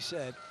has to be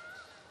said.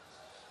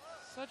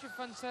 Such a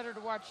fun setter to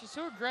watch. She's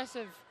so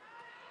aggressive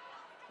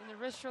in the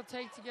risk she'll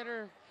take to get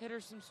her, hit her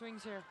some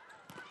swings here.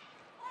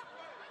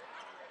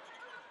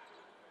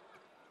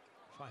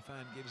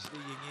 Faifan gives Li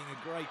Yingying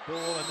a great ball,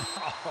 and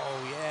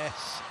oh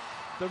yes,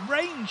 the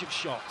range of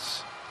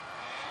shots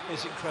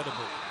is incredible.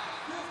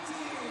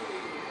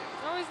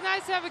 It's always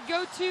nice to have a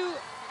go-to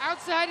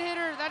outside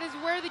hitter. That is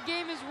where the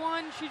game is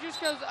won. She just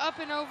goes up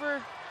and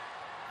over.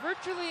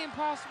 Virtually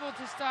impossible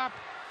to stop.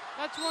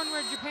 That's one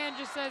where Japan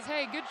just says,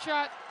 hey, good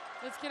shot,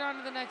 let's get on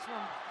to the next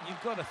one.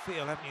 You've got to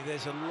feel, haven't you,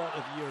 there's a lot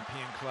of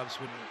European clubs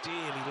would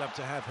dearly love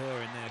to have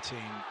her in their team.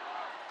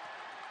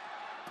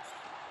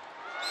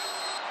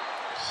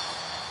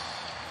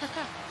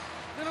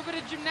 A little bit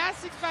of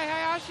gymnastics by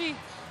Hayashi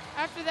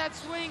after that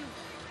swing.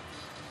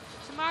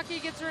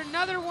 Tamaki gets her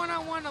another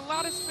one-on-one, a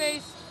lot of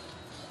space.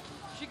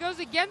 She goes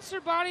against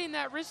her body and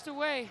that wrist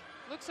away.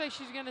 Looks like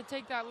she's gonna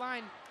take that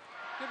line.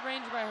 Good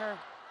range by her.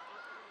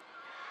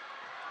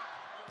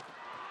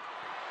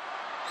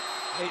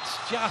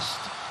 It's just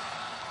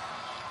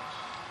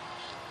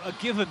a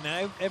given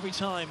now. Every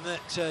time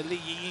that Li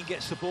Yingying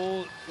gets the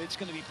ball, it's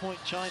going to be point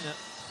China.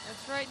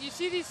 That's right. You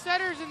see these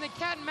setters in the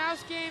cat and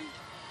mouse game.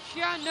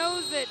 Xia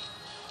knows that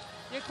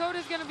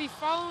Yakota's going to be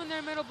following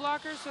their middle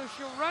blocker, so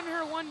she'll run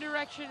her one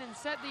direction and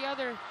set the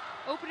other,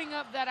 opening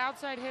up that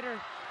outside hitter.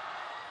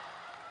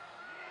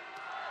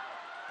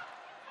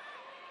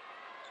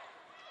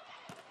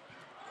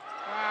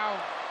 Wow.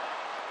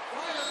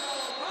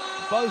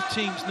 Both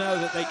teams know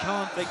that they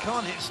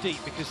can't hit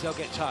steep because they'll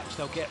get touched,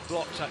 they'll get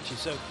block touches.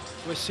 So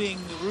we're seeing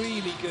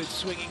really good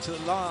swinging to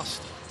the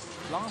last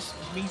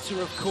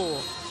meter of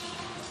court.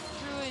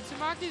 Truly,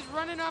 Tamaki's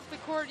running off the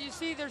court. You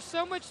see there's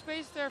so much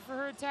space there for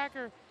her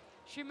attacker.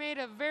 She made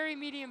a very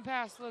medium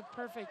pass look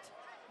perfect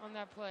on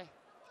that play.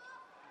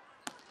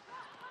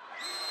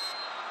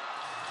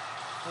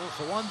 Well,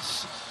 for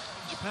once,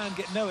 Japan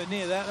get nowhere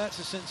near that. That's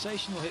a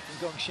sensational hit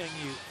from Gong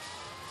Shengyu.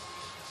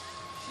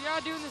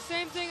 Xia doing the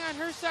same thing on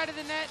her side of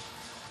the net.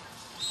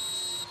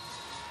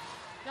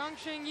 Gong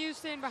Shengyu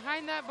staying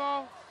behind that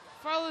ball,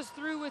 follows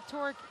through with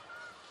torque,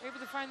 able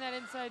to find that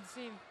inside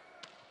seam.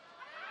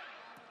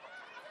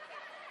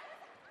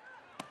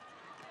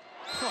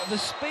 Oh, the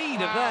speed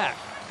of that.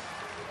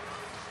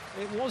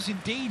 It was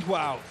indeed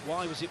wow.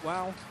 Why was it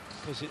wow?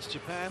 Because it's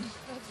Japan.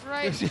 That's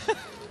right.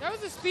 That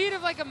was the speed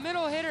of like a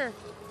middle hitter.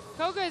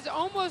 Koga is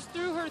almost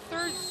through her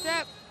third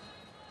step.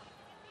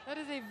 That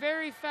is a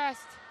very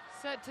fast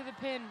set to the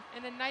pin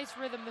and a nice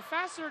rhythm. The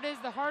faster it is,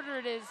 the harder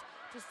it is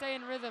to stay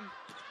in rhythm.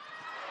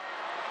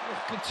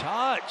 Oh, good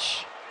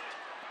touch.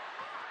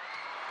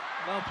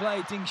 Well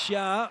played, Ding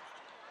Xia.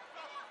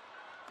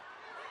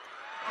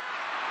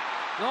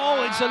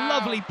 Oh, it's a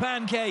lovely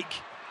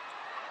pancake.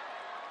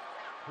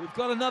 We've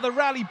got another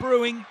rally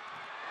brewing.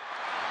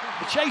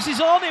 The chase is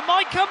on, it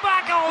might come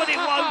back. Oh, and it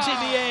won't in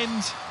the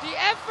end. The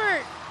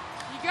effort,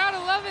 you gotta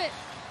love it.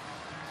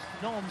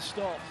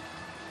 Non-stop.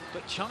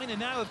 But China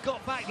now have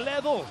got back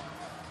level.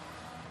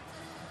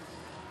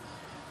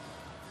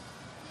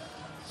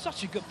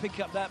 Such a good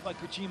pickup that by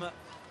Kojima.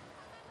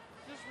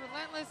 Just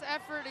relentless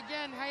effort.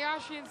 Again,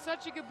 Hayashi in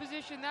such a good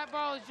position. That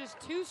ball is just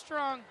too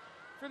strong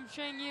from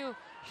Shengyu.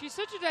 She's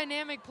such a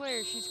dynamic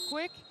player. She's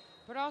quick,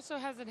 but also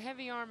has a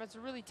heavy arm. It's a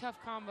really tough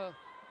combo.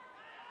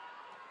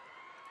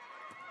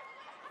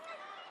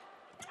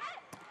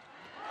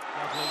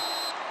 Lovely.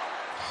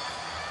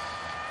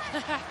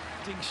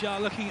 Ding Xia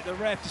looking at the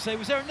ref to say,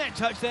 was there a net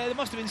touch there? There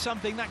must have been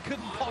something. That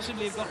couldn't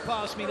possibly have got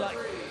past me like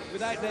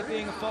without there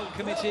being a fault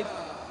committed.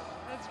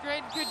 That's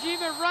great.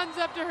 Kojima runs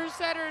up to her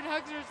setter and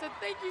hugs her and said,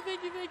 thank you,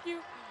 thank you, thank you.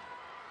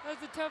 That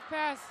was a tough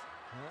pass.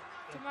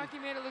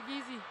 Tamaki made it look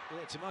easy.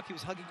 Yeah, Tamaki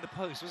was hugging the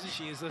post, wasn't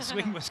she, as the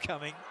swing was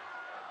coming.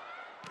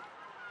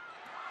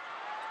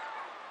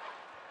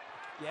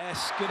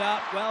 Yes, good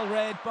up, well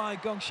read by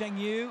Gong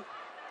Shengyu.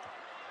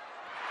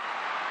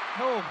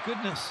 Oh,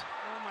 goodness.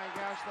 Oh my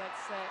gosh, that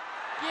set.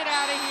 Get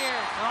out of here.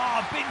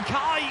 Oh, Bin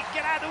Kai,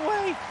 get out of the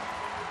way.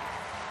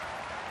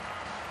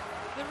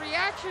 The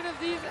reaction of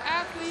these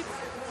athletes,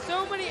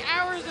 so many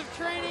hours of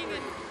training,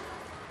 and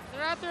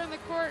they're out there on the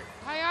court.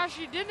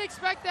 Hayashi didn't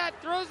expect that,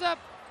 throws up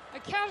a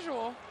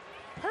casual,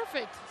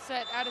 perfect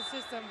set out of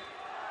system.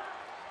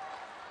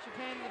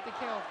 Japan with the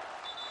kill.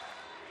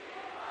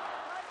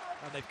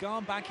 And they've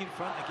gone back in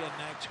front again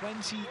now,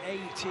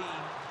 2018.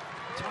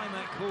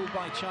 Timeout called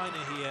by China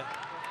here.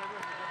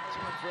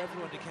 Time for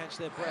everyone to catch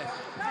their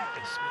breath.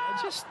 I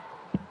just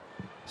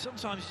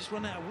sometimes you just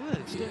run out of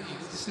words, don't you,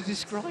 just to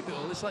describe it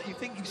all. It's like you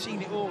think you've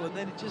seen it all, and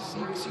then it just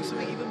you see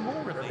something even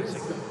more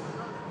amazing.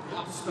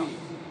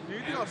 你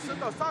一定要升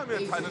到上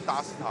面才能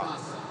打死他，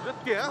你的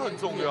点很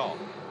重要。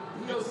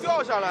你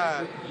掉下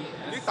来，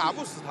你打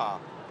不死他，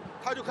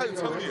他就开始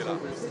撑你了。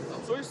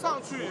所以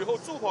上去以后，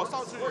助跑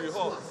上去以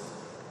后，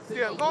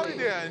点高一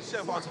点，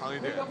线放长一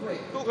点，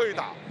都可以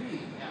打。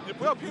你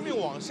不要拼命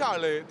往下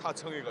勒，他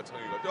撑一个，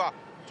对吧？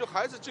就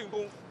还是进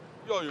攻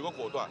要有个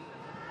果断。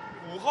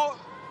5号、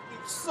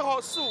4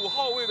号、4、5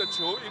号位的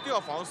球一定要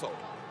防守，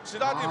其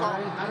他地方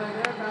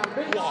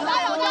不好。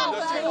你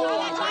的进攻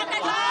往前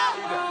拉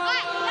一点。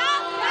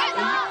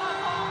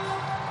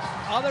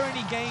 Are there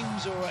any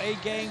games or a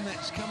game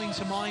that's coming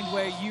to mind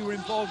where you were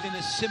involved in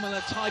a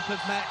similar type of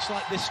match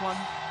like this one?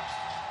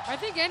 I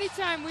think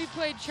anytime we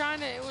played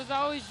China, it was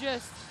always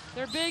just,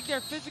 they're big,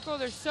 they're physical,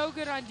 they're so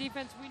good on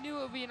defense. We knew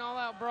it would be an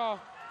all-out brawl.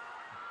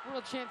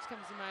 World Champs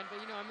comes to mind, but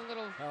you know, I'm a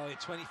little... Oh,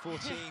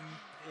 2014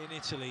 in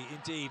Italy,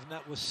 indeed, and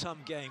that was some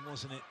game,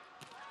 wasn't it?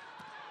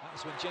 That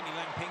was when Jenny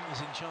Langping was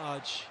in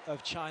charge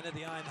of China,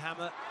 the Iron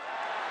Hammer.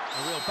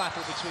 A real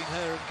battle between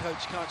her and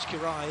Coach Karch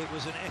Kirai. It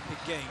was an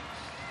epic game.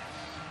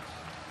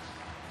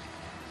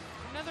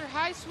 Another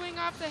high swing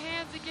off the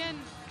hands again.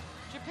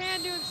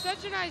 Japan doing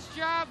such a nice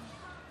job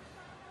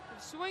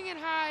of swinging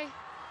high,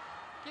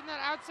 getting that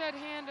outside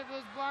hand of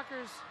those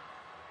blockers.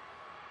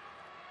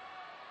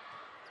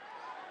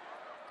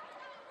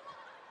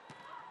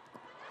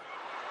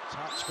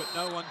 Touch, but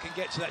no one can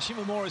get to that.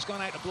 Shimomura's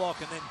gone out to block,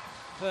 and then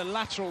her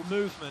lateral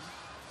movement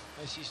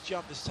as she's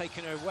jumped has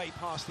taken her way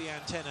past the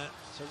antenna.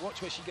 So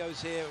watch where she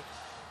goes here.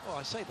 Oh,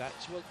 I say that.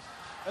 Well,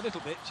 a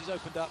little bit. She's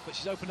opened up, but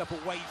she's opened up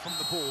away from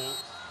the ball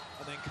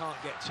and then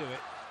can't get to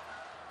it.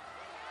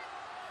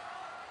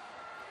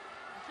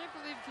 I can't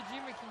believe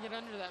Kojima can get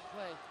under that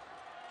play.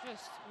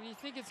 Just when you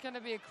think it's going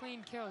to be a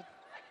clean kill,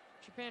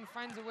 Japan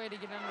finds a way to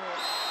get under it.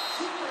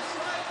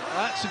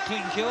 That's a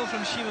clean kill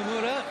from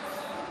Shimomura.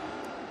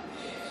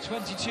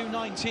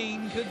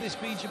 22-19. Could this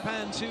be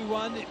Japan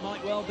 2-1? It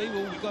might well be.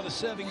 Well, we've got a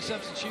serving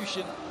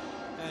substitution.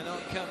 And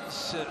on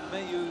comes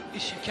Mayu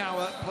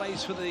Ishikawa,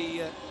 plays for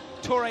the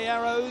Toray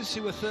Arrows,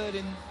 who were third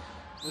in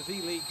the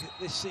V-League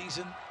this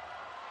season.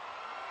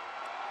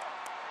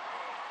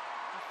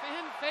 A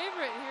fan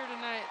favorite here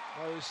tonight.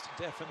 Most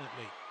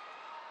definitely.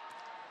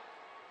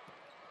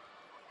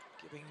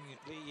 Giving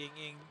Li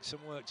Yingying some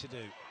work to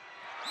do.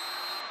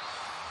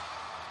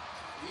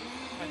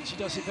 And she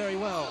does it very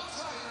well.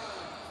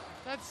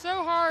 That's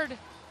so hard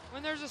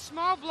when there's a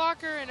small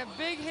blocker and a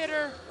big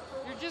hitter.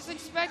 You're just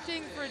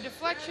expecting for a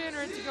deflection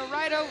or it to go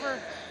right over.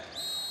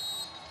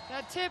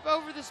 That tip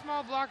over the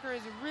small blocker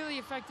is a really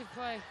effective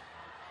play.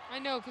 I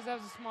know, because I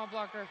was a small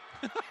blocker.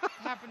 It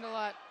happened a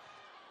lot.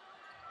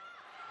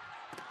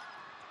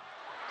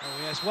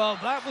 Oh yes, well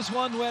that was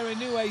one where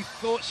Inoue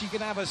thought she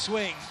could have a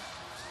swing.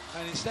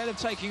 And instead of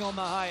taking on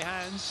the high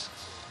hands,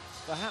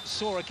 perhaps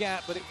saw a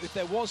gap, but if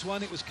there was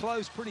one, it was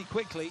closed pretty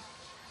quickly.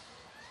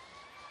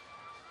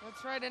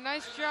 That's right, a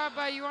nice job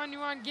by Yuan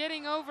Yuan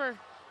getting over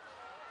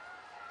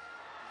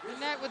the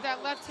net with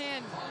that left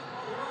hand.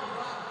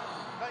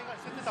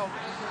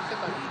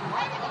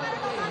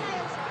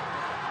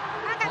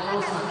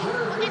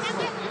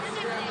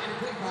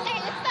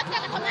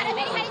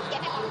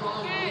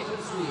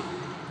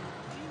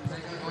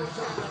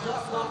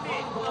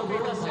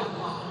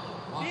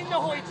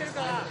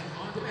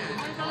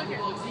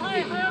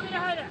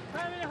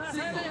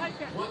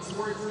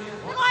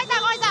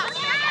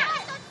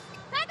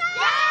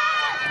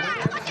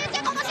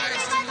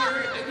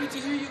 I need to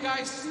hear you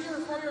guys cheer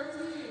for your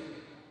team.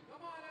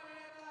 Come on,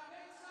 Atlanta,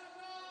 make some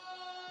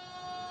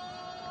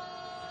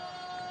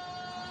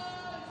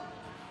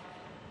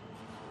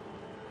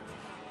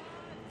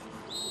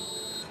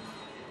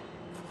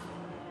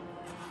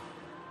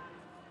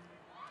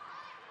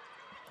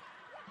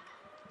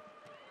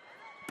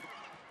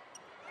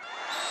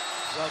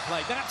Well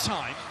played. That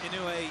time,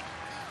 Inoue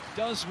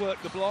does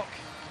work the block.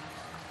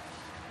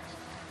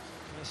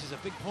 This is a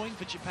big point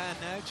for Japan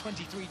now,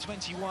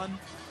 23-21.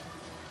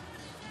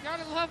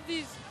 Gotta love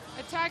these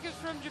attackers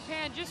from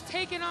Japan, just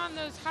taking on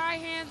those high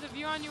hands of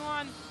Yuan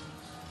Yuan.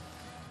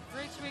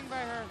 Great swing by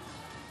her.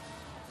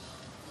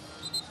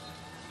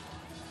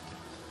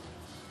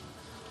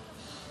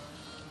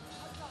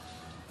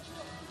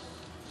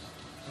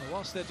 Well,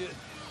 whilst they're doing...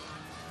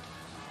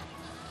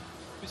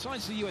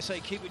 Besides the USA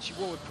kit, which you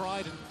wore with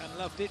pride and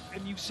loved it,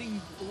 and you've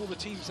seen all the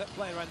teams that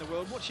play around the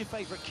world, what's your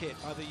favourite kit,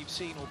 either you've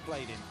seen or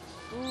played in?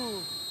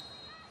 Ooh.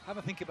 Have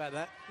a think about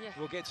that. Yeah.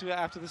 We'll get to it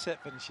after the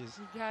set finishes.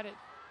 You got it.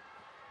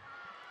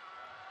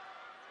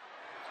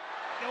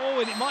 Oh,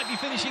 and it might be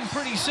finishing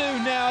pretty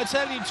soon now. I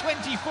tell you,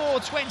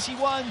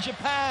 24-21,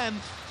 Japan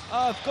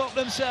have got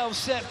themselves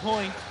set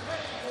point.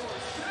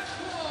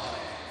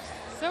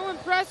 So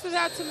impressed with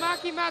how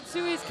Tamaki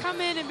Matsui's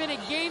come in and been a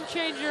game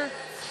changer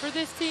for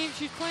this team.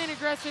 She's playing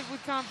aggressive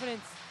with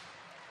confidence.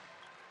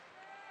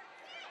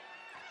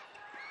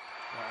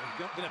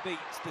 Well, not going to beat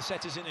the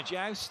setters in a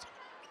joust.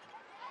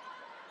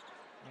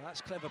 Well,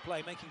 that's clever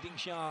play, making Ding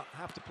Xia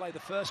have to play the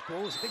first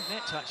ball. It's a big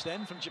net touch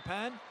then from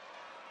Japan.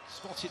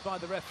 Spotted by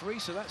the referee,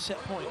 so that set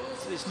point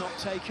is not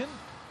taken.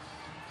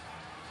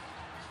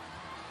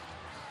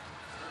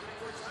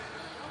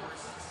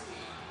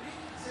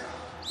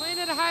 Playing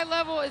at a high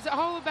level is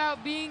all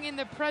about being in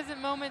the present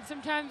moment.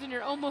 Sometimes when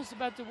you're almost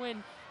about to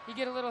win, you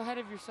get a little ahead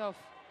of yourself.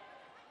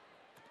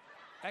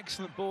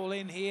 Excellent ball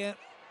in here,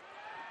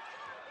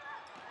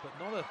 but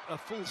not a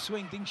full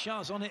swing. Ding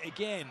Xia's on it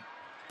again.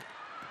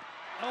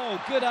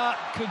 Oh, good up,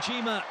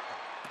 Kojima.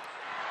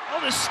 Oh,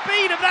 the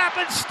speed of that,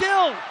 but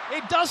still,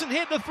 it doesn't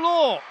hit the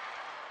floor.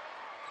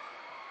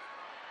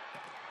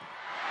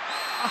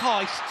 Oh,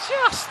 it's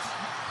just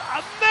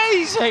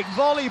amazing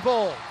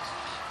volleyball.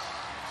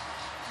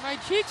 My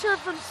cheeks hurt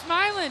from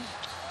smiling.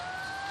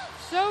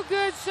 So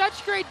good,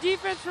 such great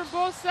defense from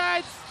both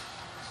sides.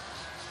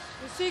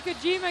 You see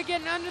Kojima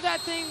getting under that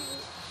thing,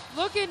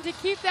 looking to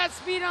keep that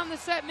speed on the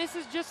set,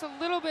 misses just a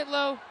little bit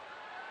low.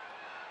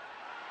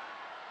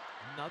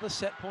 Another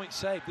set point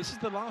save. This is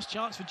the last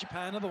chance for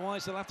Japan,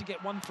 otherwise they'll have to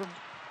get one from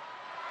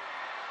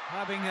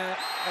having a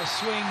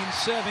swing and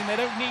serving. They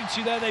don't need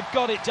to though, they've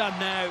got it done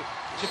now.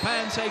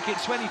 Japan take it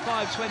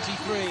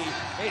 25-23.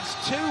 It's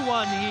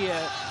 2-1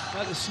 here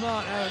at the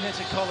Smart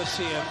Araneta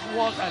Coliseum.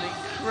 What an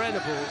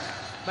incredible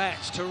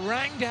match.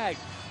 Tarangdag,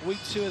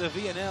 week 2 of the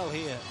VNL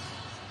here.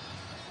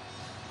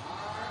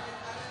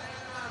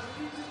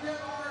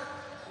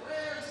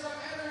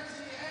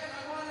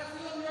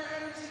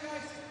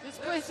 This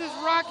place is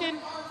rocking.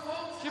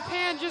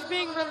 Japan just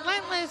being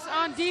relentless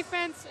on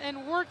defense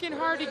and working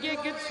hard to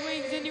get good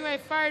swings. Inoue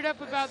fired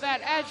up about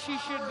that, as she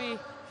should be.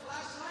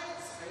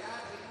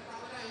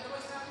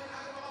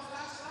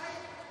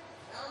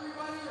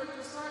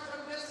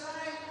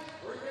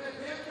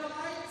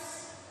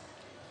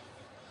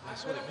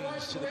 That's what it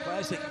means to the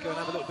players. They can go and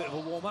have a little bit of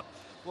a warm-up.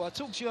 Well,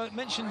 I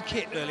mentioned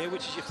kit earlier,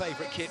 which is your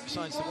favourite kit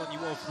besides the one you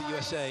wore for the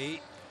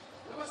USA.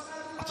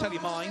 I'll tell you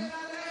mine.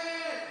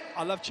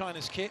 I love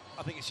China's kit.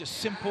 I think it's just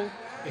simple,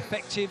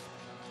 effective,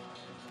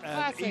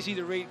 easy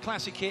to read,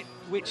 classic kit,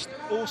 which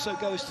also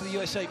goes to the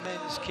USA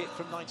men's kit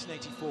from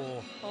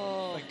 1984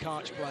 when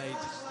Karch played.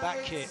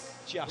 That kit,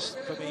 just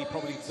for me,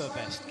 probably the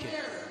best kit.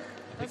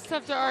 That's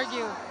tough to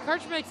argue.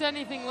 Karch makes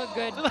anything look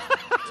good,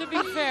 to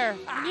be fair.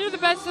 You're the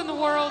best in the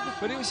world.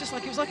 But it was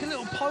like a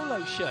little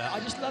polo shirt. I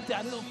just loved it. It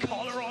had a little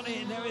collar on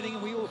it and everything,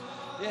 and we all,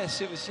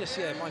 yes, it was just,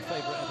 yeah, my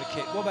favourite ever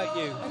kit. What about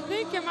you? I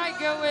think I might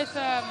go with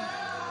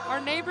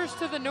our neighbors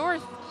to the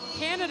north,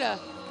 Canada.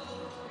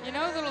 You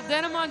know, little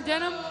denim on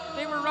denim.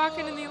 They were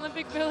rocking in the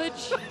Olympic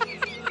Village.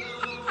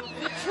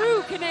 The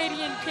true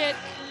Canadian kit.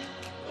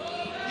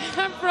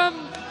 I'm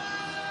from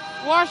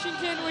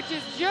Washington, which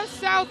is just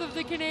south of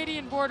the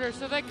Canadian border,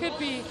 so that could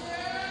be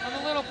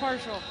I'm a little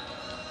partial.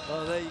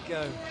 Well, there you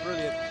go.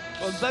 Brilliant.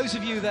 Well, those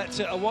of you that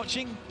are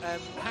watching,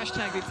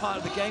 hashtag be part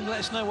of the game. Let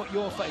us know what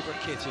your favourite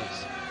kit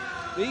is.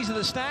 These are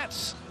the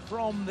stats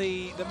from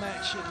the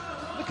match.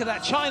 And look at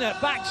that, China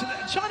back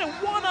to China,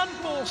 one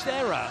unforced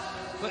error,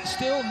 but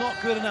still not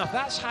good enough.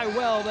 That's how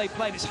well they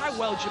played. It's how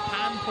well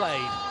Japan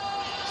played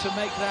to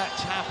make that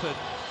happen.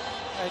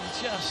 And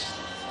just,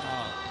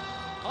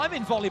 I'm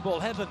in volleyball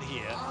heaven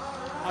here.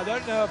 I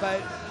don't know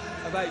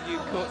about you,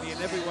 Courtney,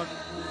 and everyone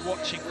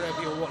watching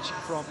wherever you're watching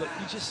from, but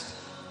you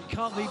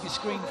can't leave your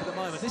screen for the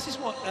moment. This is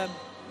what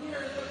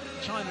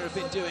China have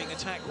been doing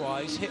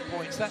attack-wise, hit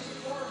points. That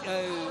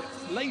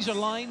laser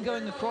line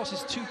going across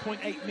is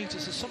 2.8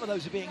 meters, so some of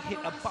those are being hit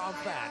above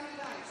that,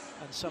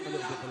 and some a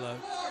little bit below.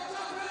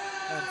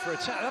 And for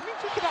attack, I mean,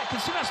 look at that,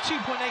 consider that's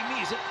 2.8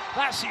 meters.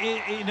 That's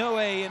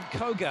Inoue and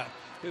Koga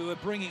who are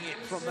bringing it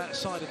from that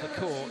side of the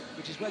court,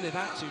 which is where they've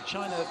had to.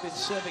 China have been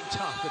serving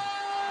tough, and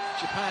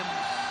Japan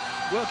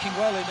working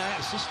well in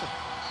that system.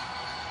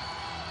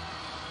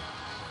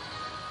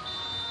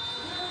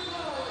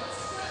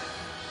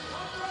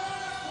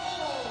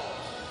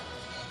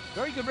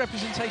 Very good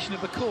representation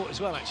of the court as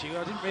well, actually.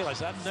 I didn't realise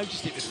that, I hadn't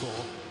noticed it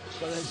before.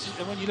 But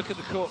and when you look at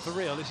the court for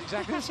real, it's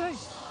exactly the same.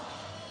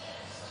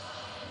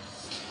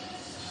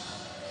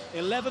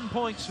 11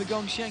 points for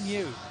Gongsheng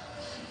Yu.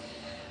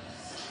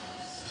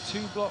 2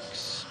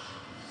 blocks.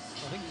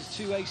 I think there's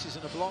 2 aces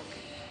and a block.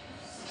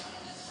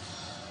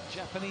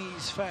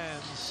 Japanese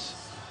fans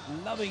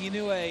loving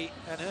Inoue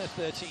and her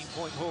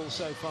 13-point haul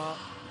so far.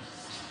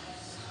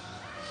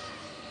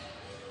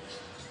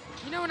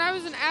 You know, when I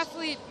was an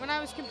athlete, when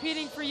I was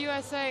competing for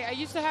USA, I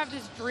used to have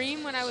this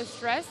dream when I was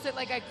stressed that,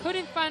 like, I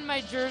couldn't find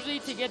my jersey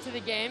to get to the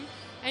game,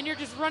 and you're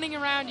just running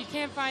around, you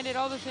can't find it,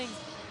 all the things.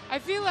 I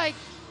feel like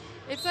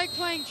it's like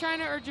playing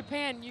China or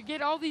Japan. You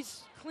get all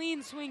these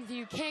clean swings and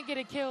you can't get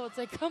a kill. It's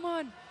like, come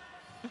on.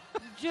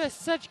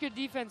 Just such good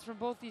defense from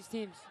both these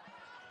teams.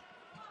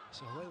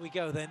 So away we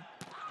go then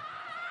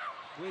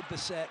with the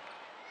set.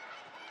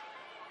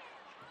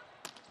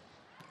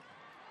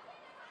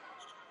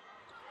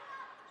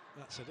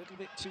 That's a little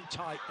bit too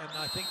tight, and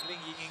I think Ling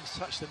Yingying's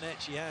touched the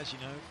net. She has, you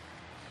know.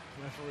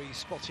 Referee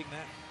spotting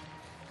that.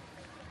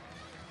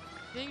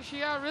 Ding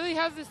Xia really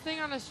has this thing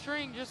on a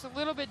string, just a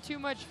little bit too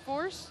much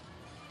force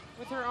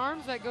with her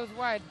arms that goes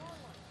wide.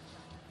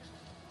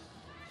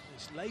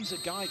 It's laser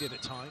guided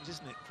at times,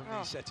 isn't it, from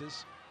these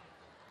setters?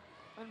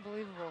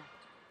 Unbelievable.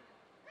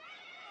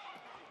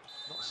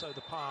 Not so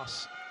the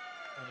pass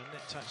and a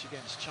net touch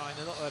against China.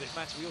 Not that it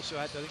matters. We also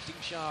had, I think, Ding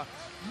Xia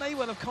may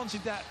well have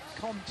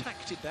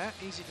contacted that,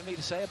 easy for me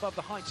to say, above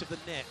the height of the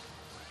net.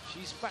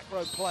 She's a back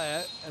row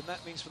player, and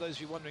that means, for those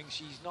of you wondering,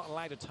 she's not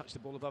allowed to touch the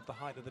ball above the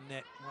height of the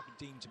net. Might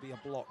be deemed to be a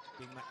block,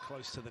 being that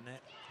close to the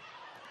net.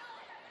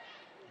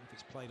 If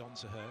it's played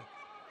onto her.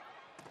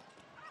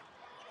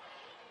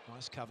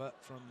 Nice cover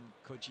from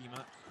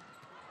Kojima.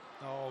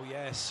 Oh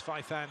yes,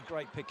 Faifan,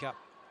 great pickup.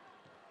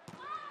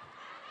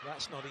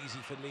 That's not easy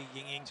for Li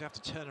Yingying to have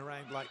to turn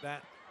around like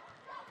that.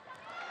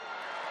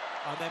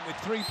 And then with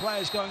 3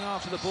 players going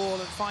after the ball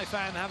and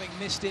Faifan having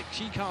missed it,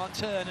 she can't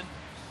turn. And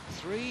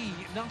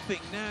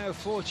 3-0 now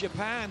for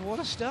Japan. What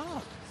a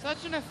start.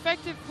 Such an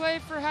effective play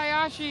for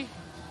Hayashi.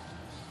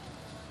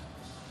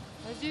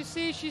 As you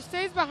see, she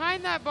stays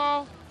behind that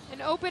ball,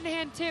 an open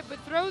hand tip, but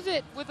throws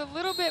it with a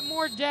little bit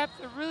more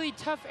depth, a really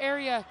tough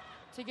area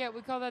to get.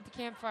 We call that the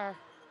campfire.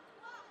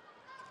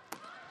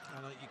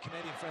 And your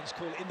Canadian friends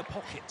call it in the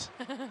pocket.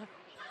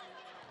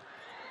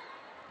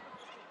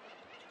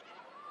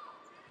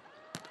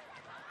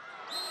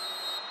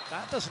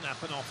 That doesn't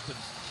happen often.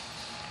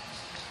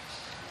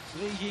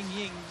 Li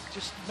Yingying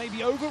just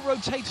maybe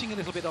over-rotating a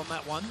little bit on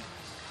that one.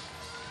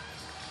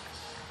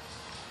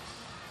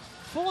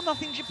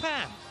 4-0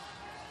 Japan.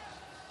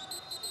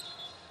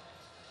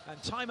 And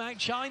timeout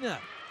China.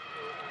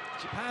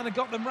 Japan have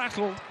got them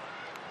rattled.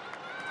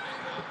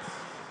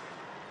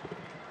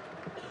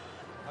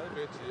 还是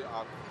别急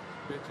啊，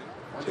别急。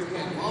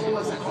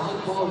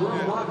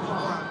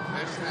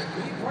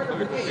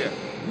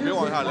别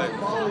往下勒。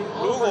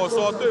如果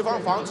说对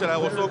方防起来，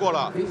我说过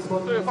了，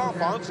对方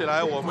防起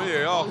来，我们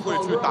也要会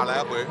去打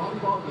来回，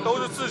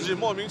都是自己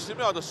莫名其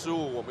妙的失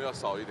误，我们要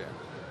少一点。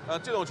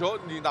这种球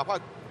你哪怕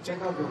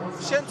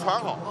先传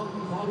好，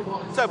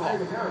再跑，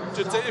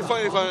就这一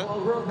分一分，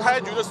开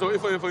局的时候一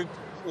分一分，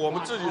我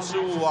们自己失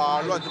误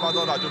啊，乱七八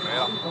糟的就没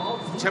了。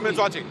前面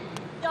抓紧。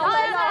有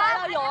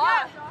啊有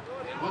啊。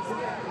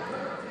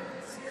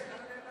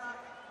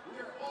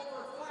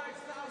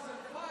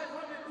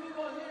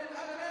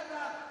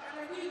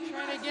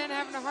 China again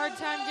having a hard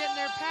time getting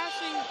their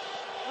passing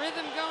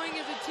rhythm going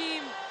as a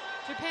team.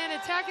 Japan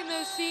attacking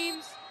those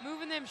seams,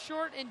 moving them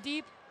short and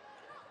deep,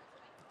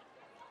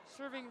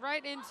 serving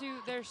right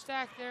into their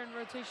stack there in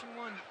rotation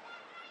 1.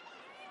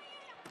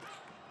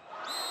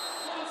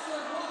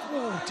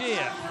 Oh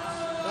dear,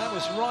 that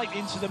was right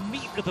into the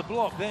meat of the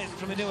block then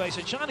from Inoue.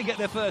 So China get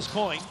their first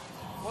point.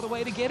 What a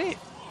way to get it.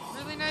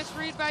 Really nice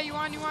read by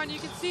Yuan Yuan. You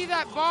can see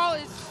that ball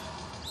is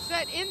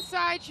set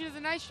inside. She does a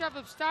nice job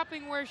of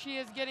stopping where she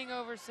is, getting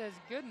over, says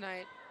good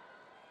night.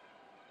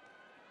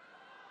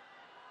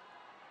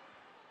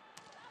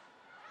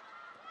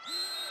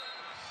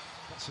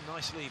 That's a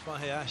nice lead by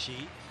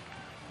Hayashi.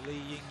 Li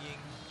Yingying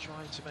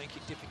trying to make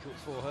it difficult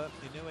for her.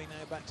 Inoue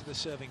now back to the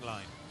serving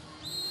line.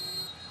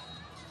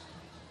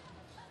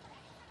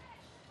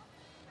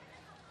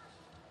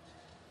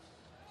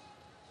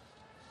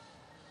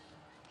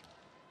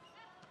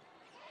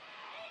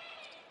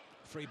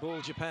 Free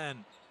ball,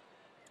 Japan.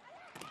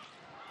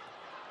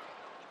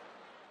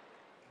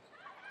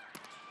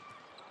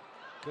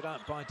 Good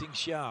up by Ding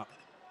Xia.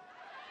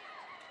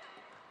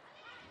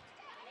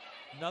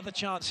 Another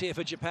chance here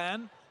for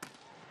Japan.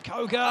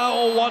 Koga,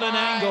 oh, what an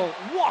angle.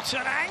 What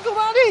an angle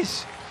that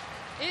is.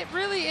 It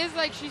really is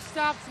like she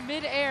stops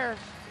mid-air,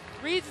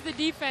 reads the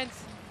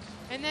defense,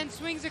 and then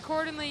swings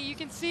accordingly. You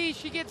can see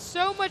she gets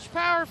so much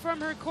power from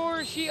her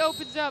core. She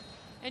opens up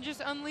and just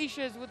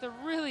unleashes with a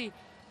really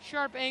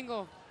sharp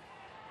angle.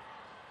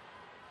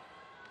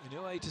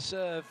 Inoue to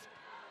serve.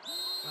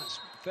 That's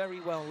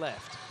very well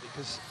left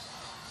because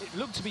it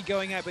looked to be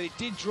going out, but it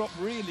did drop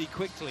really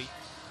quickly.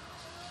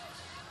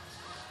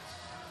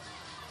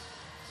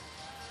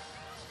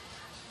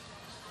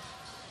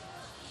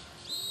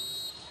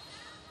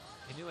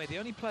 Inoue, the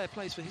only player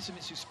plays for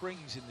Hisamitsu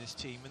Springs in this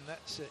team, and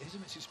that's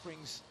Hisamitsu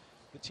Springs,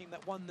 the team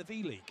that won the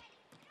V-League.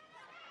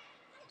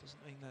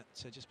 Doesn't mean that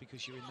just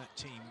because you're in that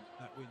team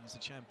that wins the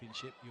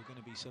championship, you're going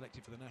to be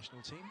selected for the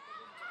national team.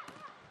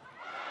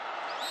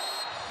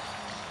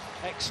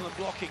 Excellent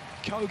blocking,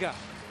 Koga.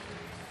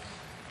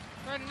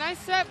 Right, a nice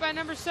set by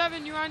number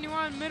 7, Yuan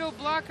Yuan, middle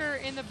blocker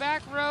in the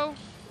back row.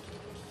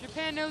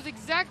 Japan knows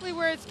exactly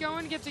where it's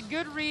going, gets a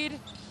good read,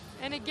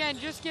 and again,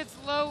 just gets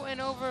low and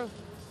over. Of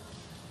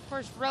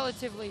course,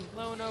 relatively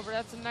low and over.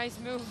 That's a nice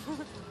move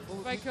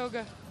by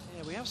Koga.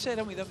 Yeah, we have said,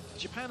 haven't we, that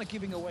Japan are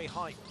giving away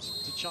height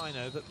to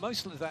China, but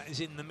most of that is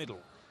in the middle.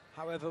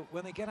 However,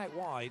 when they get out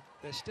wide,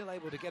 they're still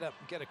able to get up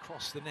and get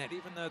across the net,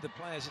 even though the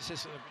players, it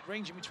says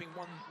ranging between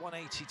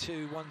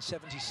 182,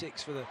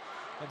 176 for the,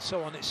 and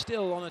so on. It's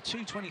still on a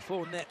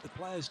 224 net. The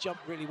players jump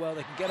really well.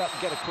 They can get up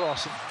and get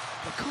across, and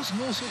they're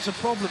causing all sorts of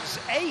problems.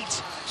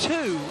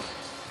 8-2.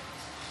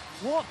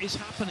 What is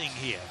happening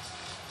here?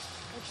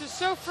 Which is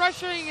so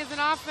frustrating as an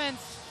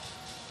offense.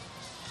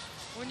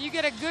 when you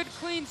get a good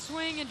clean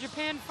swing and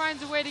Japan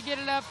finds a way to get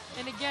it up,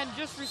 and again,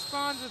 just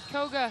responds with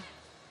Koga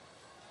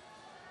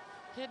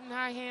hitting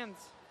high hands.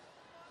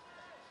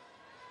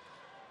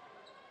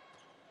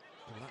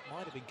 Well, that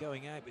might have been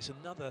going out, but it's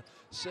another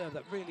serve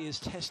that really is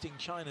testing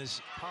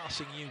China's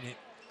passing unit.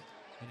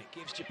 And it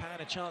gives Japan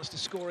a chance to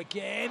score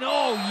again.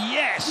 Oh,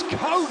 yes,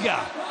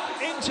 Koga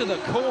into the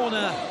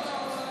corner,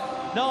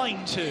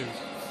 9-2.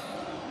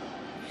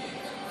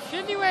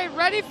 Shin Yue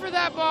ready for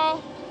that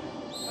ball.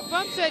 A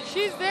bump set,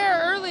 she's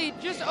there early,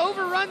 just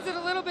overruns it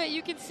a little bit.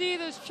 You can see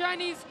those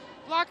Chinese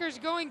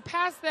blockers going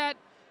past that.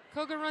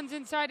 Koga runs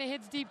inside and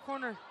hits deep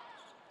corner.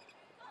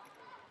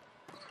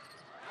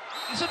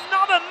 It's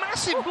another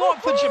massive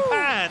block for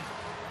Japan.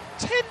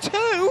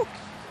 10-2.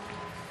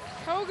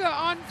 Koga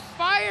on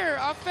fire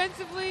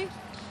offensively.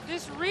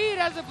 This read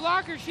as a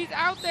blocker, she's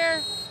out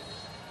there.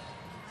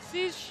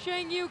 Sees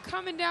Shang Yu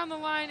coming down the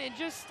line and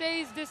just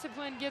stays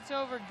disciplined, gets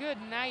over. Good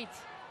night.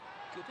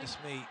 Goodness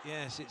me,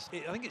 yes.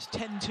 I think it's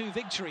 10-2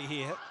 victory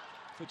here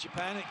for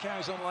Japan. It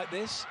carries on like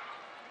this.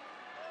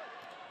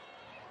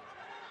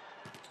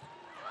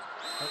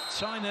 But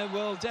China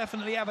will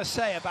definitely have a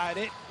say about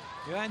it.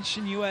 Yuan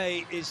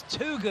Xinyue is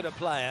too good a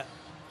player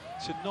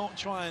to not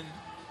try and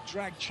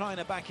drag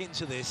China back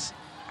into this.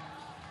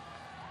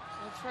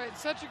 That's right,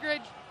 such a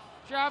great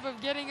job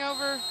of getting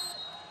over,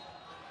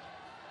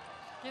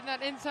 getting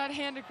that inside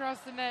hand across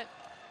the net.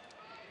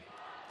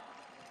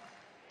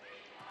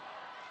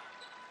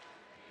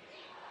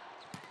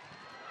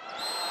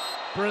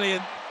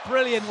 Brilliant,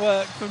 brilliant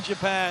work from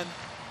Japan.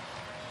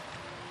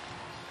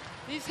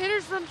 These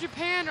hitters from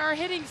Japan are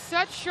hitting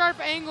such sharp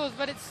angles,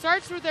 but it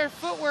starts with their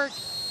footwork.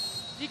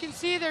 You can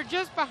see they're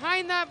just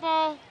behind that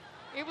ball,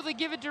 able to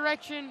give it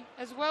direction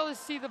as well as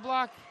see the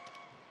block.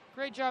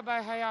 Great job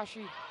by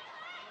Hayashi.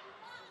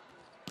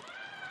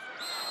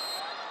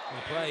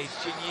 Well played,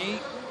 Jin Yi.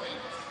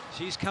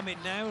 She's come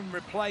in now and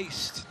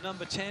replaced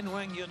number 10,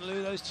 Wang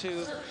Yunlu. Those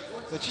two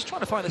are just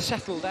trying to find a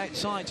settled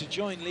outside to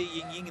join Li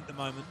Yingying at the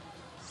moment.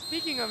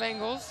 Speaking of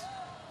angles,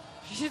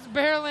 she's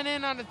barreling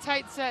in on a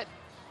tight set.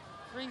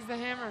 Brings the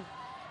hammer.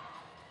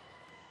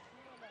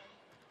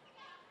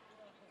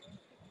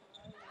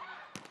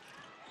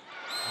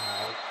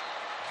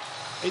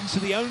 Into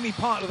the only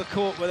part of the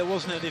court where there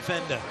wasn't a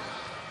defender.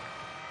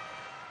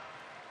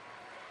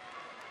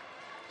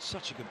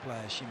 Such a good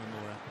player,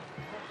 Shimamura.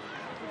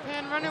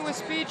 Japan running with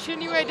speed.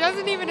 Shin Yue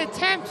doesn't even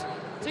attempt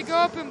to go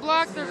up and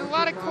block. There's a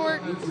lot of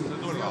court.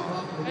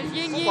 As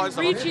Ying Ying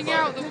reaching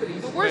out,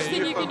 the worst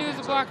thing you can do as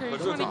a blocker, you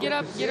just want to get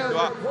up, get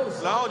over.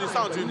 然后你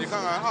上去，你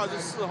看看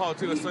24号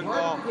这个身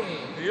高，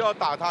你要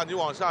打他，你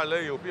往下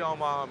勒有必要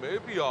吗？没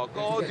必要，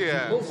高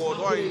点，果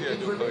断一点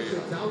就可以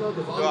了，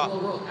对吧？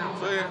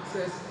所以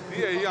你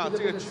也一样，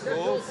这个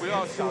球不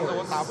要想着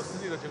我打不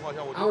死你的情况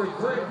下，我就一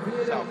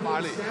直想发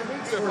力，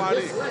越发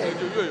力可能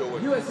就越有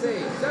问题。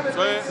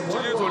所以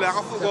进行组2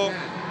个副攻。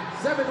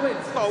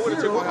 到位的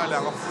情况下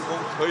，2个副攻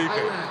可以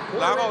给，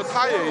然后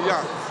他也一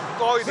样，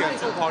高一点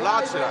主跑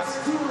拉起来。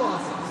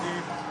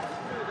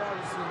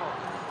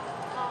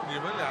你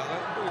们2个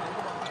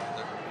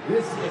对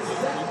着这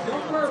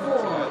么狠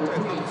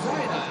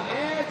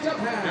的，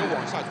别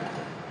往下去，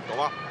懂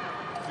吧？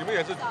你们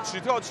也是起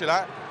跳起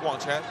来往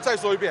前。再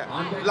说一遍，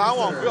拦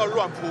网不要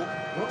乱扑，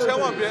千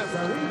万别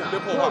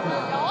破坏。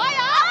有啊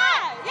有。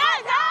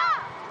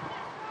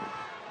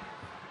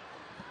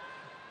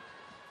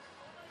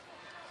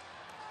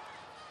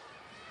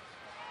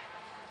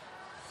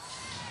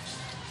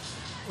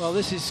 Well,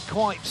 this is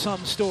quite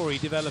some story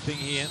developing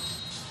here.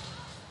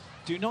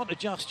 Do not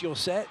adjust your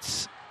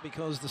sets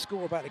because the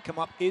score about to come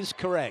up is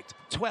correct.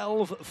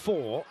 12-4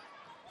 for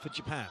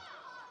Japan.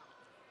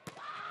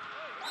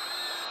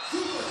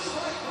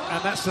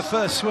 And that's the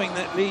first swing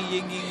that Li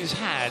Yingying has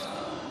had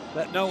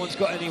that no one's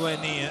got anywhere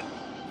near.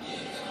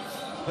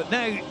 But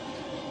now,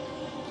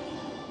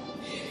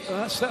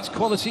 that's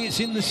quality. It's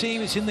in the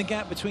seam, it's in the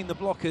gap between the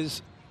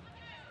blockers.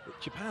 But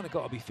Japan have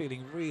got to be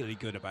feeling really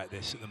good about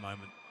this at the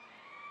moment.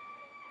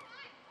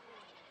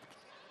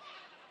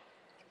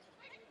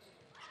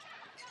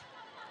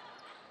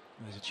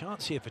 There's a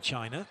chance here for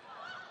China.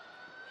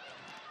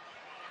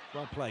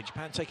 Well played.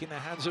 Japan taking their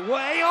hands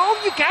away. Oh,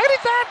 you counted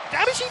that?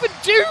 How did she even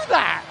do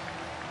that?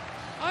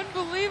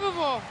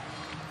 Unbelievable.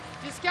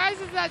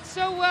 Disguises that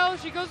so well.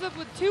 She goes up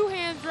with 2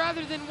 hands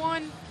rather than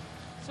 1.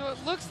 So it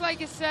looks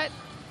like a set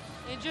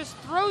and just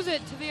throws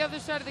it to the other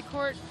side of the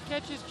court.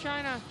 Catches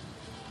China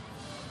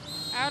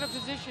out of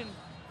position.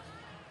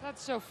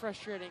 That's so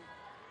frustrating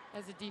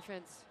as a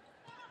defense.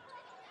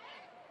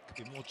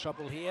 Could be more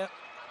trouble here.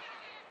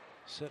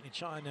 Certainly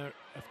China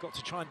have got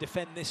to try and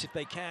defend this if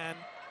they can.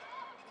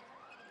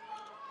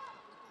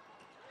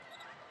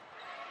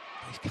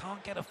 They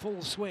can't get a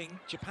full swing.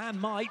 Japan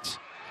might.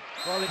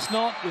 Well, it's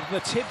not. The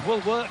tip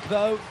will work,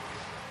 though.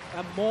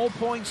 And more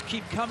points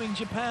keep coming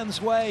Japan's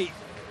way.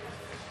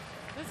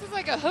 This is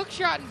like a hook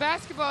shot in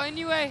basketball.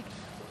 Inoue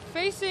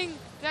facing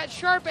that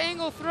sharp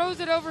angle, throws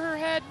it over her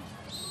head.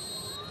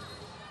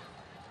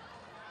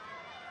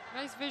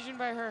 Nice vision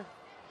by her.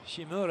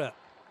 Shimamura.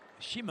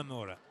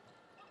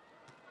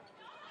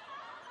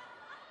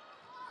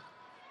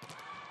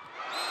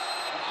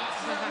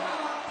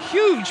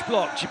 Huge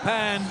block,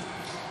 Japan.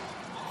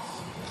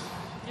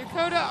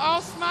 Yokota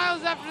all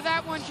smiles after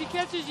that one. She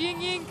catches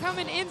Ying Ying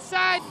coming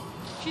inside.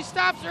 She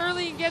stops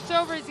early and gets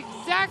over. It's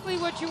exactly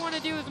what you want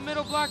to do as a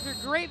middle blocker.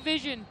 Great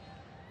vision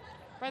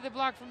by the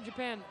block from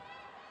Japan.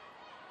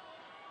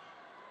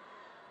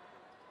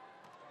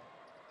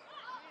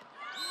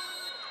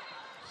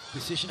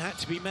 Decision had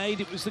to be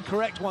made. It was the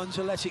correct one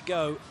to let it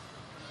go.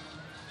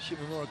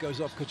 Shimomura goes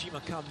off,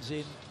 Kojima comes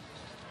in.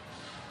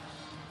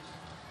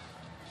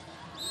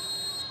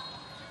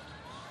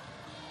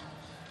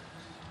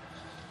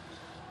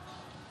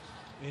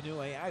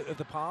 Inoue out of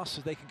the pass,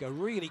 so they can go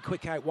really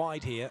quick out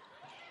wide here.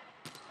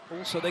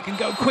 Also, they can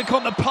go quick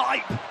on the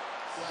pipe.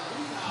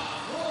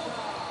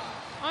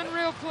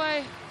 Unreal play.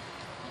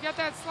 You got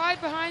that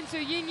slide behind, so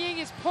Ying Ying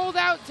is pulled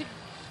out to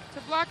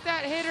block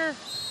that hitter.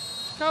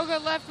 Koga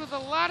left with a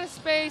lot of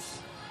space.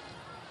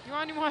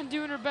 Yuan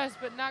doing her best,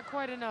 but not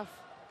quite enough.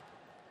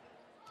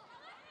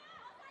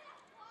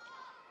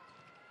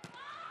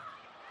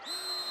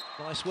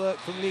 Nice work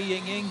from Lee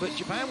Ying Ying, but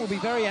Japan will be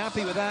very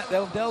happy with that.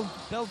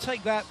 They'll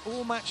take that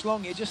all match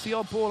long here, just the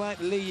odd ball out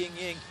to Lee Ying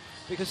Ying,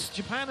 because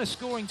Japan are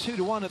scoring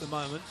 2-1 at the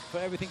moment for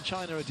everything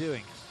China are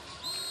doing.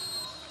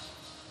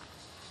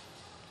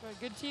 Right,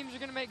 good teams are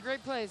going to make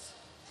great plays.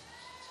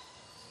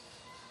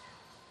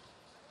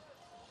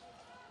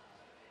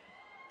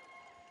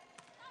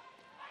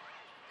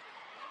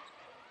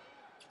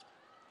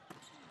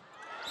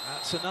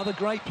 That's another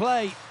great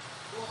play.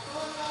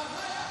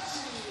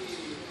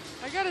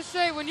 I gotta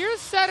say, when you're a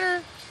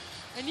setter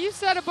and you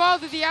set a ball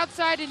to the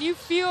outside and you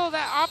feel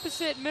that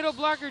opposite middle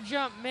blocker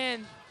jump,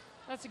 man,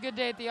 that's a good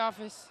day at the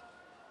office.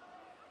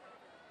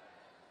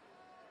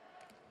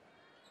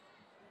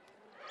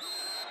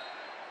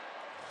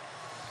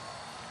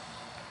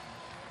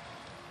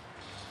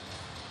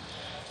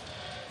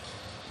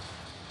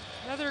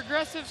 Another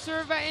aggressive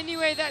serve by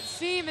Inoue. That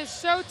seam is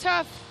so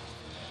tough.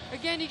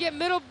 Again, you get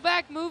middle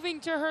back moving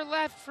to her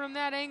left from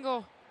that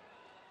angle.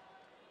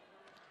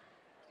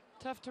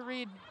 Tough to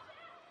read.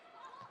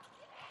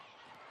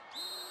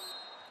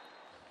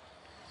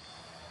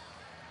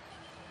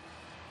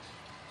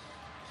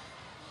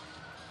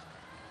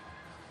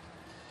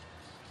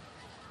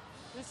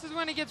 This is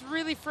when it gets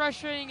really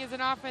frustrating as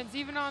an offense,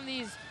 even on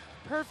these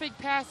perfect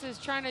passes,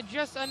 China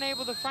just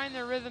unable to find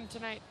their rhythm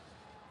tonight.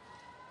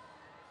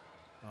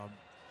 I'm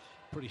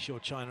pretty sure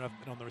China haven't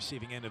been on the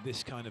receiving end of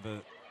this kind of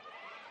a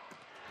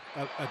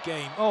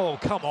game. Oh,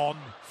 come on,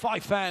 Fai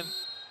Fan.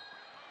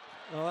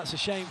 Well, that's a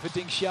shame for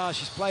Ding Xia.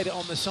 She's played it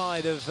on the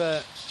side of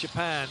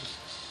Japan.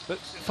 But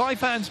Fai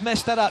Fan's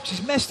messed that up.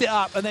 She's messed it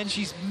up, and then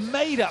she's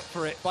made up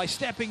for it by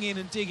stepping in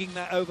and digging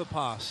that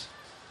overpass.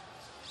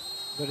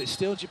 But it's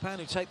still Japan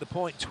who take the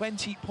point,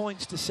 20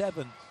 points to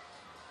 7.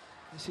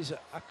 This is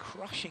a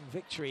crushing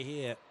victory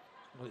here.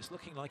 Well, it's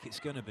looking like it's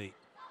going to be.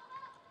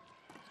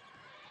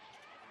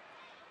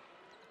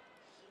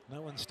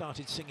 No one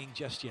started singing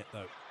just yet,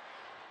 though.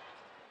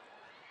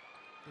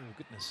 Oh,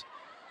 goodness.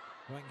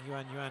 Wang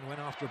Yuan went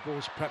after a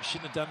ball she perhaps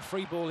shouldn't have done.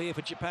 Free ball here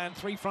for Japan.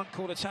 3 front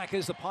court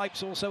attackers. The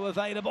pipe's also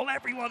available.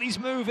 Everyone is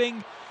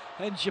moving.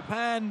 And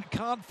Japan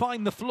can't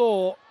find the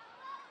floor.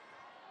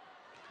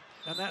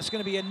 And that's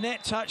going to be a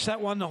net touch. That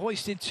one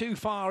hoisted too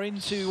far in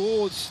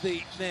towards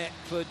the net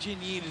for Jin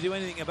Yi to do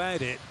anything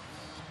about it.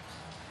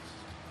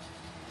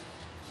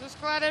 Just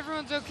glad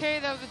everyone's okay.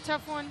 That was a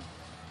tough one.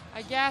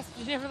 I gasped.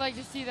 You never like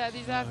to see that.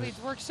 These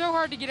athletes work so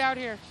hard to get out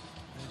here.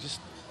 And just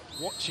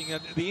watching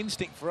the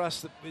instinct for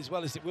us, that, as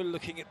well as that we're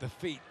looking at the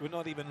feet, we're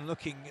not even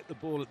looking at the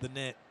ball at the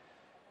net.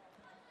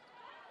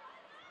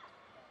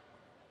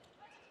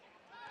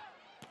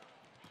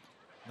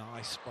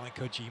 Nice by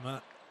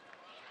Kojima.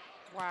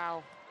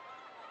 Wow.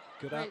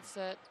 Good Great up.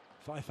 set.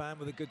 Fai Fan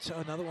with a good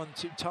another one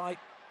too tight,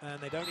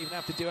 and they don't even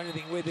have to do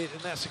anything with it,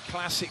 and that's a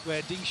classic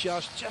where Ding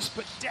Xia's just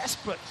but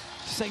desperate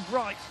to say,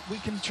 right, we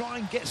can try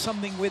and get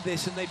something with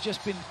this, and they've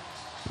just been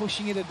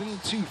pushing it a little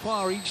too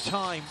far each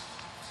time.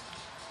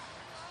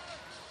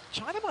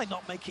 China might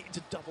not make it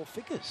into double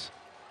figures.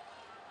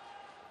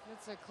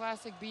 That's a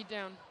classic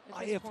beatdown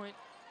at this point.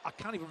 I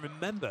can't even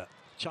remember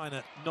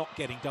China not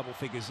getting double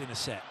figures in a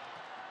set.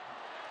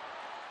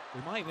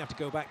 We might even have to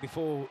go back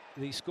before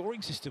the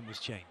scoring system was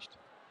changed.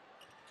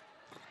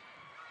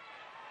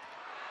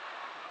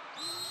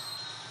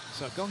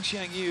 So Gong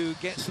Xiangyu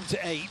gets them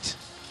to 8.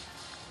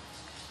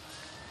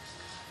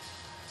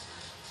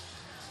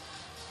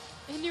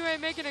 Inoue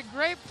making a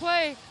great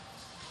play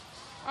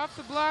off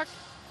the block.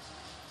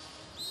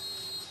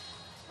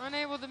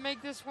 Unable to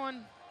make this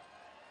one.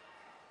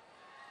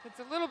 It's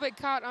a little bit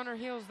caught on her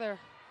heels there.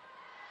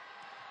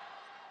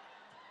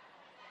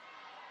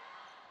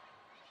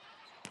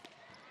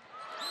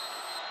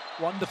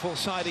 Wonderful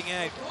siding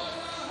out.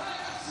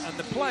 And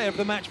the player of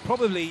the match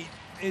probably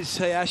is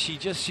Hayashi.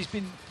 She's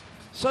been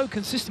so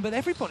consistent, but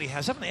everybody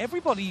has, haven't they?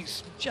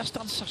 Everybody's just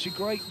done such a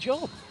great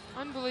job.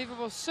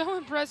 Unbelievable. So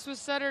impressed with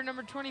setter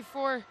number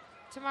 24,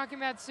 Tamaki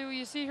Matsui.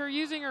 You see her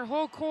using her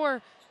whole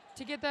core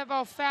to get that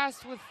ball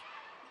fast with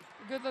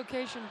a good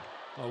location.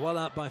 Well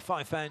out by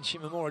Fai Fan.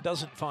 Shimomura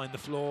doesn't find the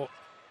floor.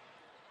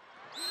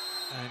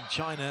 And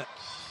China,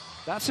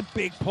 that's a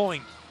big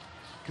point,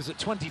 because at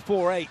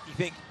 24-8, you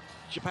think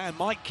Japan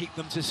might keep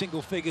them to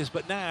single figures,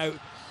 but now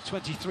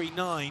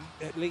 23-9,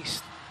 at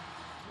least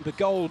the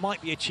goal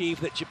might be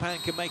achieved that Japan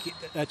can make it,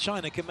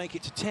 China can make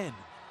it to 10.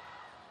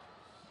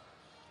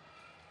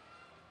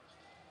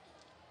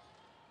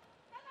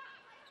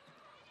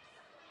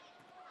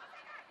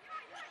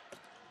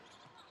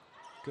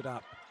 Good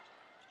up.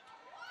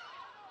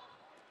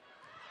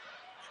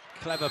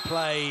 Clever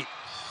play,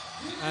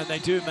 and they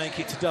do make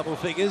it to double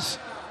figures.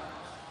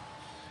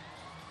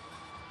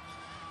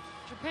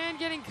 Japan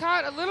getting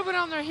caught a little bit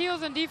on their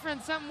heels in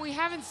defense, something we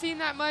haven't seen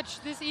that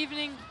much this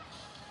evening.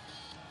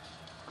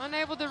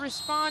 Unable to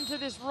respond to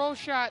this roll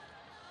shot.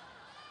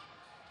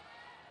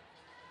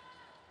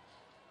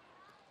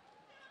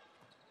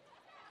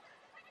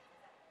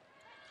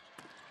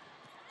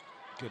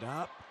 Good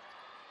up.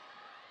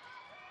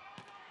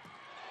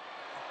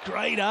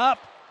 Great up.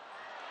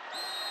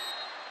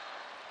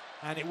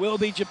 And it will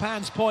be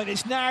Japan's point.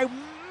 It's now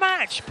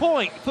match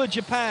point for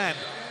Japan.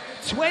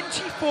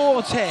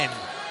 24-10.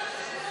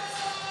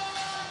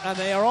 And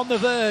they are on the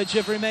verge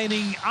of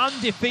remaining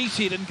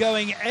undefeated and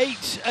going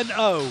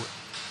 8-0.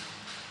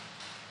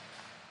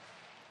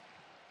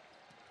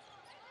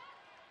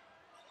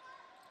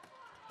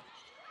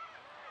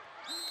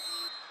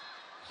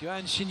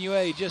 Yuan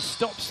Xinyue just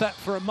stops that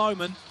for a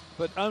moment,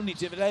 but only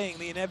delaying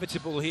the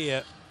inevitable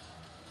here.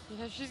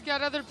 Yeah, she's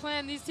got other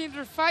plans. These teams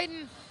are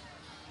fighting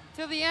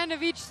till the end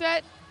of each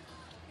set.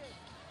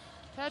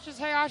 Catches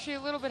Hayashi a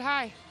little bit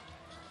high.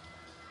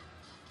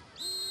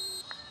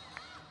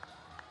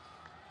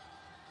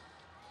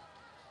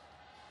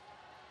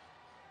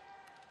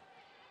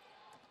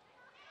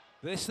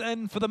 This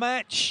then for the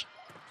match.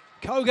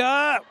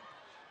 Koga.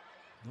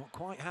 Not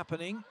quite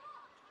happening.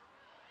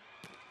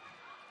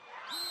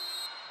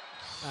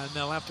 And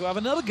they'll have to have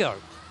another go.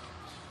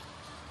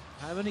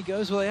 How many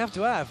goes will they have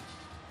to have?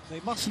 They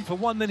mustn't for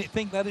 1 minute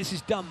think that this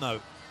is done, though.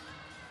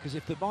 Because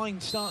if the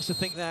mind starts to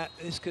think that,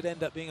 this could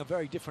end up being a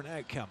very different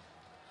outcome.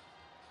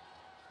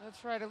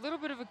 That's right, a little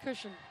bit of a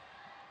cushion.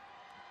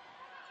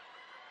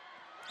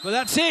 But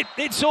that's it,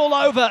 it's all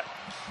over.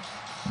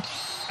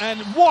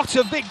 And what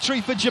a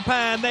victory for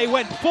Japan. They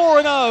went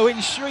 4-0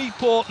 in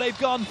Shreveport. They've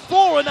gone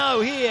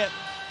 4-0 here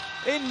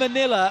in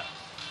Manila.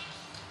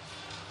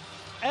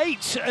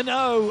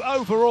 8-0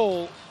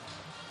 overall.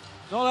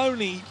 Not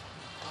only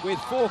with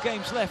 4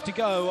 games left to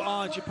go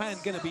are Japan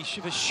going to be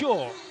for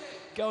sure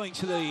going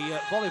to the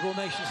Volleyball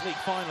Nations League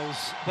finals.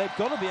 They've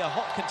got to be a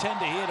hot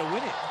contender here to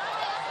win it.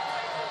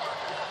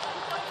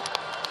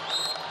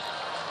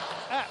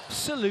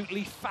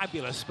 Absolutely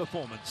fabulous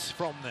performance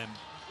from them.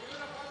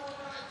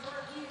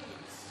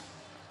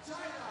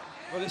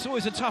 Well, it's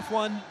always a tough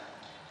one.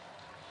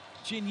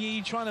 Jin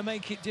Yi trying to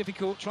make it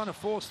difficult, trying to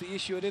force the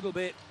issue a little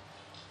bit,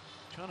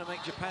 trying to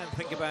make Japan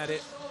think about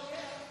it.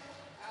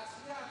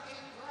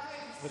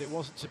 But it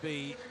wasn't to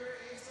be.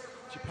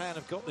 Japan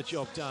have got the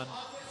job done.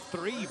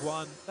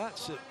 3-1,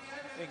 that's an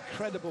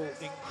incredible,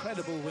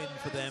 incredible win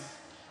for them.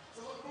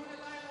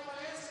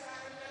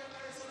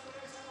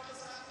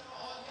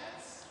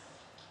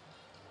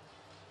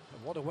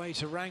 And what a way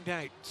to round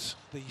out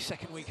the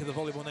second week of the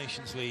Volleyball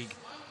Nations League.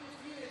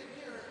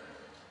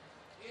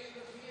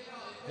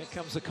 Here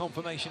comes the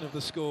confirmation of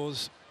the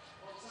scores.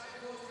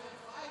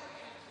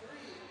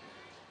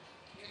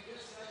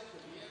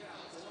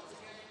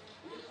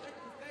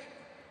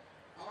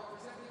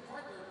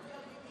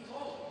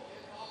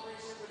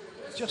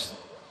 Just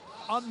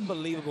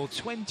unbelievable,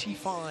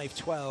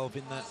 25-12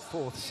 in that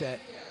 4th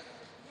set.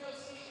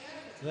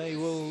 They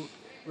will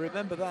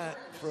remember that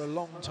for a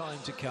long time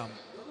to come.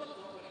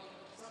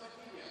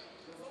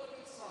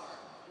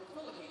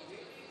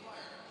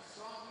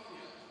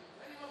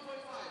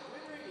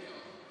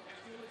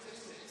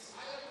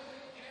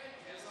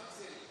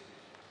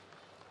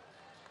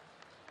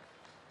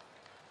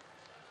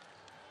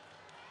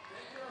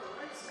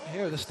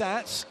 Here are the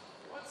stats.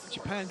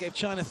 Japan gave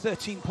China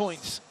 13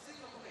 points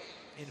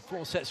in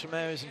 4 sets from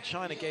errors, and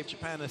China gave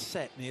Japan a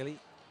set nearly.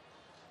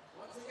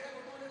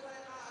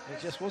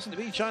 It just wasn't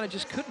to be. China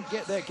just couldn't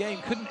get their game,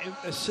 couldn't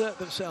assert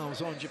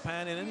themselves on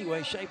Japan in any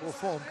way, shape or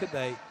form, could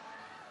they?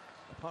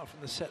 Apart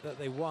from the set that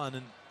they won,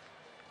 and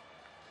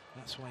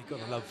that's why you've got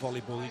to love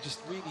volleyball. You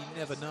just really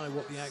never know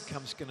what the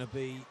outcome's going to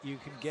be. You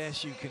can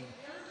guess, you can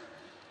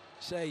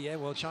say, yeah,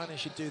 well, China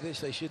should do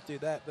this, they should do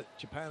that, but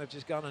Japan have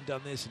just gone and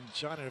done this, and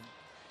China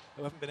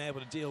haven't been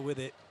able to deal with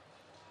it.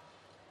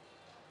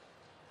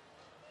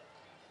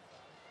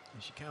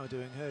 Ishikawa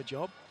doing her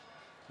job,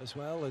 as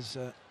well as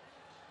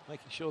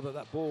making sure that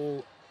that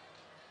ball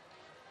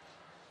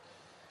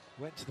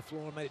went to the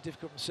floor and made it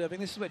difficult from serving.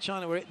 This is where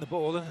China were hitting the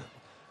ball, and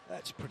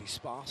that's pretty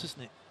sparse,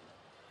 isn't it?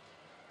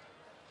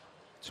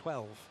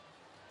 12.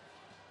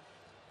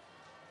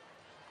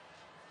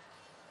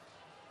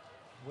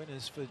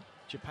 Winners for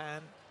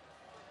Japan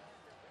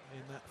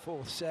in that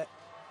 4th set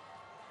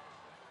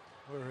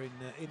were in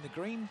the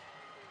green.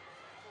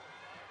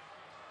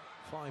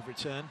 5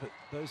 return, but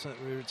those that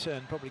were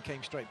returned probably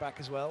came straight back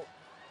as well.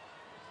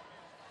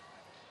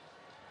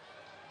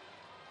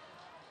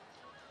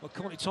 Well,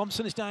 Courtney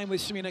Thompson is down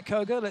with Serena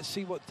Koga. Let's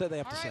see what they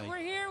have to say. All right, we're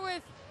here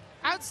with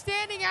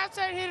outstanding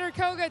outside hitter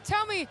Koga.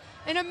 Tell me,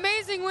 an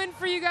amazing win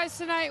for you guys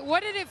tonight.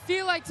 What did it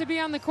feel like to be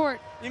on the court?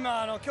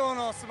 今今日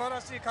の素晴ら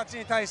しい勝ち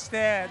に対し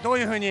てどう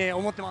いうふうに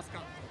思ってます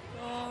か？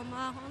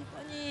まあ本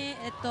当に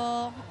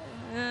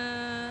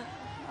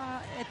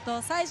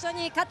最初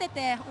に勝て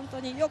て本当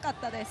に良かっ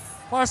たです。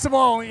First of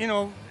all, you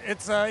know,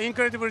 it's an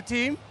incredible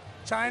team,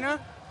 China.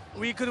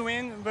 We could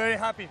win, very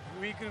happy.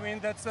 We could win,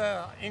 that's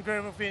an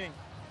incredible feeling.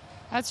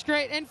 That's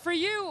great. And for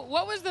you,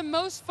 what was the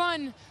most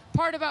fun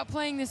part about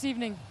playing this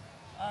evening?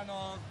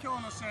 今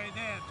日の試合で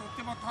とっ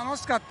ても楽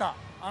しかった。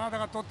あなた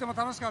がとっても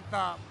楽しかっ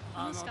た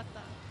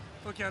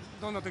時は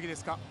どんな時で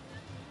すか？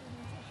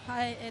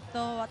はい、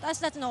私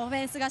たちのオフ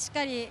ェンスがしっ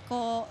かり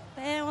こう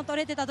点を取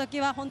れてた時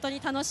は本当に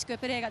楽しく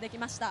プレーができ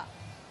ました。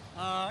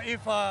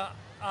If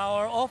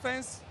our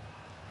offense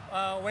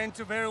went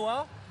very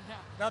well,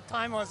 that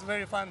time was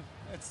very fun.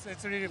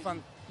 It's really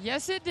fun.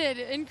 Yes, it did.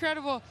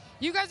 Incredible.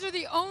 You guys are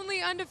the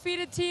only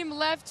undefeated team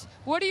left.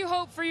 What do you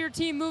hope for your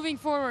team moving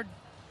forward?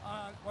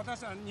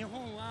 私は日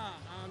本は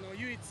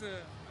唯一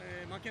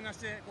負けなし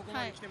でここ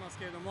まで来てます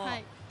けれども、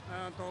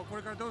こ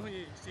れからどういうふう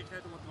にしていきた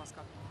いと思ってます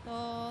か？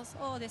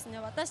そうですね。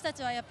私た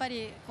ちはやっぱ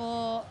り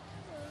こ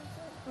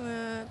う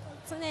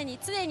常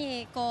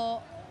に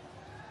こ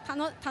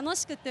う楽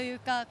しくという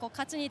かこう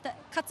勝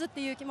つっ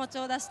ていう気持ち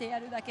を出してや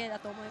るだけだ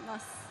と思いま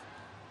す。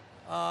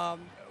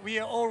We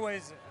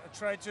always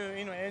try to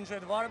enjoy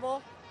the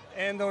volleyball,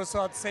 and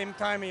also at the same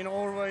time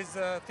always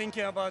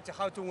thinking about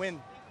how to win.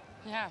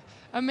 Yeah,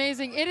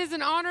 amazing. It is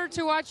an honor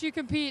to watch you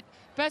compete.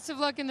 Best of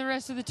luck in the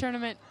rest of the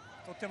tournament.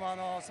 とっても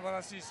素晴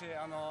らしいし、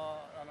あ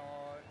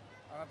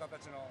なたた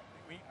ちの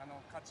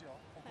価値を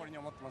誇りに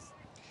思ってます。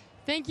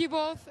Thank you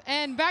both,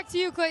 and back to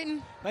you,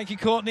 Clayton. Thank you,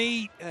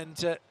 Courtney,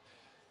 and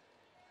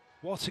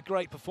what a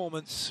great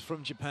performance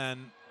from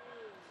Japan.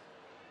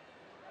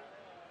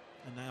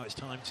 And now it's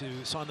time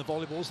to sign the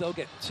volleyballs. They'll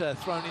get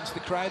thrown into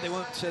the crowd. They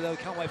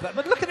can't wait for that.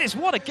 But look at this,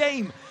 what a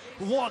game.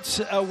 What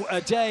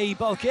a day.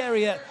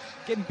 Bulgaria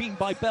getting beaten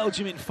by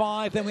Belgium in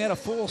 5. Then we had a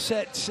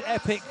 4-set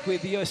epic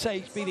with the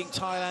USA beating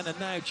Thailand. And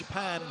now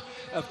Japan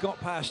have got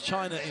past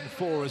China in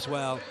 4 as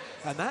well.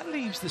 And that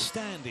leaves the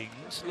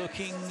standings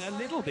looking a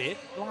little bit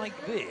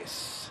like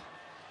this.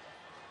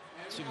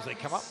 As soon as they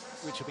come up,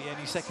 which will be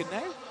any second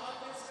now.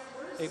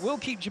 It will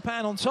keep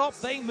Japan on top.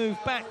 They move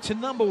back to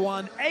number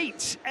 1,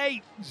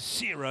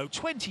 8-8-0,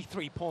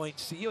 23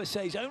 points. The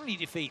USA's only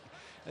defeat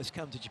has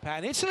come to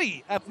Japan.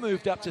 Italy have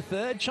moved up to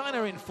 3rd,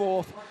 China in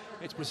 4th.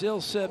 It's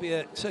Brazil,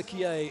 Serbia,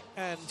 Turkey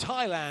and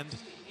Thailand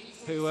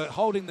who are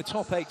holding the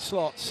top 8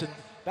 slots. And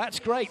that's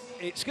great.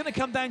 It's going to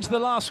come down to the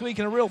last week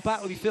in a real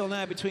battle you feel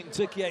now between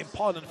Turkey and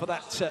Poland for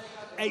that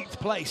 8th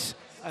place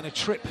and a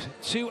trip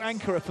to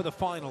Ankara for the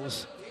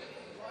finals.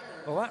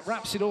 Well, that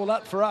wraps it all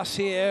up for us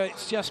here.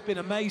 It's just been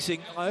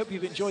amazing. I hope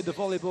you've enjoyed the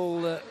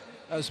volleyball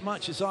as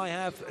much as I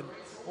have. And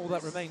all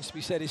that remains to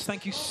be said is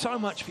thank you so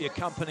much for your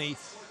company.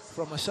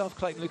 From myself,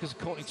 Clayton Lucas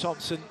and Courtney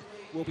Thompson,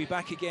 we'll be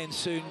back again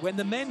soon when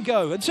the men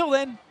go. Until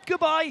then,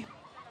 goodbye.